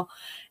as well.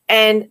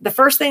 And the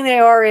first thing they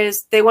are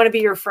is they want to be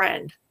your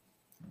friend.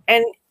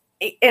 And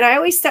I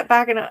always step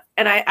back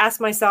and I ask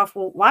myself,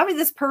 well, why would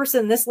this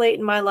person this late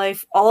in my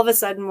life all of a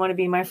sudden want to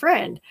be my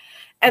friend?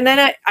 And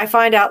then I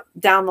find out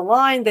down the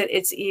line that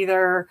it's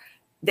either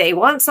they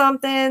want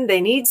something,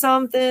 they need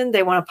something,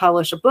 they want to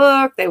publish a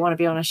book, they want to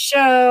be on a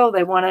show,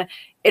 they want to,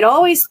 it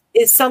always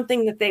is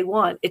something that they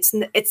want.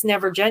 It's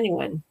never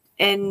genuine.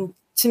 And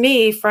to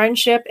me,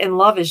 friendship and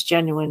love is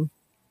genuine.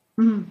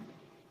 Mm-hmm.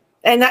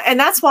 And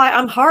that's why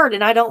I'm hard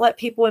and I don't let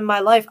people in my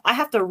life. I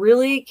have to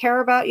really care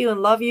about you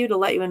and love you to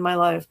let you in my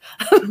life.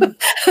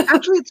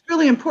 Actually, it's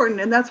really important.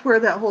 And that's where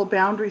that whole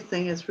boundary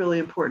thing is really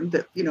important,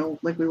 that, you know,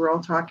 like we were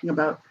all talking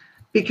about,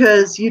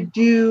 because you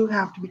do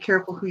have to be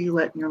careful who you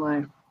let in your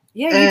life.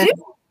 Yeah, and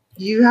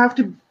you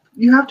do.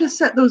 You have to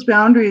set those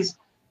boundaries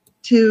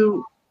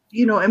to,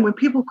 you know, and when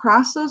people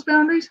cross those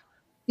boundaries,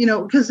 you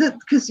know,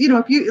 because you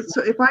know,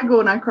 if I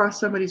go and I cross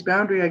somebody's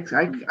boundary,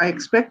 I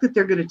expect that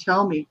they're going to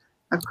tell me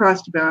I've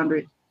crossed a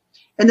boundary,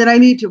 and then I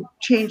need to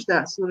change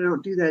that so they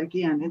don't do that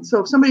again. And so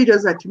if somebody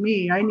does that to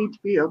me, I need to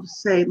be able to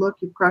say, look,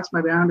 you've crossed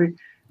my boundary.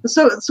 But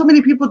so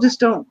many people just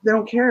don't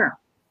care.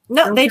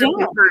 No, they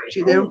don't.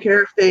 They don't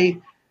care if they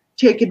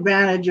take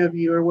advantage of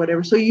you or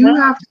whatever. So you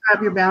have to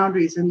have your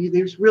boundaries, and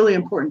it's really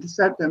important to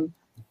set them.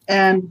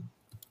 And,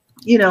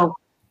 you know,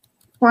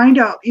 find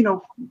out, you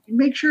know,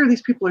 make sure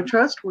these people are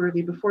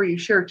trustworthy before you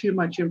share too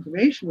much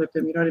information with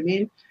them. You know what I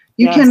mean?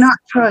 You cannot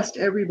trust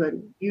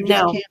everybody. You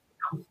just can't.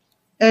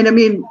 And I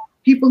mean,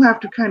 people have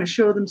to kind of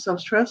show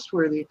themselves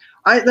trustworthy.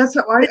 I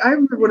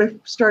remember when I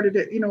started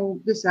it, you know,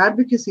 this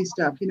advocacy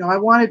stuff, you know, I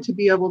wanted to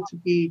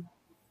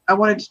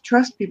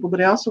trust people,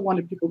 but I also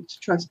wanted people to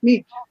trust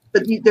me.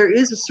 But there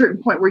is a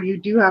certain point where you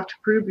do have to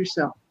prove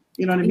yourself.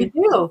 You know what I mean?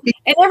 You do.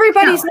 And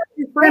everybody's not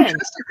your friend. You can't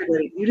trust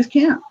everybody. You just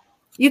can't.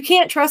 You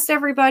can't trust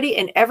everybody,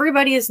 and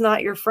everybody is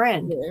not your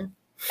friend. Yeah.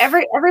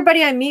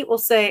 Everybody I meet will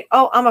say,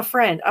 oh, I'm a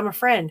friend. I'm a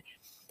friend.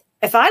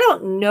 If I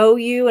don't know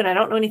you and I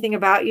don't know anything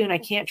about you and I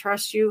can't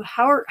trust you,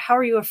 how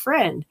are you a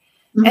friend?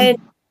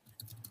 Mm-hmm.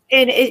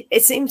 And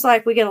it seems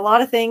like we get a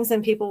lot of things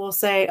and people will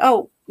say,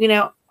 oh, you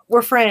know,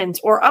 we're friends,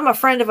 or I'm a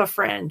friend of a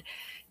friend.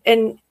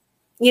 And,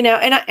 you know,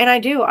 and I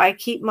do, I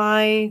keep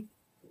my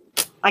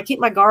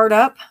guard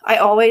up. I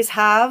always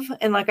have.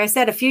 And like I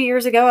said, a few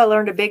years ago, I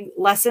learned a big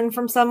lesson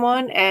from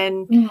someone.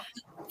 And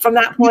from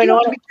that point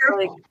on,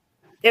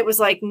 it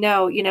was like,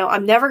 no, you know,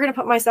 I'm never going to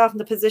put myself in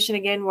the position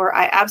again where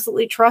I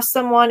absolutely trust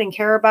someone and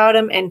care about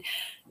them and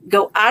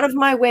go out of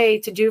my way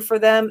to do for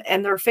them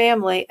and their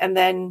family and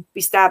then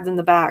be stabbed in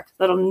the back.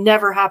 That'll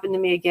never happen to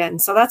me again.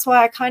 So that's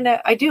why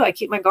I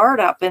keep my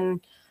guard up.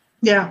 And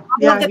you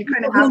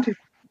kind of have to.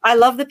 I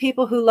love the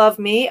people who love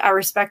me. I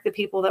respect the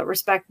people that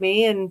respect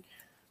me. And,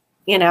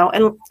 you know,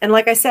 and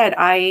like I said,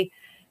 my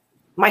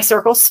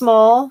circle's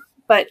small,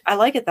 but I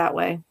like it that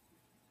way.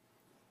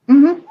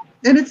 Mm-hmm.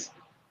 And it's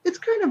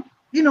kind of,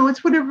 you know,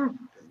 it's whatever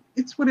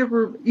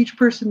each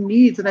person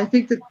needs. And I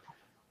think that,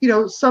 you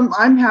know,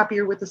 I'm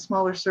happier with a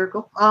smaller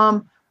circle.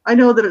 I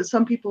know that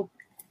some people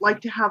like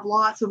to have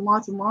lots and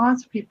lots and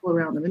lots of people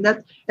around them, and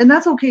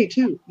that's okay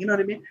too. You know what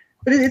I mean?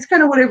 But it's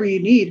kind of whatever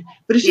you need.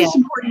 But it's just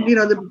important, you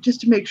know,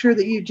 just to make sure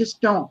that you just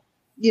don't,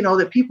 you know,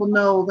 that people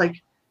know, like,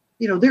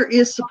 you know, there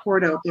is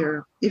support out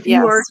there. If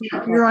you're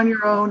on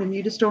your own and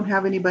you just don't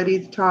have anybody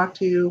to talk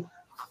to,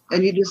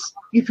 and you're just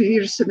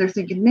sitting there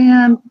thinking,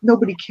 man,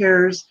 nobody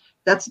cares.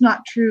 That's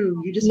not true.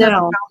 You just haven't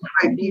found the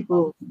right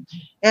people.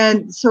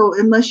 And so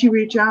unless you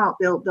reach out,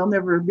 they'll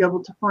never be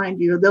able to find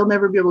you. They'll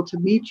never be able to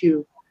meet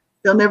you.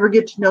 They'll never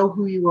get to know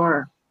who you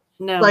are.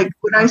 No. Like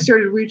when I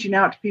started reaching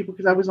out to people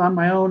because I was on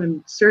my own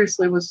and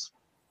seriously was,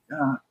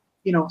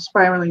 you know,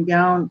 spiraling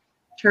down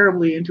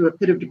terribly into a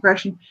pit of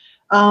depression.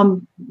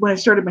 When I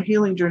started my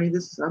healing journey,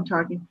 I'm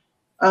talking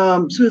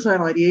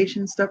suicidal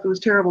ideation stuff. It was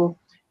terrible.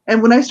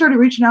 And when I started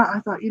reaching out, I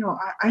thought, you know,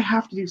 I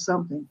have to do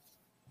something.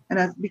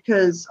 And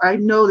because I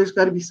know there's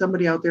got to be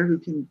somebody out there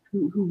who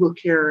will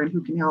care and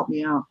who can help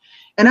me out.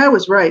 And I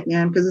was right,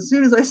 man, because as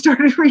soon as I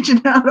started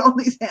reaching out, all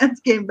these hands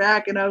came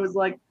back, and I was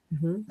like,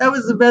 that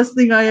was the best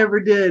thing I ever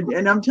did.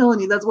 And I'm telling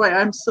you, that's why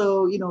I'm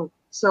so, you know,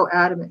 so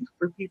adamant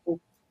for people.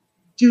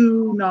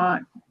 Do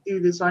not do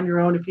this on your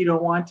own if you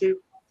don't want to.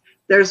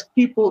 There's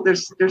people,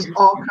 there's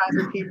all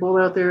kinds of people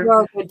out there. There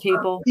are good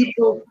people.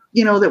 People,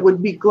 you know, that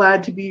would be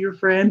glad to be your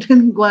friend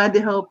and glad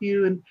to help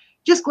you and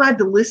just glad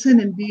to listen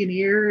and be an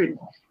ear. And,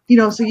 you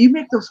know, so you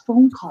make those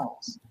phone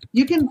calls.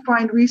 You can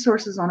find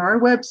resources on our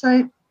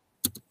website,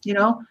 you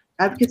know,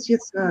 advocacy,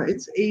 it's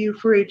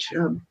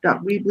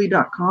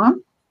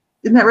au4h.weebly.com.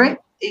 Isn't that right?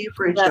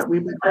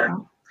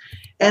 au4h.weebly.com.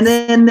 And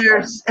then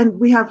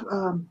we have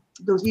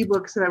those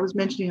ebooks that I was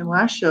mentioning in the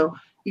last show.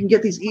 You can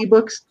get these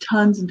ebooks,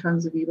 tons and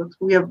tons of ebooks.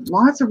 We have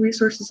lots of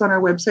resources on our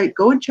website.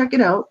 Go and check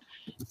it out.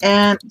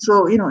 And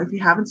so, you know, if you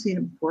haven't seen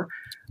it before,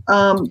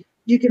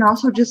 you can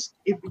also if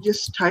you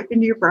just type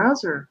into your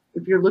browser,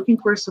 if you're looking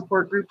for a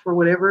support group for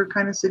whatever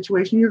kind of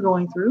situation you're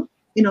going through,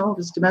 you know, if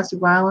it's domestic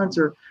violence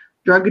or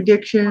drug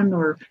addiction,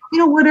 or, you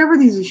know, whatever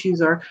these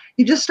issues are,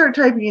 you just start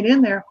typing it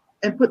in there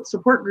and put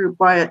support group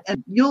by it,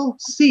 and you'll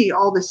see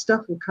all this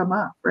stuff will come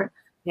up, right?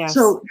 Yes.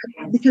 So,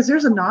 because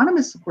there's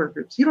anonymous support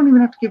groups, you don't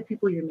even have to give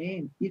people your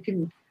name. You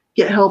can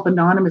get help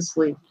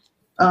anonymously.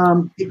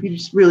 If you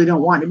just really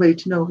don't want anybody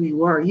to know who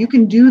you are, you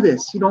can do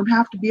this. You don't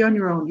have to be on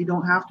your own. You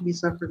don't have to be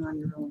suffering on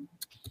your own.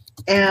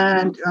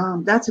 And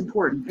that's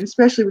important, and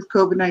especially with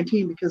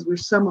COVID-19, because we're,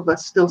 some of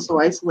us, still so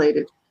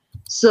isolated.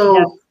 So,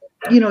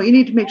 yes. you know, you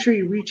need to make sure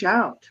you reach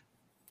out.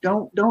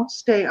 Don't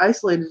stay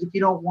isolated if you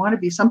don't want to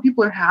be. Some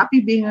people are happy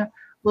being a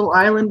little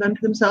island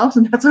unto themselves,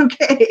 and that's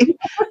okay.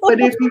 But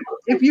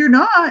if you're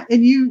not,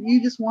 and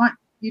you just want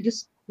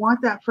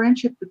that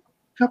friendship with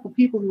a couple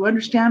people who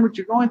understand what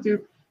you're going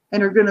through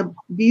and are going to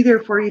be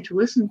there for you to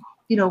listen,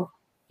 you know,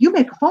 you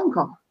make a phone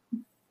call. You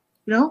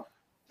know,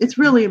 it's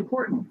really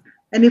important.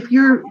 And if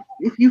you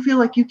feel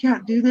like you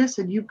can't do this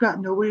and you've got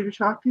nobody to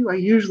talk to, I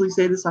usually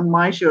say this on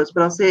my shows,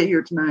 but I'll say it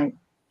here tonight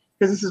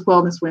because this is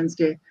Wellness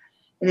Wednesday.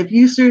 And if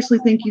you seriously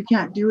think you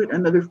can't do it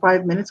another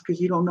 5 minutes because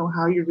you don't know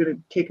how you're going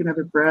to take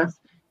another breath,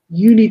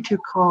 you need to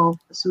call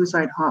a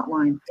suicide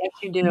hotline. Yes,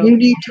 you do. You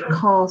need to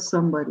call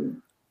somebody,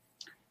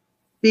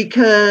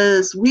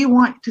 because we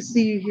want to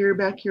see you here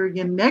back here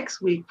again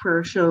next week for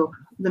our show,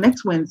 the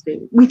next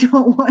Wednesday. We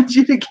don't want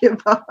you to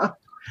give up.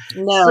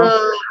 No.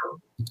 So,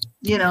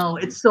 you know,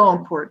 it's so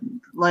important.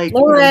 Like,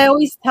 Laura, you know, I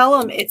always tell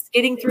them it's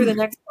getting through the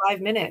next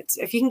 5 minutes.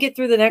 If you can get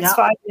through the next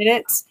 5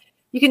 minutes,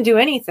 you can do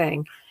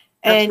anything.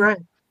 That's And right.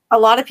 a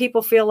lot of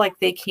people feel like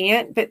they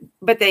can't,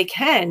 but they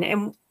can.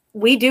 And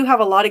we do have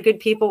a lot of good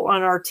people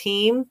on our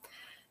team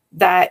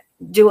that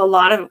do a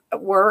lot of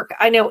work.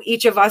 I know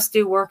each of us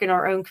do work in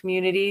our own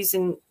communities,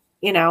 and,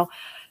 you know,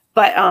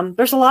 but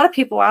there's a lot of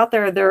people out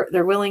there.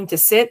 They're willing to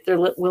sit.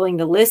 They're willing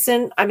to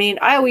listen. I mean,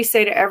 I always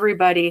say to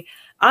everybody,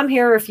 I'm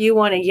here if you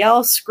want to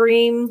yell,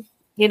 scream,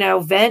 you know,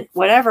 vent,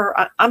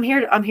 whatever. I'm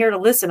here to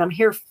listen. I'm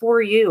here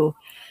for you.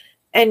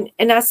 And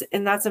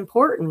that's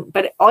important.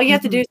 But all you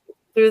have to do is get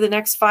through the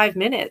next 5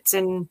 minutes.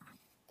 And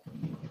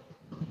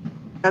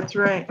that's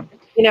right.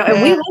 You know,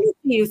 and we want to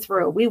see you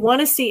through. We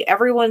want to see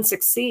everyone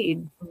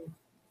succeed.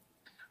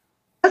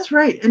 That's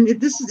right. And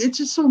it's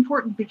just so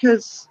important,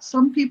 because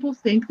some people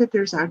think that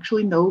there's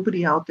actually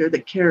nobody out there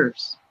that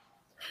cares.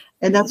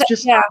 And that's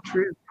just not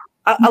true.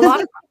 A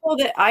lot of people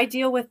that I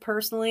deal with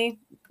personally,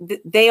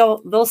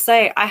 they'll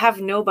say, I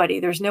have nobody.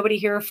 There's nobody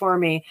here for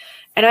me.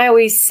 And I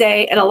always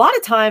say, and a lot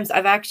of times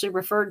I've actually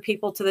referred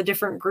people to the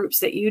different groups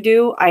that you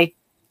do. I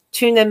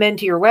tune them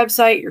into your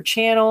website, your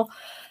channel.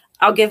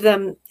 I'll give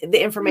them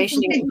the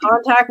information to get in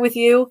contact with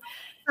you.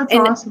 That's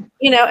awesome.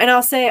 You know, and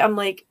I'll say, I'm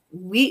like,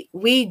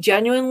 we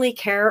genuinely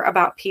care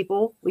about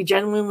people. We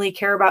genuinely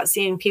care about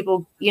seeing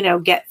people, you know,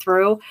 get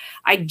through.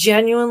 I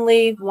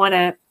genuinely want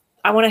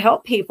to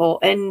help people.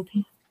 And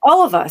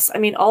all of us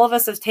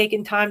have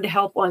taken time to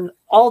help on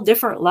all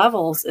different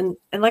levels. And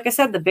like I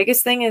said, the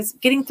biggest thing is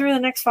getting through the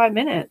next 5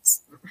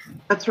 minutes.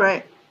 That's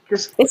right.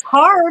 It's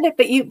hard,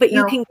 but you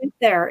can get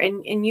there,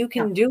 and you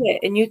can do it,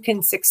 and you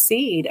can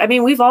succeed. I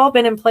mean, we've all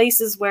been in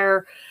places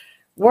where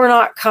we're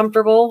not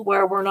comfortable,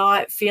 where we're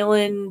not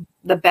feeling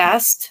the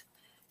best,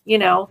 you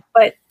know,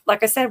 but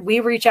like I said,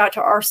 we reach out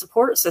to our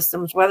support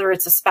systems, whether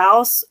it's a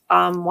spouse,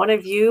 one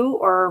of you,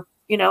 or,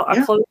 you know,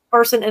 a close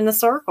person in the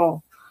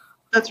circle.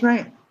 That's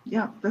right.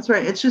 Yeah, that's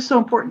right. It's just so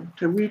important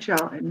to reach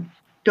out, and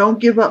don't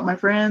give up, my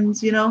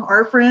friends, you know,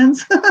 our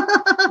friends. So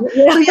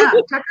yeah,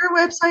 check our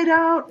website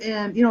out.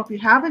 And, you know, if you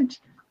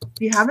haven't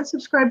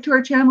subscribed to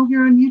our channel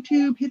here on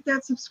YouTube, hit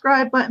that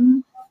subscribe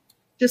button.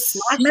 Just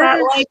smash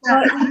that like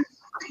button.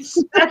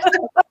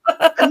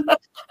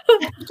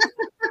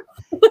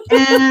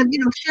 And, you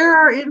know, share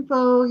our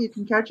info. You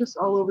can catch us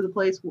all over the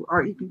place.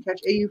 Or you can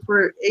catch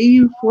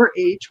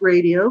AU4H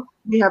Radio.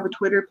 We have a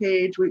Twitter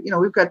page.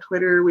 We've got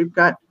Twitter. We've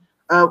got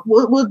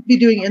we'll be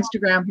doing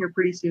Instagram here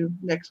pretty soon,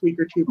 next week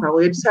or two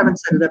probably. I just haven't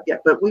set it up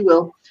yet, but we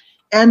will.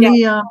 And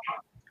you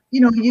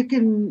know, you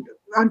can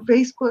on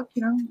Facebook,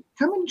 you know,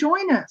 come and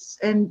join us,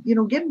 and, you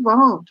know, get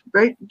involved,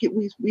 right?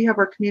 We have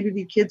our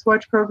Community Kids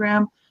Watch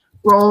program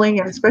rolling,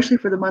 and especially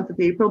for the month of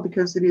April,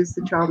 because it is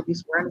the Child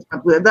Abuse Awareness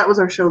Month. That was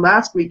our show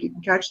last week. You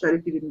can catch that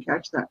if you didn't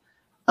catch that.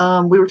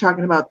 We were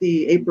talking about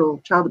the April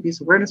Child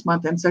Abuse Awareness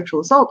Month and Sexual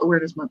Assault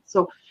Awareness Month.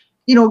 So,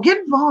 you know, get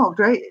involved,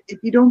 right? If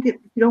you don't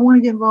want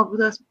to get involved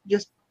with us,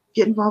 just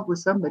get involved with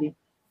somebody.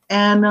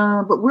 And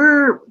but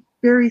we're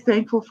very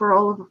thankful for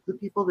all of the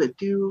people that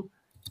do,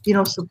 you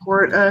know,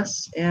 support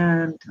us,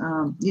 and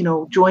you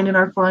know, join in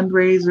our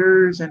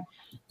fundraisers and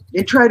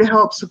try to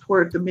help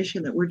support the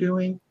mission that we're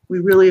doing. We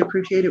really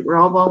appreciate it. We're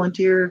all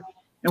volunteer,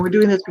 and we're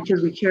doing this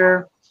because we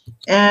care.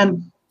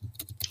 And,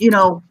 you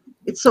know,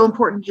 it's so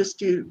important just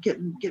to get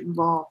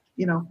involved.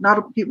 You know,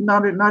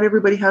 not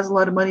everybody has a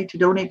lot of money to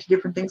donate to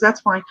different things.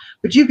 That's fine,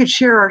 but you could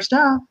share our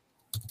stuff,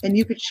 and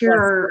you could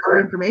share our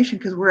information,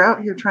 because we're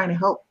out here trying to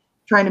help,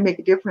 trying to make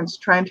a difference,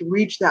 trying to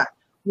reach that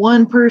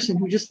one person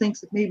who just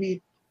thinks that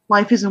maybe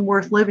life isn't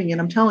worth living.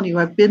 And I'm telling you,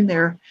 I've been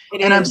there,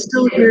 and I'm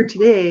still here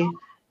today.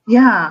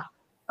 Yeah.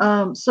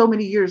 So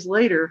many years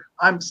later,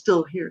 I'm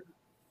still here.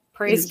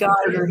 Praise God.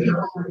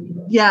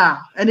 Yeah,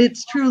 and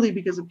it's truly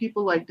because of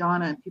people like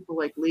Donna and people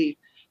like Lee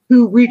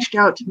who reached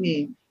out to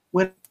me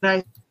when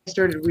I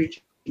started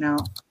reaching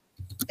out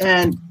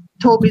and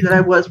told me that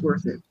I was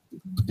worth it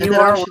and that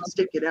I should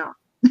stick it out.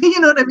 You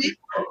know what I mean?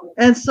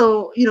 And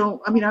so, you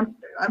know, I mean, I'm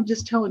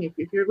just telling you,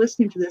 if you're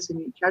listening to this and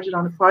you catch it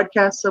on a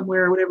podcast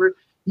somewhere or whatever,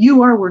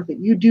 you are worth it.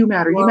 You do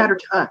matter. You matter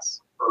to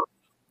us.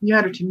 You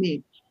matter to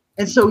me.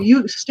 And so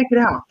you stick it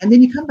out. And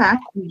then you come back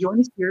and you join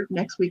us here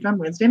next week on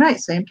Wednesday night,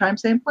 same time,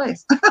 same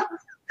place.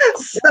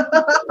 So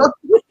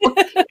we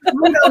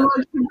don't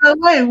want you to go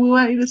away. We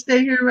want you to stay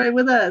here right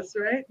with us,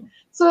 right?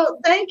 So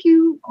thank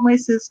you, my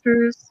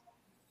sisters.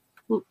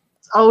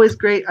 It's always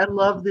great. I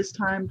love this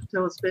time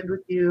to spend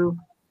with you.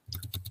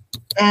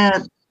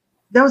 And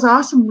that was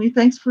awesome, Lee.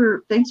 Thanks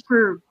for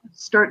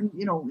starting,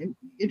 you know,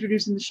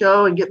 introducing the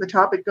show and getting the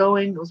topic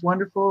going. It was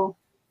wonderful.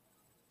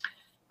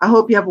 I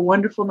hope you have a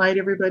wonderful night,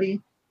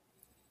 everybody.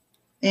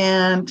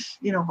 And,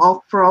 you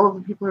know, for all of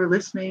the people who are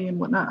listening and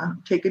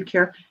whatnot, take good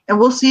care. And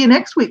we'll see you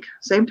next week.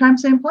 Same time,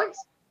 same place.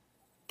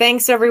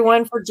 Thanks,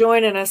 everyone, for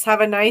joining us.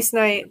 Have a nice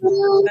night.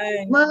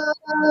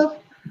 Love.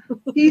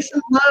 Peace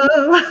and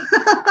love.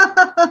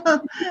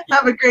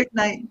 Have a great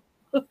night.